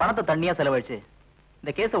 பணத்தை தண்ணியா செலவழிச்சு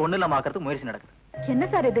இந்த கேஸை ஒண்ணு இல்லாம ஆக்கிறதுக்கு முயற்சி நடக்குது. என்ன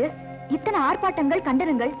சார் இது? இத்தனை ஆர்ப்பாட்டங்கள்,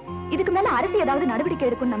 கண்டனங்கள், இதுக்கு மேல அரசு ஏதாவது நடவடிக்கை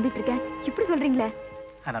எடுக்கும்னு நம்பிட்டு இருக்கேன். இப்படி சொல்றீங்களே?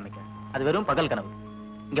 அனாமிகா, அது வெறும் பகல் கனவு.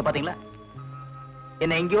 இங்க பாத்தீங்களா,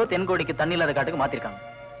 என்ன எங்கேயோ தென்கோடிக்கு தண்ணி இல்லாத காட்டுக்கு மாத்திருக்காங்க.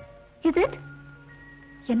 Is it?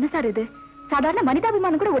 என்ன சார் இது? சாதாரண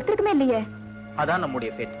மனிதாபிமானம் கூட ஒருத்தருக்குமே இல்லையே. அதான்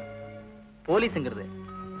நம்முடைய ஃபேட். போலீஸ்ங்கிறது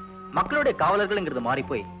மக்களுடைய காவலர்கள்ங்கிறது மாறி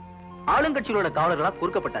போய் ஆளுங்கட்சிகளோட காவலர்களா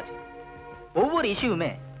குறுக்கப்பட்டாச்சு. ஒவ்வொரு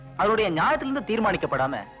இஷ்யூவுமே அவருடைய நியாயத்திலிருந்து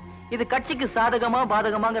தீர்மானிக்கப்படாம இது கட்சிக்கு சாதகமா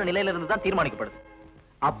பாதகமாங்கிற நிலையில இருந்து தான் தீர்மானிக்கப்படுது.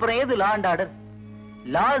 அப்புறம் ஏது law and order?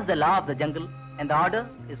 Law is the law of the jungle and order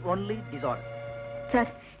is only disorder. Sir,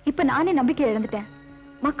 இப்ப நானே நம்பிக்கை இழந்துட்டேன்.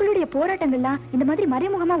 மக்களுடைய போராட்டங்கள்லாம் இந்த மாதிரி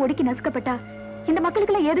மறைமுகமா ஒடுக்கி நசுக்கப்பட்டா இந்த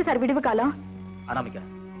மக்களுக்கெல்லாம் ஏது சார் விடுவு காலம்? அனாமிகா,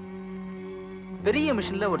 பெரிய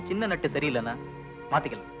மிஷின்ல ஒரு சின்ன நட்டு சரியில்லைன்னா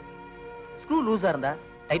மாத்திக்கலாம். ஸ்க்ரூ லூஸா இருந்தா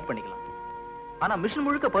டைட் பண்ணிக்கலாம். ஆனா மிஷின்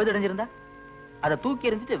முழுக்க பழுதடைஞ்சிருந்தா அதை தூக்கி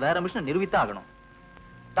எறிஞ்சிட்டு வேற மிஷினை நிரூபித்தான் ஆகணும்.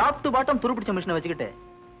 டாப் டு பாட்டம் துருப்பிடிச்ச மிஷினை வச்சுக்கிட்டு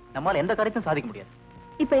நம்மால எந்த காரியத்தையும் சாதிக்க முடியாது.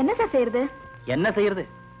 இப்ப என்ன சார் செய்யறது? என்ன செய்யறது?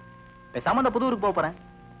 பேசாம அந்த புது ஊருக்கு போக போறேன்.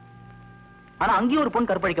 ஆனா அங்கேயும் ஒரு பொண்ணு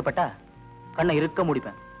கற்பழிக்கப்பட்டா கண்ணை இருக்க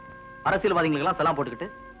முடிப்பேன். அரசியல்வாதிகளுக்கு எல்லாம் சலாம் போட்டுக்கிட்டு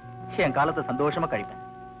என் காலத்தை சந்தோஷமா கழிப்பேன்.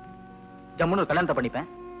 ஜம்முன்னு ஒரு கல்யாணத்தை பண்ணிப்பேன்.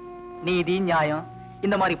 நீதி, நியாயம்,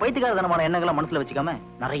 இந்த மாதிரி பைத்தியக்காரத்தனமான எண்ணங்களை மனசுல வச்சுக்காம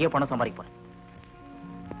நிறைய பணம் சம்பாதிக்க போறேன்.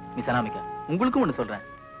 மிஸ் அனாமிகா, உங்களுக்கும் ஒண்ணு சொல்றேன்.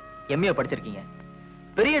 எம்ஏ படிச்சிருக்கீங்க.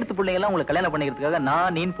 பெரிய எடுத்து பிள்ளைங்க எல்லாம் உங்களை கல்யாணம் பண்ணிக்கிறதுக்காக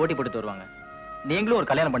நான் நீ போட்டி போட்டு வருவாங்க. நீங்களும் ஒரு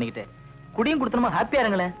கல்யாணம் பண்ணிக்கிட்டு குடியும் கொடுத்தனமா ஹாப்பியா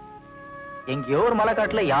இருங்களேன். எங்கேயோ ஒரு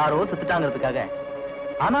மலைக்காட்டுல யாரோ செத்துட்டாங்கிறதுக்காக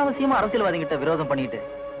அனாவசியமா அரசியல்வாதிகிட்ட விரோதம் பண்ணிட்டு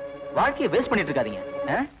வாழ்க்கையை வேஸ்ட் பண்ணிட்டு இருக்காதீங்க.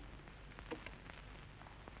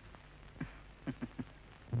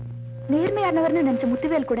 நேர்மையானவர்னு நினைச்ச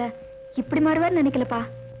முத்துவேல் கூட இப்படி மாறுவார் நினைக்கலப்பா.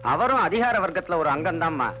 அவரும் அதிகார வர்க்கத்துல ஒரு அங்கம்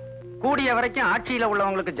தான்மா. கூடிய வரைக்கும் ஆட்சியில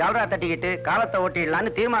உள்ளவங்களுக்கு ஜால்ரா தட்டிக்கிட்டு காலத்தை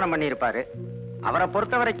ஓட்டிடலான்னு தீர்மானம் பண்ணி இருப்பாரு. அவரை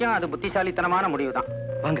பொறுத்த வரைக்கும் அது புத்திசாலித்தனமான முடிவு தான்.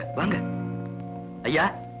 வாங்க வாங்க ஐயா,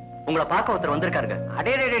 உங்களை பார்க்க ஒருத்தர் வந்திருக்காருங்க.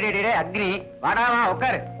 அடே அக்னி, வாடாவா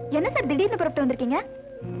உட்காரு. என்ன சார் திடீர்னு புறப்பட்டு வந்திருக்கீங்க?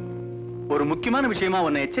 ஒரு முக்கியமான விஷயமா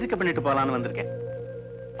உன்னை எச்சரிக்கை பண்ணிட்டு போலான்னு வந்திருக்கேன்.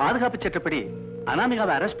 பாதுகாப்பு சட்டப்படி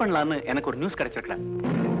அனாமிகாவை அரெஸ்ட் பண்ணலான்னு எனக்கு ஒரு நியூஸ் கிடைச்சிருக்க.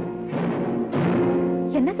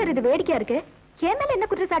 என்ன சார் இது வேடிக்கையா இருக்கு? ஏன் மேல என்ன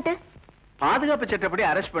குற்றச்சாட்டு? பாதுகாப்பு சட்டப்படி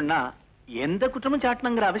அரெஸ்ட் பண்ணா எந்த குற்றமும்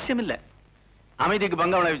சாட்டணுங்கிற அவசியம் இல்ல. அமைதிக்கு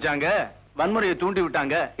பங்கம் விளைவிச்சாங்க, வன்முறையை தூண்டி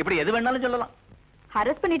விட்டாங்க, இப்படி எது வேணாலும் சொல்லலாம்.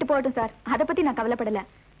 அரெஸ்ட் பண்ணிட்டு போகட்டும் சார், அத பத்தி நான் கவலைப்படல.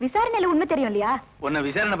 விசாரணையில உண்மை தெரியும் இல்லையா? உன்னை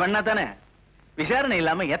விசாரணை பண்ணா தானே. விசாரணை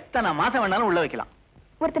இல்லாம எத்தனை மாசம் வேணாலும் உள்ள வைக்கலாம்.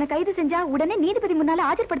 ஒருத்தனை கைது செஞ்சா உடனே நீதிபதி முன்னால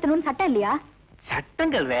ஆஜர்படுத்தணும்னு சட்டம் இல்லையா?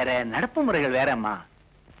 சட்டங்கள் வேற, நடப்பு முறைகள் வேற அம்மா.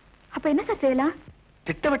 அப்ப என்ன சார் செய்யலாம்?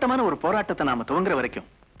 திட்டவட்டமான ஒரு போராட்டத்தை நாம துவங்குற வரைக்கும்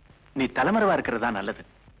நீ தலைமறைவா இருக்கிறதா நல்லது.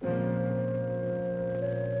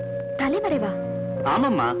 தலைமறைவா?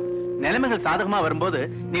 ஆமாம்மா, நிலைமைகள் சாதகமா வரும்போது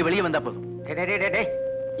நீ வெளியே வந்தா போதும்.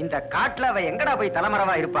 இந்த காட்டுல அவ எங்கடா போய்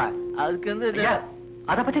தலைமறைவா இருப்பா? அதுக்கு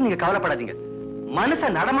அத பத்தி நீங்க கவலைப்படாதீங்க. மனுஷ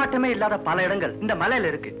நடமாட்டமே இல்லாத பல இடங்கள் இந்த மலையில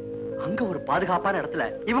இருக்கு. அங்க ஒரு பாதுகாப்பான இடத்துல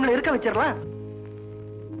இவங்களை இருக்க வச்சிடலாம்.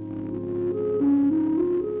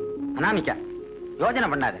 அனாமிகா, யோசனை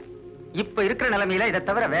பண்ணாத. இப்ப இருக்கிற நிலைமையில இதை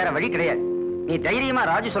தவிர வேற வழி கிடையாது. நீ தைரியமா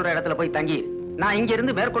ராஜு சொல்ற இடத்துல போய் தங்கி, நான் இங்க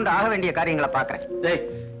இருந்து மேற்கொண்டு ஆக வேண்டிய காரியங்களை பாக்குறேன்.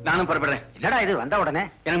 நானும் புறப்படுறேன். என்னடா இது வந்த உடனே?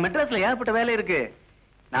 எனக்கு மெட்ராஸ்ல ஏகப்பட்ட வேலை இருக்கு.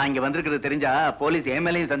 நான் இங்க வந்திருக்கிறது தெரிஞ்சா போலீஸ் என்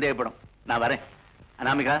மேலையும் சந்தேகப்படும். நான் வரேன்.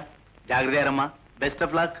 அனாமிகா, ஜாகிரதையா இரும்மா. Best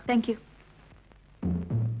of luck. Thank you.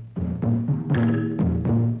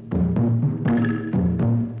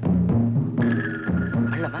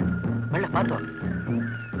 வெள்ள பார்த்தோம்.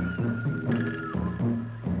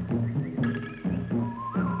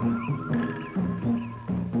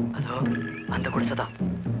 அதோ அந்த குடிசைதான்.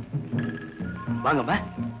 வாங்கம்மா.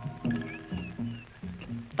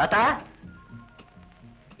 தாத்தா,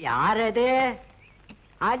 யாரது?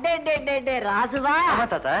 அடே ராசுவா, ஆமா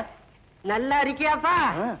தாத்தா. நல்லா இருக்கியாப்பா?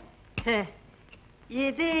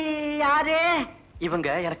 இது யாரு? இவங்க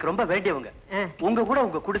எனக்கு ரொம்ப வேண்டியவங்க. உங்க கூட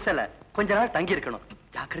உங்க குடிசைல கொஞ்ச நாள் தங்கி இருக்கணும்.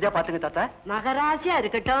 ஜாக்கிரதையா பாத்துங்க தாத்தா. மகராசியா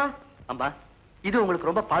இருக்கட்டும். அம்மா, இது உங்களுக்கு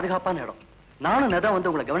ரொம்ப பாதுகாப்பான இடம். நானும் நதான் வந்து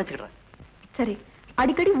உங்களை கவனிச்சுக்கிறேன். சரி,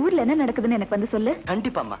 அடிக்கடி ஊர்ல என்ன நடக்குதுன்னு எனக்கு வந்து சொல்லு.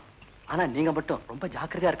 கண்டிப்பாம்மா. ஆனா நீங்க மட்டும் ரொம்ப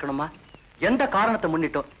ஜாக்கிரதையா இருக்கணும்மா. எந்த காரணத்தை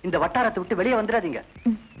முன்னிட்டோ இந்த வட்டாரத்தை விட்டு வெளியே வந்துடாதீங்க.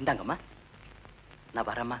 இந்தாங்கம்மா, நான்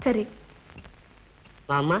வரேம்மா. சரி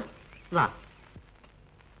வாமா வா.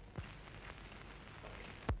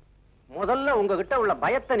 முதல்ல உங்ககிட்ட உள்ள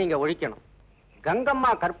பயத்தை நீங்க ஒழிக்கணும்.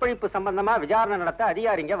 கங்கம்மா கற்பழிப்பு சம்பந்தமா விசாரணை நடத்த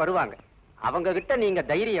அதிகாரிங்க வருவாங்க. அவங்க கிட்ட நீங்க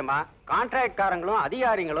தைரியமா கான்ட்ராக்ட்காரங்களும்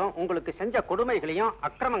அதிகாரிகளும் உங்களுக்கு செஞ்ச கொடுமைகளையும்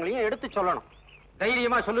அக்கிரமங்களையும் எடுத்து சொல்லணும்.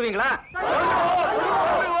 தைரியமா சொல்லுவீங்களா?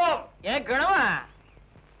 ஏன் கிழவன்,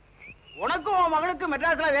 உனக்கும் உன் மகனுக்கு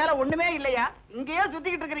மெட்ராஸ்ல வேலை ஒண்ணுமே இல்லையா? இங்கேயே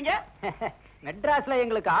சுத்திக்கிட்டு இருக்கிறீங்க? மெட்ராஸ்ல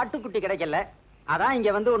எங்களுக்கு ஆட்டுக்குட்டி கிடைக்கல, அதான்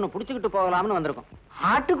இங்க வந்து ஒண்ணு புடிச்சுக்கிட்டு போகலாம்னு வந்திருக்கோம்.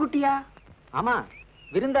 ஆட்டுக்குட்டியா? ஆமா,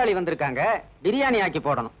 விருந்தாளி வந்திருக்காங்க, பிரியாணி ஆக்கி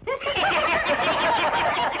போடணும்.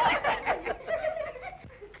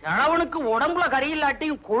 கிழவனுக்கு உடம்புல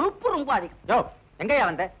கறியில்லாட்டியும் கொழுப்பு ரொம்ப அதிகம். யோ, எங்கயா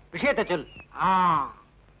வந்த? விஷயத்தை சொல்.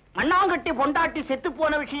 மண்ணாங்கட்டி பொண்டாட்டி செத்து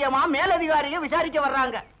போன விஷயமா மேலதிகாரிக விசாரிக்க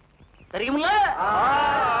வர்றாங்க, தெரியுமில்ல?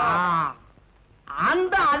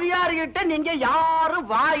 அந்த அதிகாரிகிட்ட நீங்க யாரும்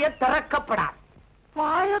வாயை திறக்கப்படாது.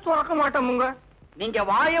 வாய திறக்க மாட்டோமுங்க. நீங்க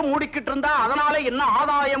வாயை மூடிக்கிட்டு இருந்தா அதனால என்ன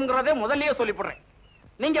ஆதாயம்ங்கிறதே முதல்லயே சொல்லிவிடுறேன்.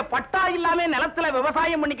 நீங்க பட்டா இல்லாம நிலத்துல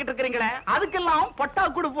விவசாயம் பண்ணிக்கிட்டு இருக்கிறீங்களே, அதுக்கெல்லாம் பட்டா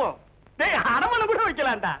கொடுப்போம். அரமனை கூட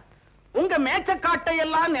வைக்கலாம்டா. உங்க மேச்சக்காட்டை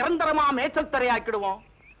எல்லாம் நிரந்தரமா மேச்சல் தரையாக்கிடுவோம்.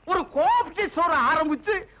 ஒரு கோஆப்ரேட்டிவ் ஸ்டோர்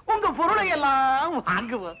ஆரம்பிச்சு உங்க பொருளை எல்லாம்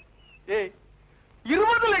வாங்குவோம்.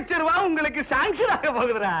 20 லட்சம் ரூபாய் உங்களுக்கு சாங்ஷன் ஆக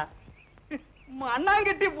போகுதுடா.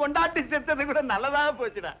 அண்ணாங்கட்டி பொண்டாட்டி செத்தது கூட நல்லதா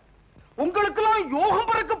போச்சுடா. உங்களுக்கெல்லாம் யோகம்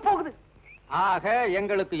பிறக்க போகுது. ஆக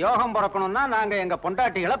எங்களுக்கு யோகம் பிறக்கணும்னா நாங்க எங்க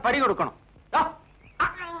பொண்டாட்டிகளை பறி கொடுக்கணும்.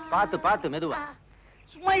 பாத்து பாத்து மெதுவா.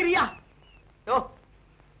 சும்மா இரியா.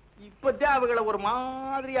 இப்பதான் அவங்களை ஒரு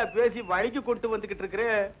மாதிரியா பேசி வழிக்கு கொண்டு வந்துகிட்டு இருக்கிற.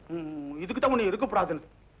 இதுக்கு தான் ஒண்ணு இருக்கக்கூடாதுன்னு.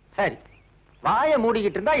 சரி, வாயை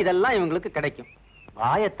மூடிக்கிட்டு இருந்தா இதெல்லாம் இவங்களுக்கு கிடைக்கும்.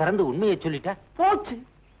 வாயை திறந்து உண்மையை சொல்லிட்ட போச்சு,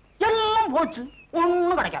 எல்லாம் போச்சு,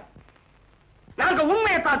 ஒண்ணும் கிடைக்காது. நாங்க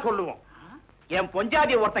உண்மையத்தான் சொல்லுவோம். என்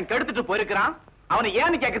பொஞ்சாதியை ஒருத்தன் கெடுத்துட்டு போயிருக்கிறான், அவனை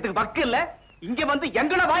ஏன்னு கேட்கறதுக்கு வக்கு இல்ல. இங்க வந்து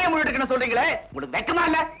எங்கன வாய மூடிட்டு சொல்றீங்களே, உங்களுக்கு வெக்கமா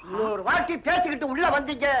இல்ல? ஒரு வாட்டி பேசிக்கிட்டு உள்ள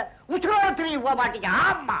வந்தீங்க, உச்சரோடத்திலையும் போக மாட்டீங்க.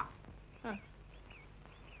 ஆமா,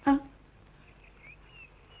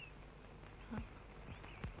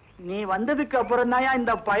 நீ வந்ததுக்கு அப்புறம் தான்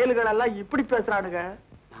இந்த பயல்கள் எல்லாம் இப்படி பேசுறானுங்க.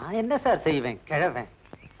 நான் என்ன சார் செய்வேன்? கிழவன்,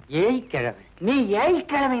 ஏய் கிழவன். நீ ஏய்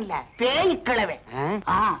கிழவன் இல்ல, பேய் கிழவன்.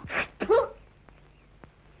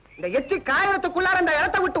 இந்த எச்சி காயத்துக்குள்ளார இந்த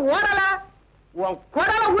இடத்தை விட்டு ஓடல, உன்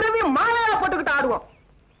குடலை உருவி மாலையில போட்டுக்கிட்டு ஆடுவோம்.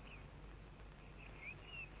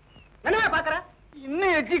 என்ன பாக்குற?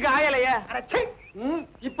 இன்னும் எச்சி காயலையே.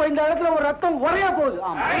 இப்ப இந்த இடத்துல ஒரு ரத்தம் உரையா போகுது.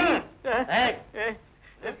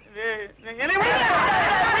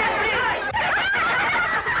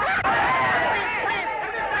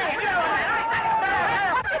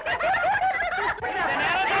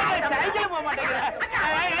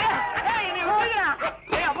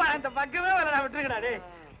 அந்த பக்கமே வர விட்டுருக்கா.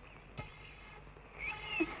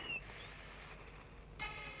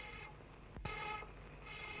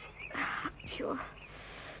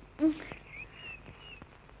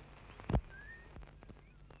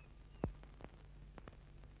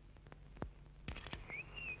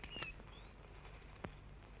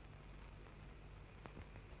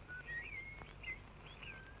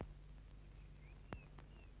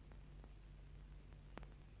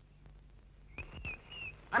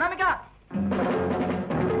 அனாமிகா,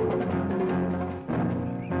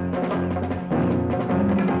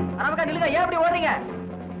 அனாமிகா நில்லுங்க. ஏன் இப்படி ஓடுறீங்க?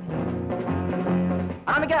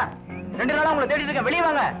 அனாமிகா, 2 நாளா உங்களை தேடிட்டு இருக்கேன், வெளியே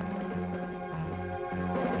வாங்க.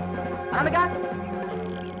 அனாமிகா,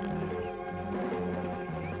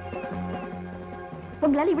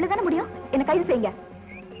 உங்களால இவ்வளவுதானே முடியும்? என்ன கைது செய்யுங்க.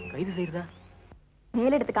 கைது செய்யறதா?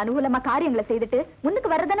 மேலிடத்துக்கு அனுகூலமா காரியங்களை செய்துட்டு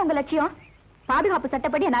முன்னுக்கு வர்றதுதானே உங்க லட்சியம். பாதுகாப்பு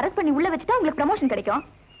சட்டப்படி என்ன அரெஸ்ட் பண்ணி உள்ள வச்சுட்டா உங்களுக்கு ப்ரமோஷன் கிடைக்கும்.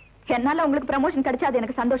 என்னால உங்களுக்கு ப்ரமோஷன் கிடைச்சா அது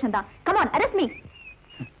எனக்கு சந்தோஷம் தான். Come on, arrest me.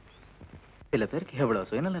 சில பேருக்கு எவ்வளவு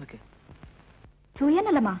சுயநலம் இருக்கு.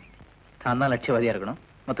 சுயநலமா? நான் தான் லட்சியவாதியா இருக்கணும்,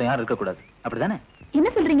 மொத்தம் யாரும் இருக்க கூடாது, அப்படிதானே? என்ன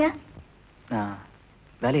சொல்றீங்க? நான்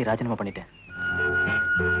வேலையை ராஜினாமா பண்ணிட்டேன்.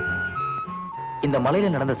 இந்த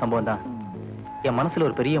மலையில நடந்த சம்பவம் தான் என் மனசுல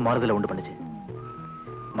ஒரு பெரிய மாறுதலை உண்டு பண்ணுச்சு.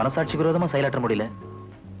 மனசாட்சிக்கு விரோதமா செயலாற்ற முடியல,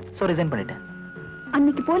 சோ ரிசைன் பண்ணிட்டேன்.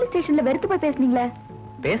 அன்னைக்கு போலீஸ் ஸ்டேஷன்ல வெறுத்து போய் பேசுனீங்களே?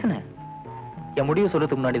 பேசுனேன். என் முடிவு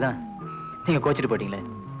சொல்றதுக்கு முன்னாடிதான் நீங்க கோச்சிட்டு போயிட்டீங்களே.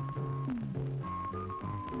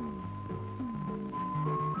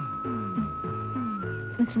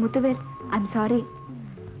 Mister Muthuvel, I'm sorry.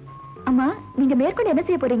 அம்மா, நீங்க மேற்கொண்டு என்ன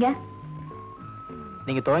செய்ய போறீங்க?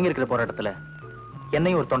 நீங்க துவங்கி இருக்கிற போராட்டத்துல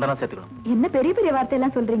என்னையும் ஒரு தொண்டனா சேர்த்துக்கணும். என்ன பெரிய பெரிய வார்த்தை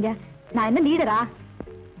எல்லாம் சொல்றீங்க? நான் என்ன லீடரா?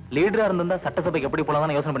 லீடரா இருந்தா சட்டசபைக்கு எப்படி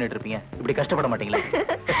போலாம் யோசனை பண்ணிட்டு இருப்பீங்க. இப்படி கஷ்டப்பட மாட்டீங்களா?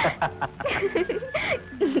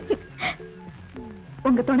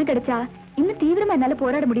 உங்க துணை கிடைச்சா இன்னும் தீவிரமா என்னால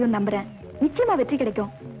போராட முடியும் நம்புறேன். நிச்சயமா வெற்றி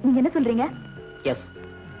கிடைக்கும். நீங்க என்ன சொல்றீங்க? எஸ்.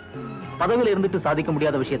 பதவியில இருந்துட்டு சாதிக்க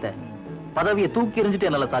முடியாத விஷயத்த பதவியை தூக்கி எறிஞ்சிட்டு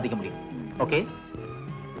என்னால சாதிக்க முடியும். ஓகே?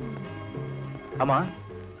 ஆமா,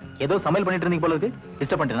 ஏதோ சமையல் பண்ணிட்டு இருந்தீங்க போல இருக்கு.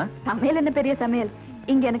 டிஸ்டர்ப் பண்ணிட்டேனா? சமையல் என்ன பெரிய சமையல்.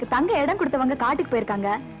 இங்க எனக்கு தங்க இடம் கொடுத்தவங்க காட்டுக்கு போயிருக்காங்க.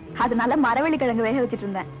 அதனால மரவள்ளி கிழங்கு வேக வச்சிட்டு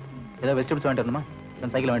இருந்தேன். ஏதோ வெஜிடபிள்ஸ் வாங்கிட்டு வரணுமா?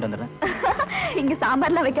 நான் சைக்கிள் வாங்கிட்டு வந்துடுறேன். இங்க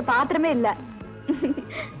சாம்பார்ல வைக்க பாத்திரமே இல்ல.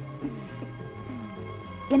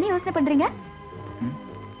 என்ன யோசனை பண்றீங்க?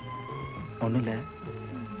 ஒண்ணும் இல்ல,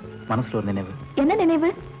 மனசுல ஒரு நினைவு. என்ன நினைவு?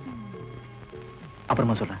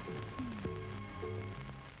 அப்புறமா சொல்றேன்.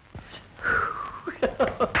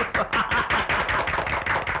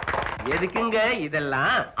 எதுக்குங்க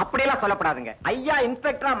இதெல்லாம்? அப்படியெல்லாம் சொல்லப்படாதுங்க. ஐயா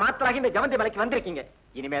இன்ஸ்பெக்டரா மாத்திராகி இந்த ஜவந்தி மலைக்கு வந்திருக்கீங்க.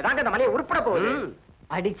 இனிமேதாங்க இந்த மலையை உருப்பட போகுது.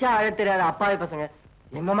 அடிச்சா அழ தெரியாத அப்பாவி பசங்க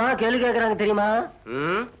என்னமா கேள்வி கேட்கறாங்க தெரியுமா?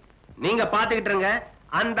 நீங்க பாத்துக்கிட்டு இருங்க,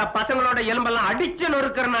 அந்த பசங்களோட எலும்பெல்லாம் அடிச்சு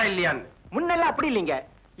நொறுக்கிறனா இல்லையான்னு. முன்னெல்லாம் அப்படி இல்லைங்க.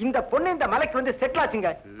 இந்த பொண்ணு இந்த மலைக்கு வந்து செட்டில்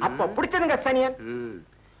ஆச்சுங்க. அப்ப பிடிச்சதுங்க சனியன்.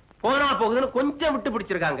 போனா போகுதுன்னு கொஞ்சம் விட்டு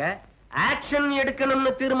பிடிச்சிருக்காங்க. ஆக்ஷன்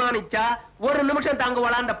எடுக்கணும்னு தீர்மானிச்சா ஒரு நிமிஷம்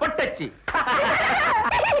தாங்குவாளா அந்த பொட்டச்சி.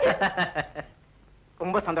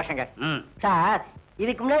 ரொம்ப சந்தோஷங்க. சார்,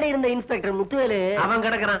 இதுக்கு முன்னாடி இருந்த இன்ஸ்பெக்டர் முத்துவேலு அவன்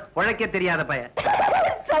கிடக்குறான், உழைக்க தெரியாத பையன்.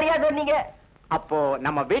 சரியா சொன்னீங்க. அப்போ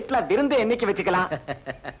நம்ம வீட்டுல விருந்து என்னைக்கு வச்சுக்கலாம்?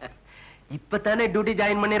 இப்பதானே டியூட்டி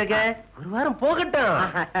ஜாயின் பண்ணிருக்க, ஒரு வாரம் போகட்டும்.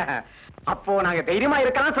 அப்போ நாங்க தைரியமா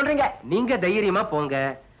இருக்கலாம் சொல்றீங்க? நீங்க தைரியமா போங்க.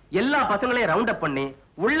 எல்லா பசங்களையும் ரவுண்ட் அப் பண்ணி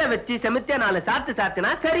உள்ள வச்சு செமித்தியா 4 சாத்து சாத்தினா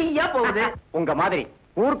சரியா போகுது. உங்க மாதிரி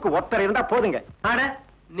ஊருக்கு ஒருத்தர் இருந்தா போதுங்க. ஆட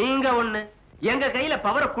நீங்க ஒண்ணு, எங்க கையில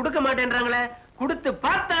பவரை கொடுக்க மாட்டேன்றாங்களே, கொடுத்து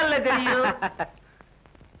பார்த்தால தெரியும்.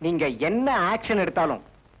 நீங்க என்ன ஆக்ஷன் எடுத்தாலும்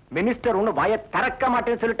மினிஸ்டர் ஒண்ணு வாயை திறக்க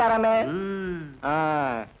மாட்டேன்னு சொல்லிட்டாராமே.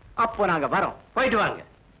 அப்போ நாங்க வரோம். போயிட்டு வாங்க.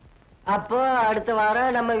 அப்போ அடுத்த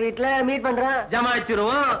வாரம் நம்ம வீட்டுல மீட் பண்றோம்.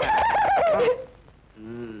 ஜமாச்சிருவோம்.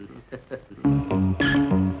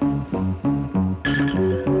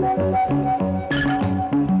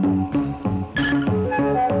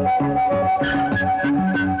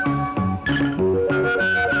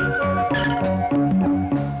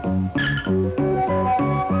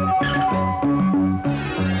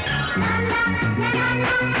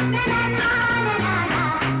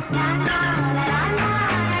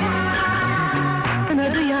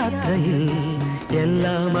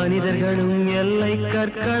 எல்லா மனிதர்களும் எல்லை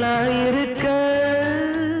கற்களாயிருக்க,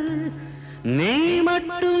 நீ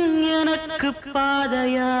மட்டும் எனக்கு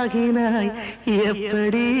பாதையாகினாய்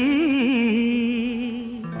எப்படி?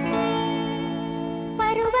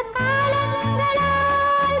 பருவ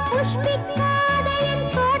காலங்களால் புஷ்பிக்காத என்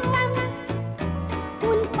தோட்டம்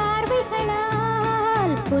உன்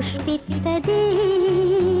பார்வைகளால் புஷ்பித்ததே.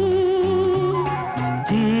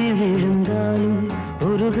 தீ விழுந்தாலும்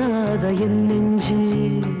உருகாத என் நெஞ்சு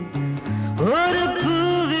ஒரு பூ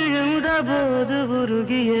விழுந்த போது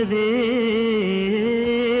உருகியதே.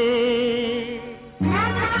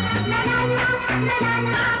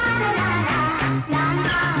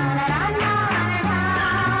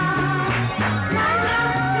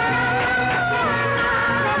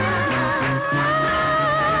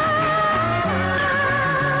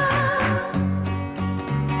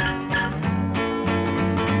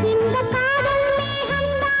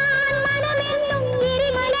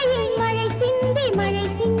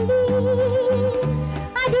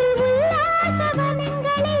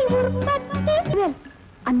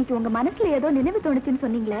 அன்னைக்கு உங்க மனசுல ஏதோ நினைவு தோணுச்சுன்னு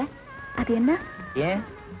சொன்னீங்களே, அது என்ன? ஏன்,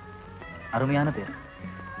 அருமையான பேர்.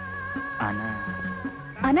 ஆனா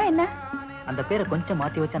ஆனா என்ன? அந்த பேரை கொஞ்சம்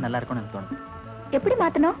மாத்தி வச்சா நல்லா இருக்கும்னு எனக்கு தோணுது. எப்படி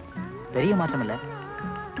மாத்தணும்? பெரிய மாற்றம் இல்ல,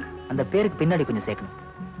 அந்த பேருக்கு பின்னாடி கொஞ்சம் சேர்க்கணும்.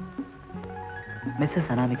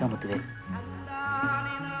 Mrs Anamika Muthuvel.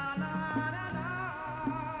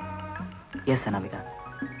 S Anamika,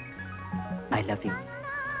 I love you.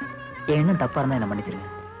 என் எண்ணம் தப்பா இருந்தா என்ன மன்னிச்சிருங்க.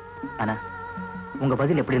 ஆனா உங்க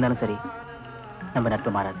பதில் எப்படி இருந்தாலும் சரி, நம்ம நட்பு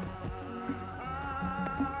மாறாது.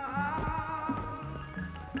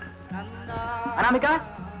 அனாமிகா,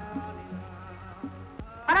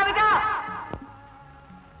 அனாமிகா,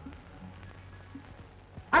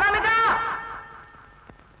 அனாமிகா,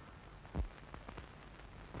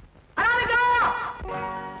 அனாமிகா.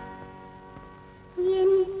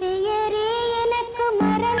 என் பெயரே எனக்கு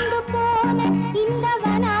மறந்து போன இந்த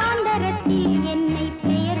வனாந்தரத்தில் என்னை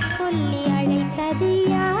பெயர் சொல்லி அழைத்தது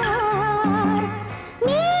யார்?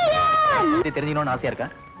 நீயா? தெரிஞ்சுக்கணும்னு ஆசையா இருக்கா?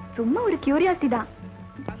 சும்மா ஒரு கியூரியாசிட்டி தான்.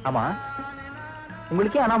 ஆமா,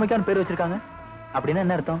 உங்களுக்கே அனாமிகான்னு பேர் வச்சிருக்காங்க, அப்படின்னா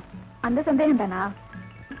என்ன அர்த்தம்? அந்த சந்தேகம் தானா?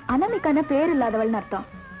 அனாமிகான பேர் இல்லாதவள்னு அர்த்தம்.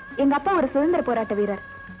 எங்க அப்பா ஒரு சுதந்திர போராட்ட வீரர்.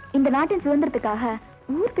 இந்த நாட்டின் சுதந்திரத்துக்காக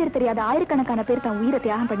ஊர் பேர் தெரியாத ஆயிரக்கணக்கான பேர் தன் உயிரை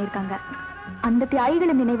தியாகம் பண்ணிருக்காங்க. அந்த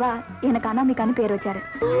தியாகிகளின் நினைவா எனக்கு அனாமிகான்னு பேர் வச்சாரு.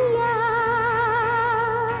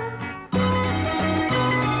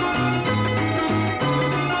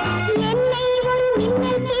 என்னை ஒரு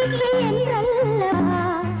மின்னல் கீற்று என்றல்லவா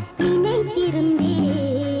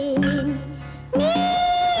நினைத்திருந்தேன்.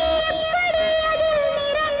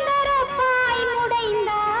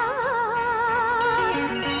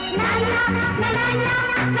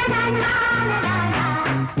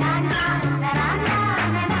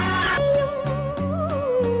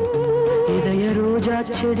 ரோஜா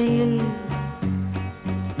செடியில்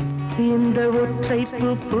இந்த ஒற்றை பூ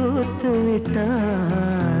பூத்து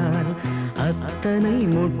விட்டால் அத்தனை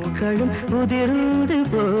முட்களும் உதிர்ந்து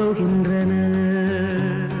போகின்றன.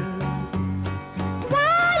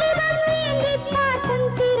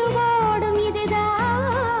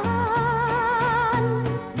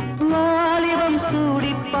 வாலிபம்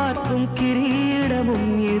சூடி பார்க்கும்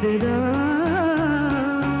கிரீடமும் இதுதான்.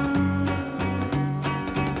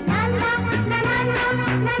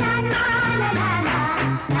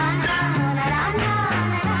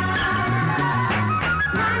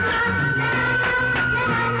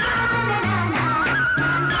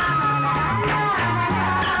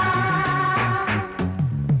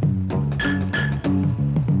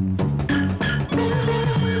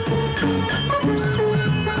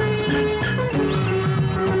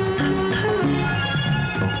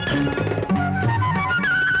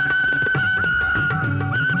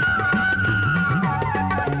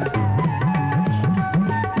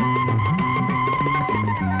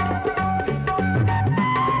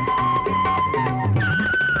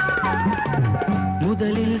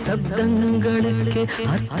 முதலில் சப்தங்களுக்கு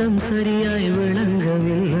அர்த்தம் சரியாய்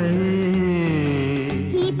விளங்கவில்லை.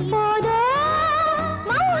 இப்போதோ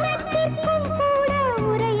மௌனத்திற்கும் கூட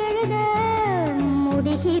உரை எழுத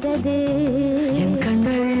முடிகிறது. என்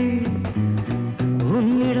கண்கள்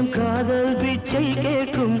உன்னிடம் காதல் பிச்சை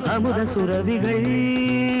கேட்கும் அமுத சுரபிகள்.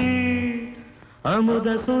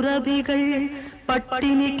 அமுத சுரபிகள்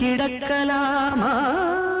பட்டினி கிடக்கலாமா?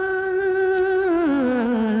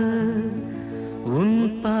 உன்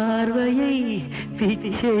பார்வையை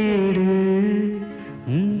பிச்சையிடு,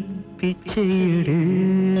 பிச்சையிடு.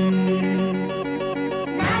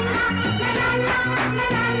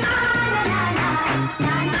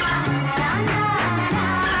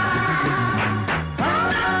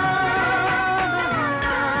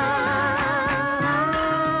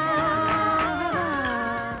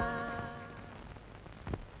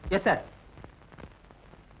 Yes sir.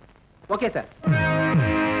 Okay sir.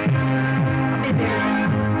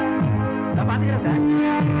 நான் பாத்துக்கிறேன் சார்.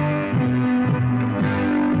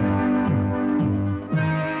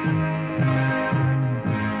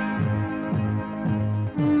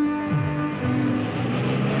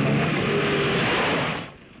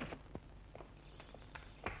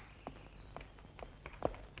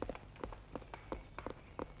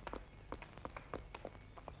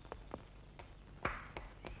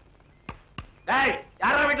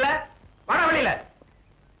 யாரா வீட்டுல வாடா வெளியில.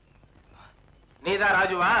 நீதான்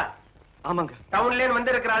ராஜுவா? ஆமாங்க. டவுன்ல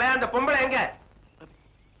வந்து இருக்கிறாளே அந்த பொம்பளை எங்க?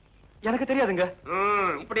 எனக்கு தெரியாதுங்க.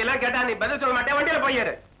 இப்படி எல்லாம் கேட்டா நீ பதில் சொல்ல மாட்டே. வண்டியில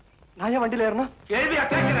போயிரு. நான் ஏன் வண்டியில ஏறணும்? கேள்வியா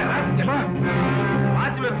கேட்கிறேன்.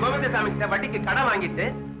 வாட்ச்மேன் கோவிந்தசாமி கிட்ட வட்டிக்கு கடன் வாங்கிட்டு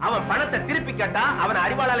அவன் பணத்தை திருப்பி கேட்டா அவனை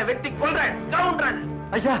அறிவாளால வெட்டி கொல்றேன். கவுண்டரன்.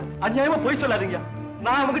 ஐயா, அநியாயமா போய் சொல்லாதீங்க.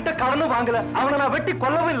 நான் அவன்கிட்ட கடனும் வாங்கல, அவனை நான் வெட்டி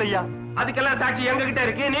கொல்லவும் இல்லையா. அதுக்கெல்லாம் சாட்சி எங்க கிட்ட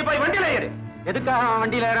இருக்கு. நீ போய் வண்டியில ஏறு. எதுக்காக அவன்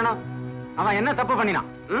வண்டியில ஏறணும்? அவன் என்ன தப்பு பண்ணினான்?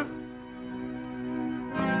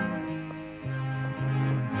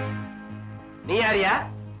 நீ யாரியா?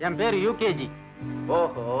 என் பேரு யூகேஜி.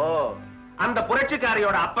 ஓஹோ, அந்த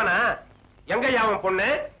புரட்சிக்காரியோட அப்பனா? எங்கய்யா அவன் பொண்ணு?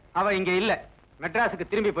 அவ இங்க இல்ல, மெட்ராஸுக்கு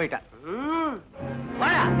திரும்பி போயிட்டா.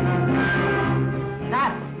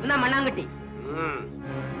 மண்ணாங்கட்டி.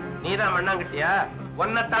 நீதான் மண்ணாங்கட்டியா?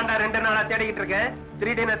 ஒன்ன தாண்டா 2 நாளா தேடிக்கிட்டு இருக்க.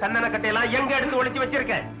 திருடின சந்தன கட்டையெல்லாம் எங்க எடுத்து ஒளிச்சு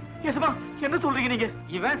வச்சிருக்க? என்ன சொல்றீங்க நீங்க?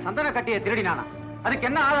 இவன் சந்தன கட்டையை திருடினானா? அதுக்கு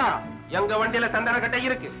என்ன ஆதாரம்? எங்க வண்டியில சந்தன கட்டை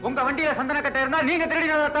இருக்கு. உங்க வண்டியில சந்தன கட்டை இருந்தா நீங்க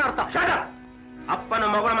திருடினதான் அர்த்தம். Shut up. அப்பன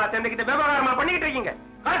மகனமா சேர்ந்துக்கிட்டு விவகாரமா பண்ணிக்கிட்டு இருக்கீங்க.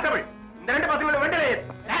 கான்ஸ்டபிள், இந்த 2 பசங்களோட வண்டியில ஏறு.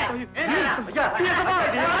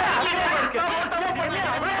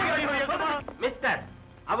 மிஸ்டர்,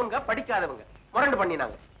 அவங்க படிக்காதவங்க, முரண்டு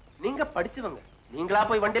பண்ணினாங்க. நீங்க படிச்சவங்க, நீங்களா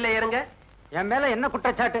போய் வண்டியில ஏறுங்க. என் மேல என்ன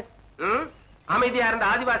குற்றச்சாட்டு? அமைதியா இருந்த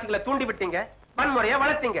ஆதிவாசிகளை தூண்டி விட்டீங்க, வன்முறையா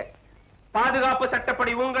வளர்த்தீங்க. பாதுகாப்பு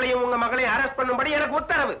சட்டப்படி உங்களையும் உங்க மகளையும் அரெஸ்ட் பண்ணும்படி எனக்கு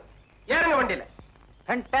உத்தரவு. ஏறுங்க வண்டியில.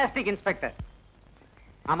 Fantastic inspector.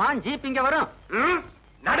 ஆமா, ஜீப் இங்க வரும்.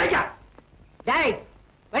 நடையா? டேய்,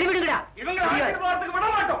 வழி விடுங்கடா. இவங்க போறதுக்கு விட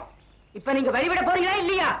மாட்டோம். இப்ப நீங்க வழி விட போறீங்களா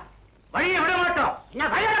இல்லையா? வழியை விட மாட்டோம். என்ன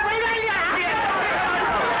வழி விட போறீங்களா இல்லையா?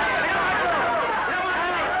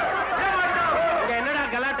 என்னடா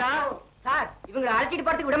கலாட்டா? சார், இவங்களை அழைச்சிட்டு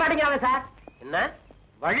போறதுக்கு விட மாட்டேங்கிறாங்க சார். என்ன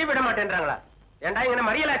வழி விட மாட்டேன்றாங்களா? ஏண்டா இங்க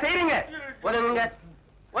மறியலா செய்றீங்க? ஒதுங்குங்க,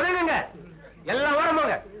 ஒதுங்குங்க, எல்லாம்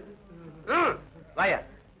ஓரமாங்க. வாயா,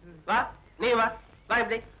 வா, நீ வா, வா,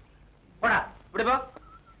 இப்படி போடா, இப்படி போ.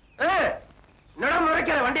 நடம்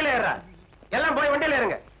முறைக்கிற வண்டியில ஏறா. எல்லாம் போய் வண்டியில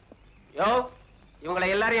ஏறுங்க. யோ, இவங்களை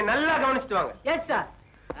எல்லாரையும் நல்லா கவனிச்சுட்டு வாங்க. Yes sir.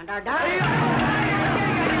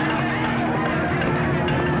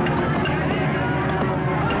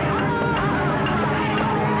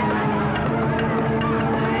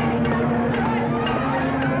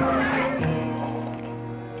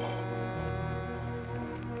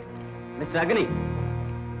 அக்னி,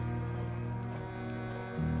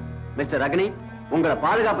 மிஸ்டர் அக்னி, உங்களை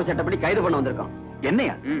பாதுகாப்பு சட்டப்படி கைது பண்ண வந்திருக்கோம்.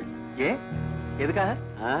 என்னையா? ஏன், எதுக்காக?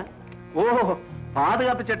 ஓ,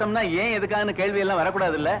 பாதுகாப்பு சட்டம்னா ஏன் எதுக்காகன்னு கேள்வி எல்லாம்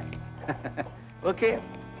வரக்கூடாது இல்ல? ஓகே,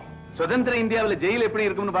 சுதந்திர இந்தியாவில் ஜெயில் எப்படி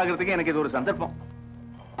இருக்கும்னு பாக்குறதுக்கு எனக்கு இது ஒரு சந்தர்ப்பம்.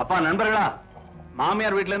 அப்பா நண்பர்களா,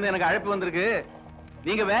 மாமியார் வீட்டுல இருந்து எனக்கு அழைப்பு வந்திருக்கு.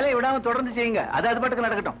 நீங்க வேலையை விடாம தொடர்ந்து செய்யுங்க, அது பாட்டுக்கு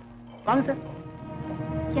நடக்கட்டும். வாங்க சார்.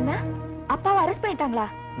 என்ன, அப்பாவை அரெஸ்ட் பண்ணிட்டாங்களா?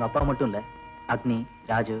 உங்க அப்பா மட்டும் இல்ல, அக்னி,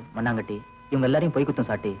 ராஜு, மண்ணாங்கட்டி இவங்க எல்லாரையும் பொய் குத்தம்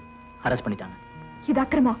சாட்டி அரெஸ்ட் பண்ணிட்டாங்க. இது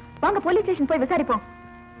அக்கிரமம். வாங்க போலீஸ் ஸ்டேஷன் போய் விசாரிப்போம்.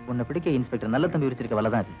 உன்னை பிடிக்க இன்ஸ்பெக்டர் நல்ல தம்பி விரிச்சிருக்க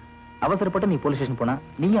வலைதான் இது. அவசரப்பட்டு நீ போலீஸ் ஸ்டேஷன் போனா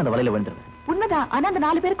நீயும் அந்த வலையில விழுந்துருவ. உண்மைதான், ஆனா அந்த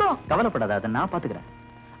 4 பேருக்கும் கவலைப்படாத, அதை நான் பாத்துக்கிறேன்.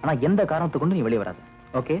 ஆனா எந்த காரணத்தை கொண்டு நீ வெளியே வராது.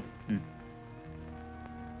 ஓகே?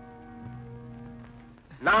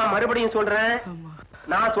 நான் மறுபடியும் சொல்றேன்,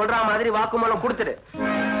 நான் சொல்ற மாதிரி வாக்குமூலம் கொடுத்துடு.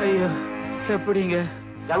 ஐயோ, எப்படிங்க?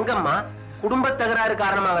 கங்கம்மா குடும்ப தகராறு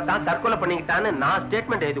காரணமாகத்தான் தற்கொலை பண்ணிக்கிட்டான்னு நான்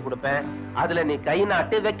ஸ்டேட்மெண்ட் எழுதி கொடுப்பேன். அதுல நீ கை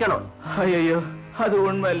நாட்டு வைக்கணும். ஐயோ, அது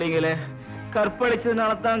உண்மை இல்லைங்களே.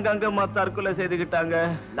 கற்பழிச்சதுனால தான் கங்கம்மா தற்கொலை செய்துக்கிட்டாங்க.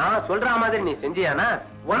 நான் சொல்ற மாதிரி நீ செஞ்சியானா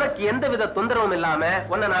உனக்கு எந்த வித தொந்தரவும் இல்லாம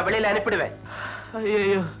உன்னை நான் வெளியில அனுப்பிடுவேன்.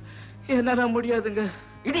 ஐயோ, என்னால முடியாதுங்க.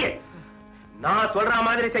 இடியே, நான் சொல்ற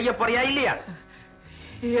மாதிரி செய்ய போறியா இல்லையா?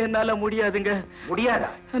 என்னால முடியாதுங்க. முடியாதா?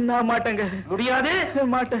 நான் மாட்டேங்க. முடியாது?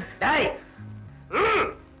 மாட்டேன். டேய்,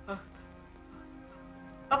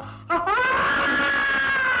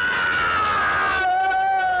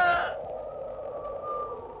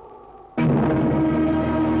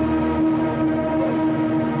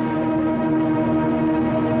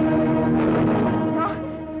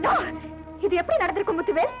 இது எப்படி நடந்திருக்கும்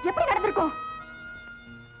முத்துவேல்? எப்படி நடந்திருக்கும்?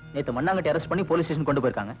 நேத்து மண்ணாங்கட்டி அரெஸ்ட் பண்ணி போலீஸ் ஸ்டேஷன் கொண்டு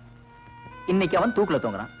போயிருக்காங்க. இன்னைக்கு அவன் தூக்குல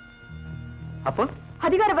தூங்குறான். அப்போ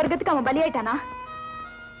அதிகார வர்க்கத்துக்கு அவன் பலியாயிட்டானா?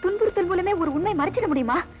 துன்புறுத்தல் மூலமே ஒரு உண்மை மறைச்சிட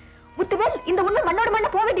முடியுமா? முத்துவேல், இந்த உண்மை மண்ணோட மண்ண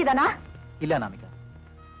போக வேண்டியதானா? இல்ல நாமிகா,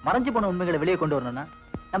 மறைஞ்சு போன உண்மைகளை வெளியே கொண்டு வரணும்னா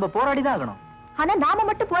நம்ம போராடிதான் ஆகணும். ஆனா நாம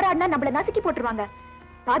மட்டும் போராடினா நம்மள நசுக்கி போட்டுருவாங்க.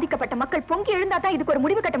 பாதிக்கப்பட்ட மக்கள் பொங்கி எழுந்தாதான் இதுக்கு ஒரு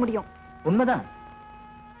முடிவு கட்ட முடியும். உண்மைதான்.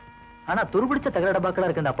 ஆனா துருபிடிச்ச தகர டப்பாக்களா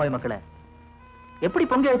இருக்க இந்த அப்பாவி மக்களை எப்படி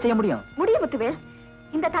பொங்க செய்ய முடியும்? முடியும் முத்துவேல்.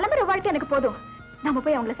 இந்த தலைமுறை வாழ்க்கை எனக்கு போதும். நாம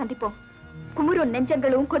போய் அவங்களை சந்திப்போம். குமுறும்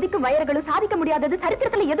நெஞ்சங்களும் கொதிக்கும் வயர்களும் சாதிக்க முடியாதது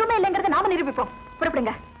சரித்திரத்துல எதுவுமே இல்லைங்கிறத நாம நிரூபிப்போம்.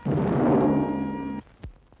 புறப்படுங்க.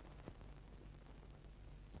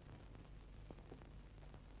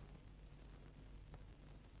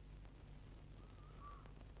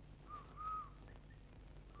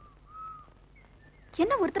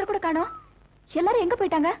 என்ன ஒருத்தர் கூட காணோம்? எல்லாரும் எங்க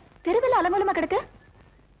போயிட்டாங்க? தெருவில் அலங்கோலமா கிடக்கு.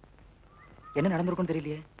 என்ன நடந்திருக்கும்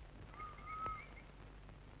தெரியலையே.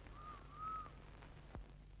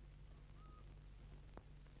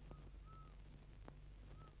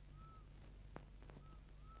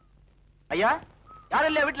 ஐயா, யாரும்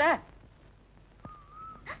இல்லையா வீட்டுல?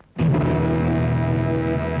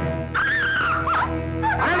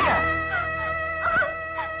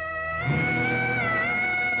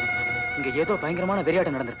 இங்க ஏதோ பயங்கரமான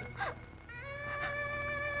வெறியாட்டம் நடந்திருக்கு.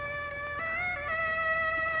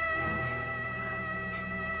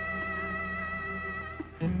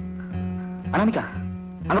 அனாமிகா,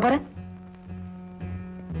 அங்க பாரு,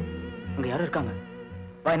 அங்க யாரும் இருக்காங்க.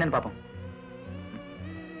 வா, என்னன்னு பாப்போம்.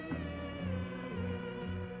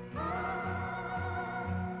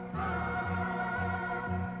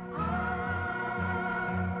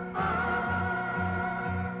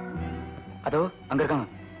 அதோ அங்க இருக்காங்க.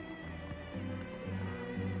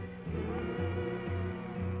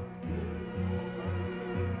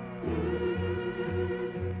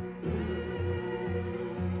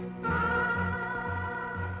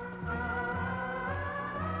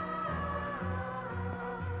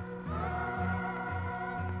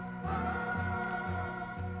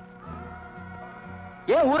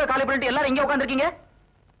 ஏன் ஊரை காலி பண்ணிட்டு எல்லாரும் இங்க உட்கார்ந்திருக்கீங்க?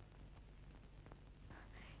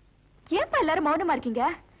 ஏன்பா எல்லாரும் மௌனமா இருக்கீங்க?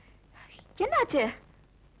 என்னாச்சு?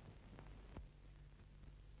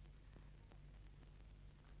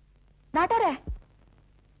 நாட்டார,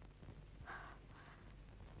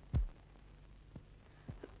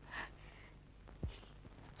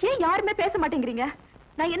 ஏன் யாருமே பேச மாட்டேங்கிறீங்க?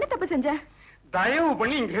 நான் என்ன தப்பு செஞ்சேன்? தயவு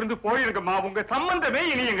பண்ணி இங்க இருந்து போயிருங்கம்மா. உங்க சம்பந்தமே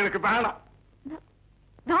இனி எங்களுக்கு வேணாம்.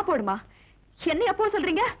 நான் போடுமா? என்ன எப்போ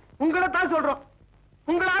சொல்றீங்க? உங்களை தான் சொல்றோம்.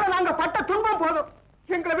 உங்களால நாங்க பட்ட துன்பம் போதும்.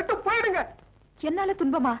 எங்களை விட்டு போயிடுங்க. என்னால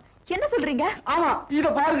துன்பமா? என்ன சொல்றீங்க? ஆமா, இத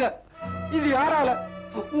பாருங்க. இது யாரால?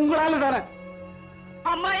 உங்களால தானே.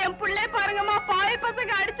 அம்மா, என் பிள்ளை பாருங்கம்மா, பாய்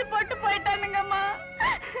பசங்க அடிச்சு போட்டு போயிட்டானுங்கம்மா.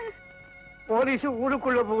 போலீஸ்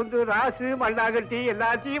ஊருக்குள்ள புகுந்து ராசு மண்ணாங்கட்டி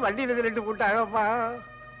எல்லாத்தையும் வண்டியில ரெண்டு போட்டாங்கம்மா.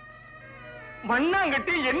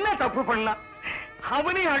 மண்ணாங்கட்டி என்ன தப்பு பண்ணா?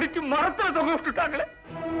 அவனையும் அடிச்சு மரத்துல தொங்க விட்டுட்டாங்களே.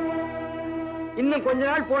 இன்னும் கொஞ்ச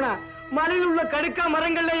நாள் போனா மலையில் உள்ள கடுக்கா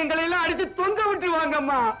மரங்கள்ல எங்களை எல்லாம் அடிச்சு தொங்க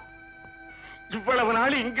விட்டுருவாங்கம்மா. இவ்வளவு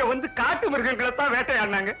நாள் இங்க வந்து காட்டு மிருகங்களை தான்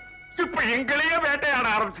வேட்டையாடினாங்க, இப்ப எங்களையே வேட்டையாட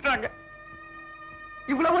ஆரம்பிச்சுட்டாங்க.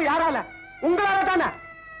 இவ்வளவு யாரால? உங்களால தானே.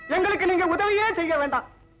 எங்களுக்கு நீங்க உதவியே செய்ய வேண்டாம்,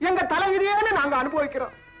 எங்க தலைவிதியேன்னு நாங்க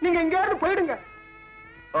அனுபவிக்கிறோம். நீங்க இங்க இருந்து போயிடுங்க.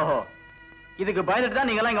 ஓஹோ, இதுக்கு பயந்துட்டு தான்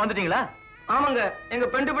நீங்க எல்லாம் இங்க வந்துட்டீங்களா? ஆமாங்க, எங்க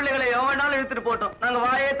பெண்டு பிள்ளைகளை எவனாலும் இழுத்துட்டு போட்டோம், நாங்க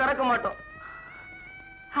வாயே திறக்க மாட்டோம்.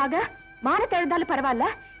 ஆக மானத்தை எழுந்தாலும் பரவாயில்ல,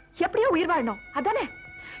 எப்படியோ உயிர் வாழணும் அதானே?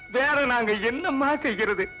 வேற நாங்க என்னம்மா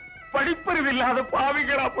செய்கிறது? படிப்பறிவு இல்லாத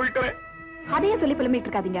பாவிகளா போயிட்டேன். அதையே சொல்லி புலம்பிட்டு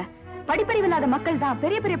இருக்காதீங்க. படிப்பறிவு இல்லாத மக்கள் தான்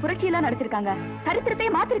பெரிய பெரிய புரட்சி எல்லாம் நடத்திருக்காங்க,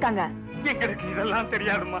 சரித்திரத்தையே மாத்திருக்காங்க. எங்களுக்கு இதெல்லாம்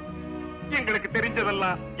தெரியாதுமா. எங்களுக்கு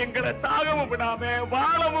தெரிஞ்சதெல்லாம் எங்களை சாகவும் விடாம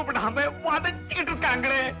வாழவும் விடாம வதச்சிக்கிட்டு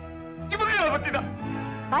இருக்காங்களே, இவங்களை பத்திதான்.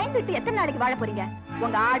 பயந்துட்டு எத்தனை நாளைக்கு வாழ போறீங்க?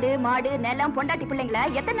 உங்க ஆடு மாடு நிலம் பொண்டாட்டி பிள்ளைங்களை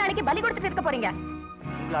எத்தனை நாளைக்கு பலி கொடுத்துட்டு இருக்க போறீங்க?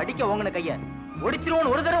 உங்களை அடிக்க உங்க கைய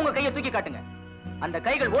ஒடிச்சிருவோன்னு ஒரு தடவை உங்க கையை தூக்கி காட்டுங்க. அந்த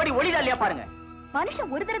கைகள் ஓடி ஒளிதா இல்லையா பாருங்க.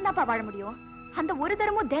 மனுஷன் ஒரு தரம் தான்ப்பா வாழ முடியும். அந்த ஒரு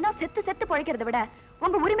தரமும் தினம் செத்து செத்து பழைக்கிறத விட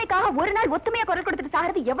உங்க உரிமைக்காக ஒரு நாள் ஒத்துமையா குரல் கொடுத்துட்டு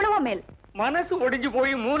சாகிறது எவ்வளவோ மேல். மனசு ஒடிஞ்சு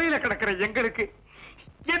போய் மூலையில கிடக்கிற எங்களுக்கு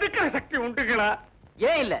எதுக்கிற சக்தி உண்டுங்களா?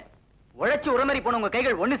 ஏன் இல்ல, உழைச்சு உரமறி போன உங்க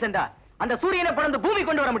கைகள் ஒண்ணு சேர்ந்தா அந்த சூரியனை பிறந்து பூமி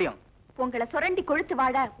கொண்டு வர முடியும். உங்களை சுரண்டி கொழுத்து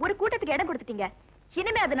வாழ ஒரு கூட்டத்துக்கு இடம் கொடுத்துட்டீங்க.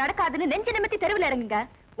 இனிமே அது நடக்காதுன்னு நெஞ்சு நிமித்தி தெருவில் இறங்குங்க.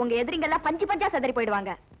 உங்க எதிரிங்க எல்லாம் பஞ்சு பஞ்சா சதறி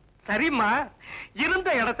போயிடுவாங்க. சரிம்மா, இருந்த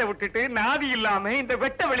இடத்தை விட்டுட்டு நாதி இல்லாம இந்த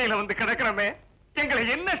வெட்ட வெளியில வந்து கிடக்கிறமே, எங்களை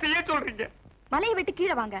என்ன செய்ய சொல்றீங்க? மலையை விட்டு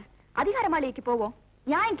கீழே வாங்க, அதிகார மாளிகைக்கு போவோம்,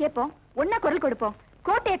 நியாயம் கேட்போம், ஒன்னா குரல் கொடுப்போம்,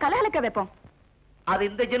 கோட்டையை கலகலக்க வைப்போம். அது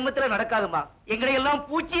இந்த ஜென்மத்துல நடக்காதுமா. எங்களை எல்லாம்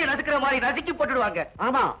பூச்சியை நசுக்கிற மாதிரி நசுக்கி போட்டுடுவாங்க.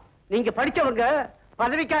 ஆமா, நீங்க படிச்சவங்க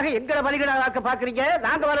பதவிக்காக எங்களை பலிகடாக்க பாக்குறீங்க,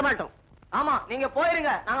 நாங்க வர மாட்டோம். ஆமா, நீங்க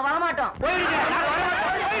போயிருங்க, நாங்க வரமாட்டோம். போயிடுங்க, நாங்க வர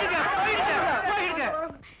மாட்டோம். போயிடுங்க, போயிடுங்க, போயிடுங்க.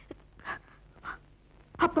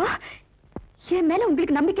 அப்போ என் மேல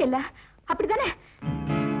உங்களுக்கு நம்பிக்கை இல்ல, அப்படிதானே?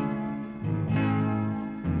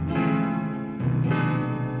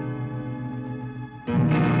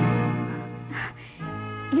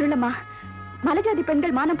 இருளம்மா, மலைஜாதி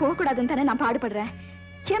பெண்கள் மானம் போக கூடாதுன்னு தானே நான் பாடுபடுறேன்.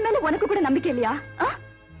 என் மேல உனக்கு கூட நம்பிக்கை இல்லையா?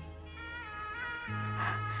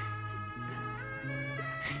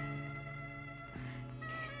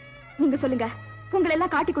 நீங்க சொல்லுங்க, உங்களை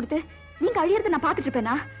எல்லாம் காட்டி கொடுத்து நீங்க அழியறத நான் பாத்துட்டு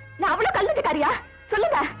இருப்பேனா? நான் அவ்வளவு கல்லுக்காரியா?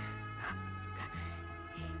 சொல்லுங்க.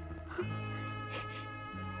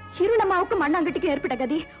 இருளம்மாவுக்கு மண்ணாங்கட்டிக்கு ஏற்பட்ட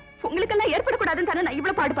கதி உங்களுக்கு எல்லாம் ஏற்படக்கூடாதுன்னு தானே நான்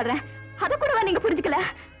இவ்வளவு பாடுபடுறேன். அத கூடவா நீங்க புரிஞ்சுக்கல?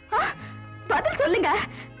 பதில் சொல்லுங்க.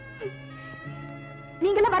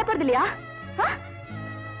 நீங்க எல்லாம் வரப்போறது இல்லையா?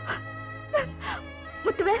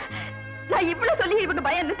 முத்துவே, நான் இவ்வளவு சொல்லி இவங்க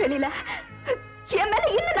பயம் தெரியல. என் மேல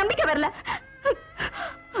இன்னும் நம்பிக்கை வரல.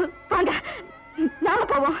 வாங்க, நாம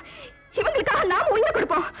போவோம். இவங்களுக்காக நாம உயிரை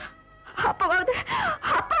கொடுப்போம். அப்பவாவது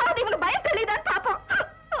இவங்க பயம் தெளிதான் பாப்போம்.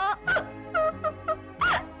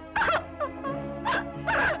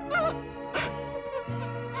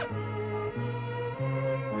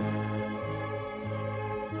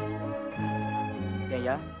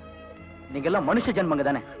 ஐயா, நீங்க எல்லாம் மனுஷ ஜென்மங்க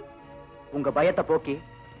தானே. உங்க பயத்தை போக்கி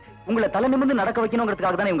உங்களை தலை நிமிர்ந்து நடக்க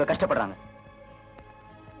வைக்கணுங்கிறதுக்காக தானே இவங்க கஷ்டப்படுறாங்க.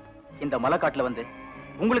 இந்த மலைக்காட்டுல வந்து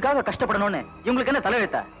உங்களுக்காக கஷ்டப்படணும்னு இவங்களுக்கு என்ன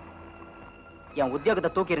தலையெழுத்தா? என் உத்தியோகத்தை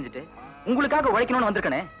தூக்கி எறிஞ்சிட்டு உங்களுக்காக உழைக்கணும்னு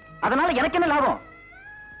வந்திருக்கனே, அதனால எனக்கு என்ன லாபம்?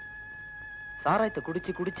 சாராயத்தை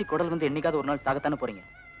குடிச்சு குடிச்சு குடல் வந்து என்னைக்காவது ஒரு நாள் சாகத்தானே போறீங்க.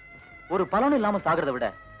 ஒரு பலனும் இல்லாம சாகிறத விட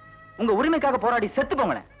உங்க உரிமைக்காக போராடி செத்து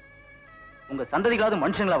போங்களேன். உங்க சந்ததிகளாவது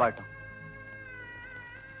மனுஷங்களா வாழட்டும்.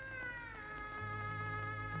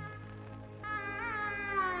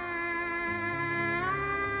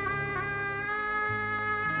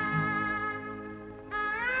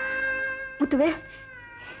 முத்துவே,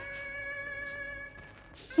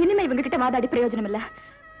 இனிமே இவங்க கிட்ட வாதாடி பிரயோஜனம் இல்ல.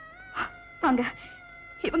 வாங்க,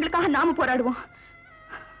 இவங்களுக்காக நாம போராடுவோம்.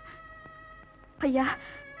 ஐயா,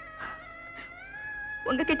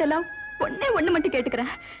 உங்ககிட்ட எல்லாம் ஒண்ணு மட்டும்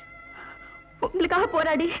கேட்டுக்கிறேன். உங்களுக்காக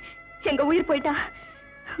போராடி எங்க உயிர் போயிட்டா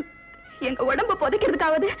எங்க உடம்ப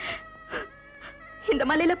புதைக்கிறதுக்காவது இந்த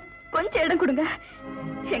மலையில கொஞ்சம் இடம் கொடுங்க.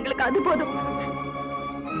 எங்களுக்கு அது போதும்.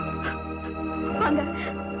 வாங்க.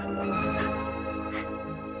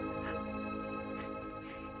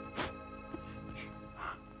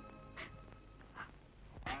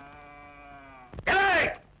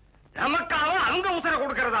 நமக்காக அவங்க உசுர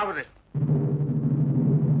கொடுக்கறதாவது.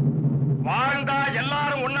 வாழ்ந்தா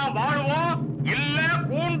எல்லாரும் ஒன்னா வாழுவோம், இல்ல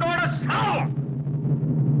கூண்டோட சாவோம்.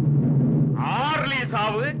 6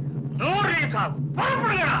 சாவு 100 சாவு.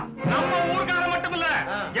 புறப்படுங்கடா. நம்ம ஊர்கார மட்டும் இல்ல,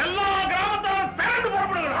 எல்லா கிராமத்தாரும் திரண்டு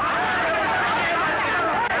புறப்படுங்கடா.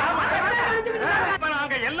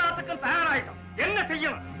 நாங்க எல்லாத்துக்கும் தயாராயிட்டோம். என்ன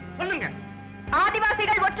செய்யணும் சொல்லுங்க.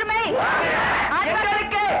 ஆதிவாசிகள் ஒற்றுமை,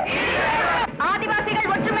 ஆதிவாசிகளுக்கு ஆதிவாசிகள்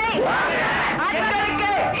ஒற்றுமை, ஆதிவாசிகளுக்கு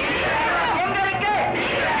எங்களுக்கு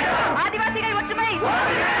ஆதிவாசிகள் ஒற்றுமை.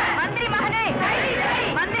 மந்திரி மகனே,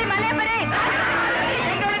 மந்திரி மலையப்பரே,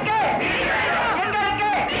 எங்களுக்கு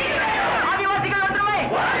ஆதிவாசிகள் ஒற்றுமை.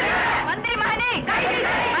 மந்திரி மகனே,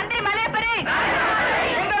 மந்திரி மலையப்பரே,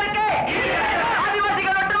 எங்களுக்கு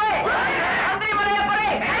ஆதிவாசிகள் ஒற்றுமை. மந்திரி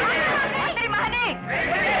மலையப்பரே, மந்திரி மகனே,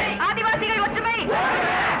 ஆதிவாசிகள் ஒற்றுமை.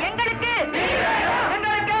 எங்களுக்கு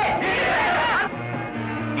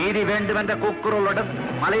நீதி வேண்டும் என்ற கூக்குரலுடன்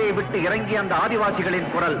மலையை விட்டு இறங்கிய அந்த ஆதிவாசிகளின்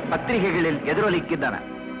குரல் பத்திரிகைகளில் எதிரொலிக்கின்றன.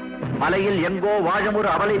 மலையில் எங்கோ வாழும் ஒரு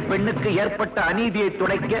அபலை பெண்ணுக்கு ஏற்பட்ட அநீதியை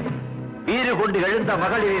துடைக்க வீறு கொண்டு எழுந்த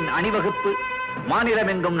மகளிரின் அணிவகுப்பு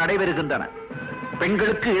மாநிலமெங்கும் நடைபெறுகின்றன.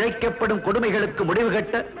 பெண்களுக்கு இழைக்கப்படும் கொடுமைகளுக்கு முடிவு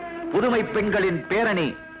கட்ட புதுமை பெண்களின் பேரணி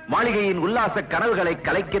மாளிகையின் உல்லாச கனவுகளை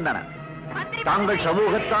கலைக்கின்றன. தாங்கள்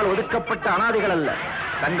சமூகத்தால் ஒதுக்கப்பட்ட அனாதைகள் அல்ல,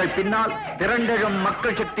 தங்கள் பின்னால் திரண்டெழும்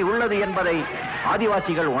மக்கள் சக்தி உள்ளது என்பதை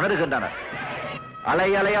ஆதிவாசிகள் உணர்கின்றனர்.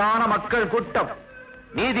 அலையலையான மக்கள் கூட்டம்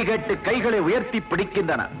நீதி கேட்டு கைகளை உயர்த்தி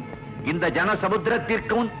பிடிக்கின்றன. இந்த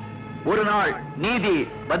ஜனசமுத்திரத்திற்கு முன் ஒரு நாள் நீதி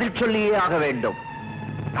பதில் சொல்லியே ஆக வேண்டும்.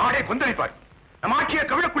 நாடே கொந்தளிப்பார். நம்ம ஆட்சியை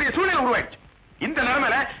கவிழக்கூடிய சூழ்நிலை உருவாயிடுச்சு. இந்த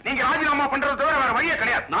நிலைமையில நீங்க ராஜினாமா பண்றதை தவிர வேற வழியே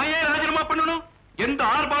கிடையாது. நான் ஏன் ராஜினாமா பண்ணணும்? எந்த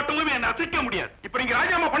ஆர்ப்பாட்டமும் என்ன அசைக்க முடியாது. இப்ப நீங்க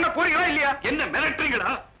ராஜினாமா பண்ண போறீங்களா இல்லையா? என்ன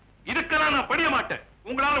மிரட்டுறீங்களா? இதுக்கெல்லாம் நான் படிய மாட்டேன்.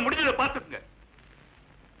 உங்களால முடிஞ்சதை பார்த்துக்குங்க.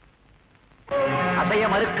 அசைய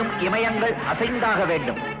மறுக்கும் இமயங்கள் அசைந்தாக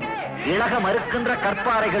வேண்டும். இழக மறுக்கின்ற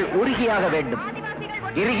கற்பாறைகள் உருகியாக வேண்டும்.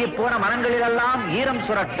 இறுகி போன மரங்களிலெல்லாம் ஈரம்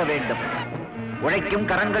சுரக்க வேண்டும். உழைக்கும்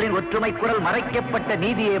கரங்களின் ஒற்றுமை குரல் மறைக்கப்பட்ட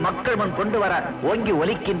நீதியை மக்கள் முன் கொண்டு வர ஓங்கி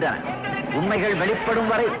ஒலிக்கின்றன. உண்மைகள் வெளிப்படும்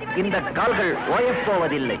வரை இந்த கால்கள்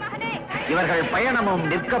ஓயப்போவதில்லை. இவர்கள் பயணமும்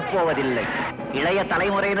நிற்கப் போவதில்லை. இளைய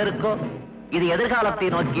தலைமுறையினருக்கோ இது எதிர்காலத்தை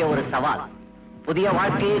நோக்கிய ஒரு சவால். புதிய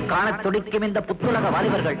வாழ்க்கையை காணத் துடிக்கும் இந்த புத்துலக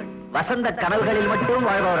வாலிபர்கள் வசந்த கனவுகளில் மட்டும்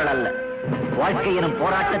வாழ்பவர்கள் அல்ல. வாழ்க்கை எனும்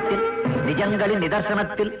போராட்டத்தில், நிஜங்களின்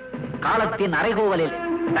நிதர்சனத்தில், காலத்தின் அறைகூவலில்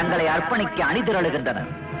தங்களை அர்ப்பணிக்க அணிதிரளுகின்றனர்.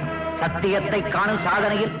 சத்தியத்தை காணும்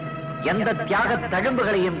சாதனையில் எந்த தியாக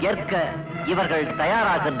தழும்புகளையும் ஏற்க இவர்கள்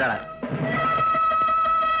தயாராகின்றனர்.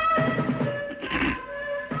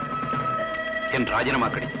 என் ராஜினாமா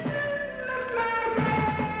கடிதம்.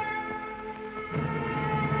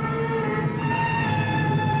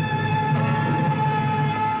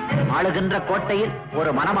 ஆளுகின்ற கோட்டையில் ஒரு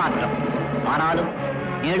மனமாற்றம். ஆனாலும்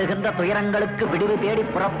நீளுகின்ற துயரங்களுக்கு விடிவு தேடி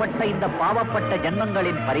புறப்பட்ட இந்த பாவப்பட்ட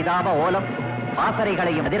ஜன்மங்களின் பரிதாப ஓலம்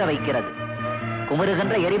பாசறைகளையும் எதிர வைக்கிறது.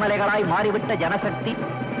 குமுறுகின்ற எரிமலைகளாய் மாறிவிட்ட ஜனசக்தி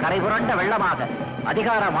கரைபுரண்ட வெள்ளமாக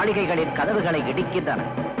அதிகார மாளிகைகளின் கதவுகளை இடிக்கின்றன.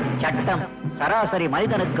 சட்டம் சராசரி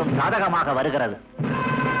மனிதனுக்கும் சாதகமாக வருகிறது.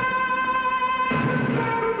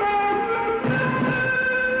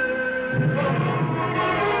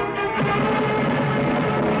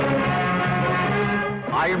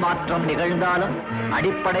 ஆழ்மாற்றம் நிகழ்ந்தாலும்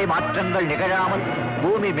அடிப்படை மாற்றங்கள் நிகழாமல்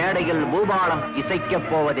பூமி மேடையில் பூபாலம் இசைக்கப்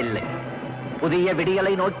போவதில்லை. புதிய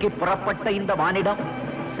விடியலை நோக்கி புறப்பட்ட இந்த மானிடம்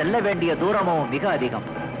செல்ல வேண்டிய தூரமோ மிக அதிகம்.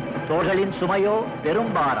 தோள்களின் சுமையோ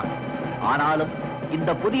பெரும்பாரம். ஆனாலும் இந்த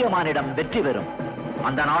புதிய மானிடம் வெற்றி பெறும்.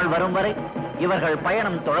 அந்த நாள் வரும் வரை இவர்கள்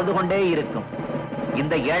பயணம் தொடர்ந்து கொண்டே இருக்கும்.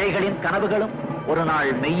 இந்த ஏழைகளின் கனவுகளும் ஒரு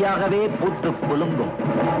நாள் மெய்யாகவே பூத்து குலுங்கும்.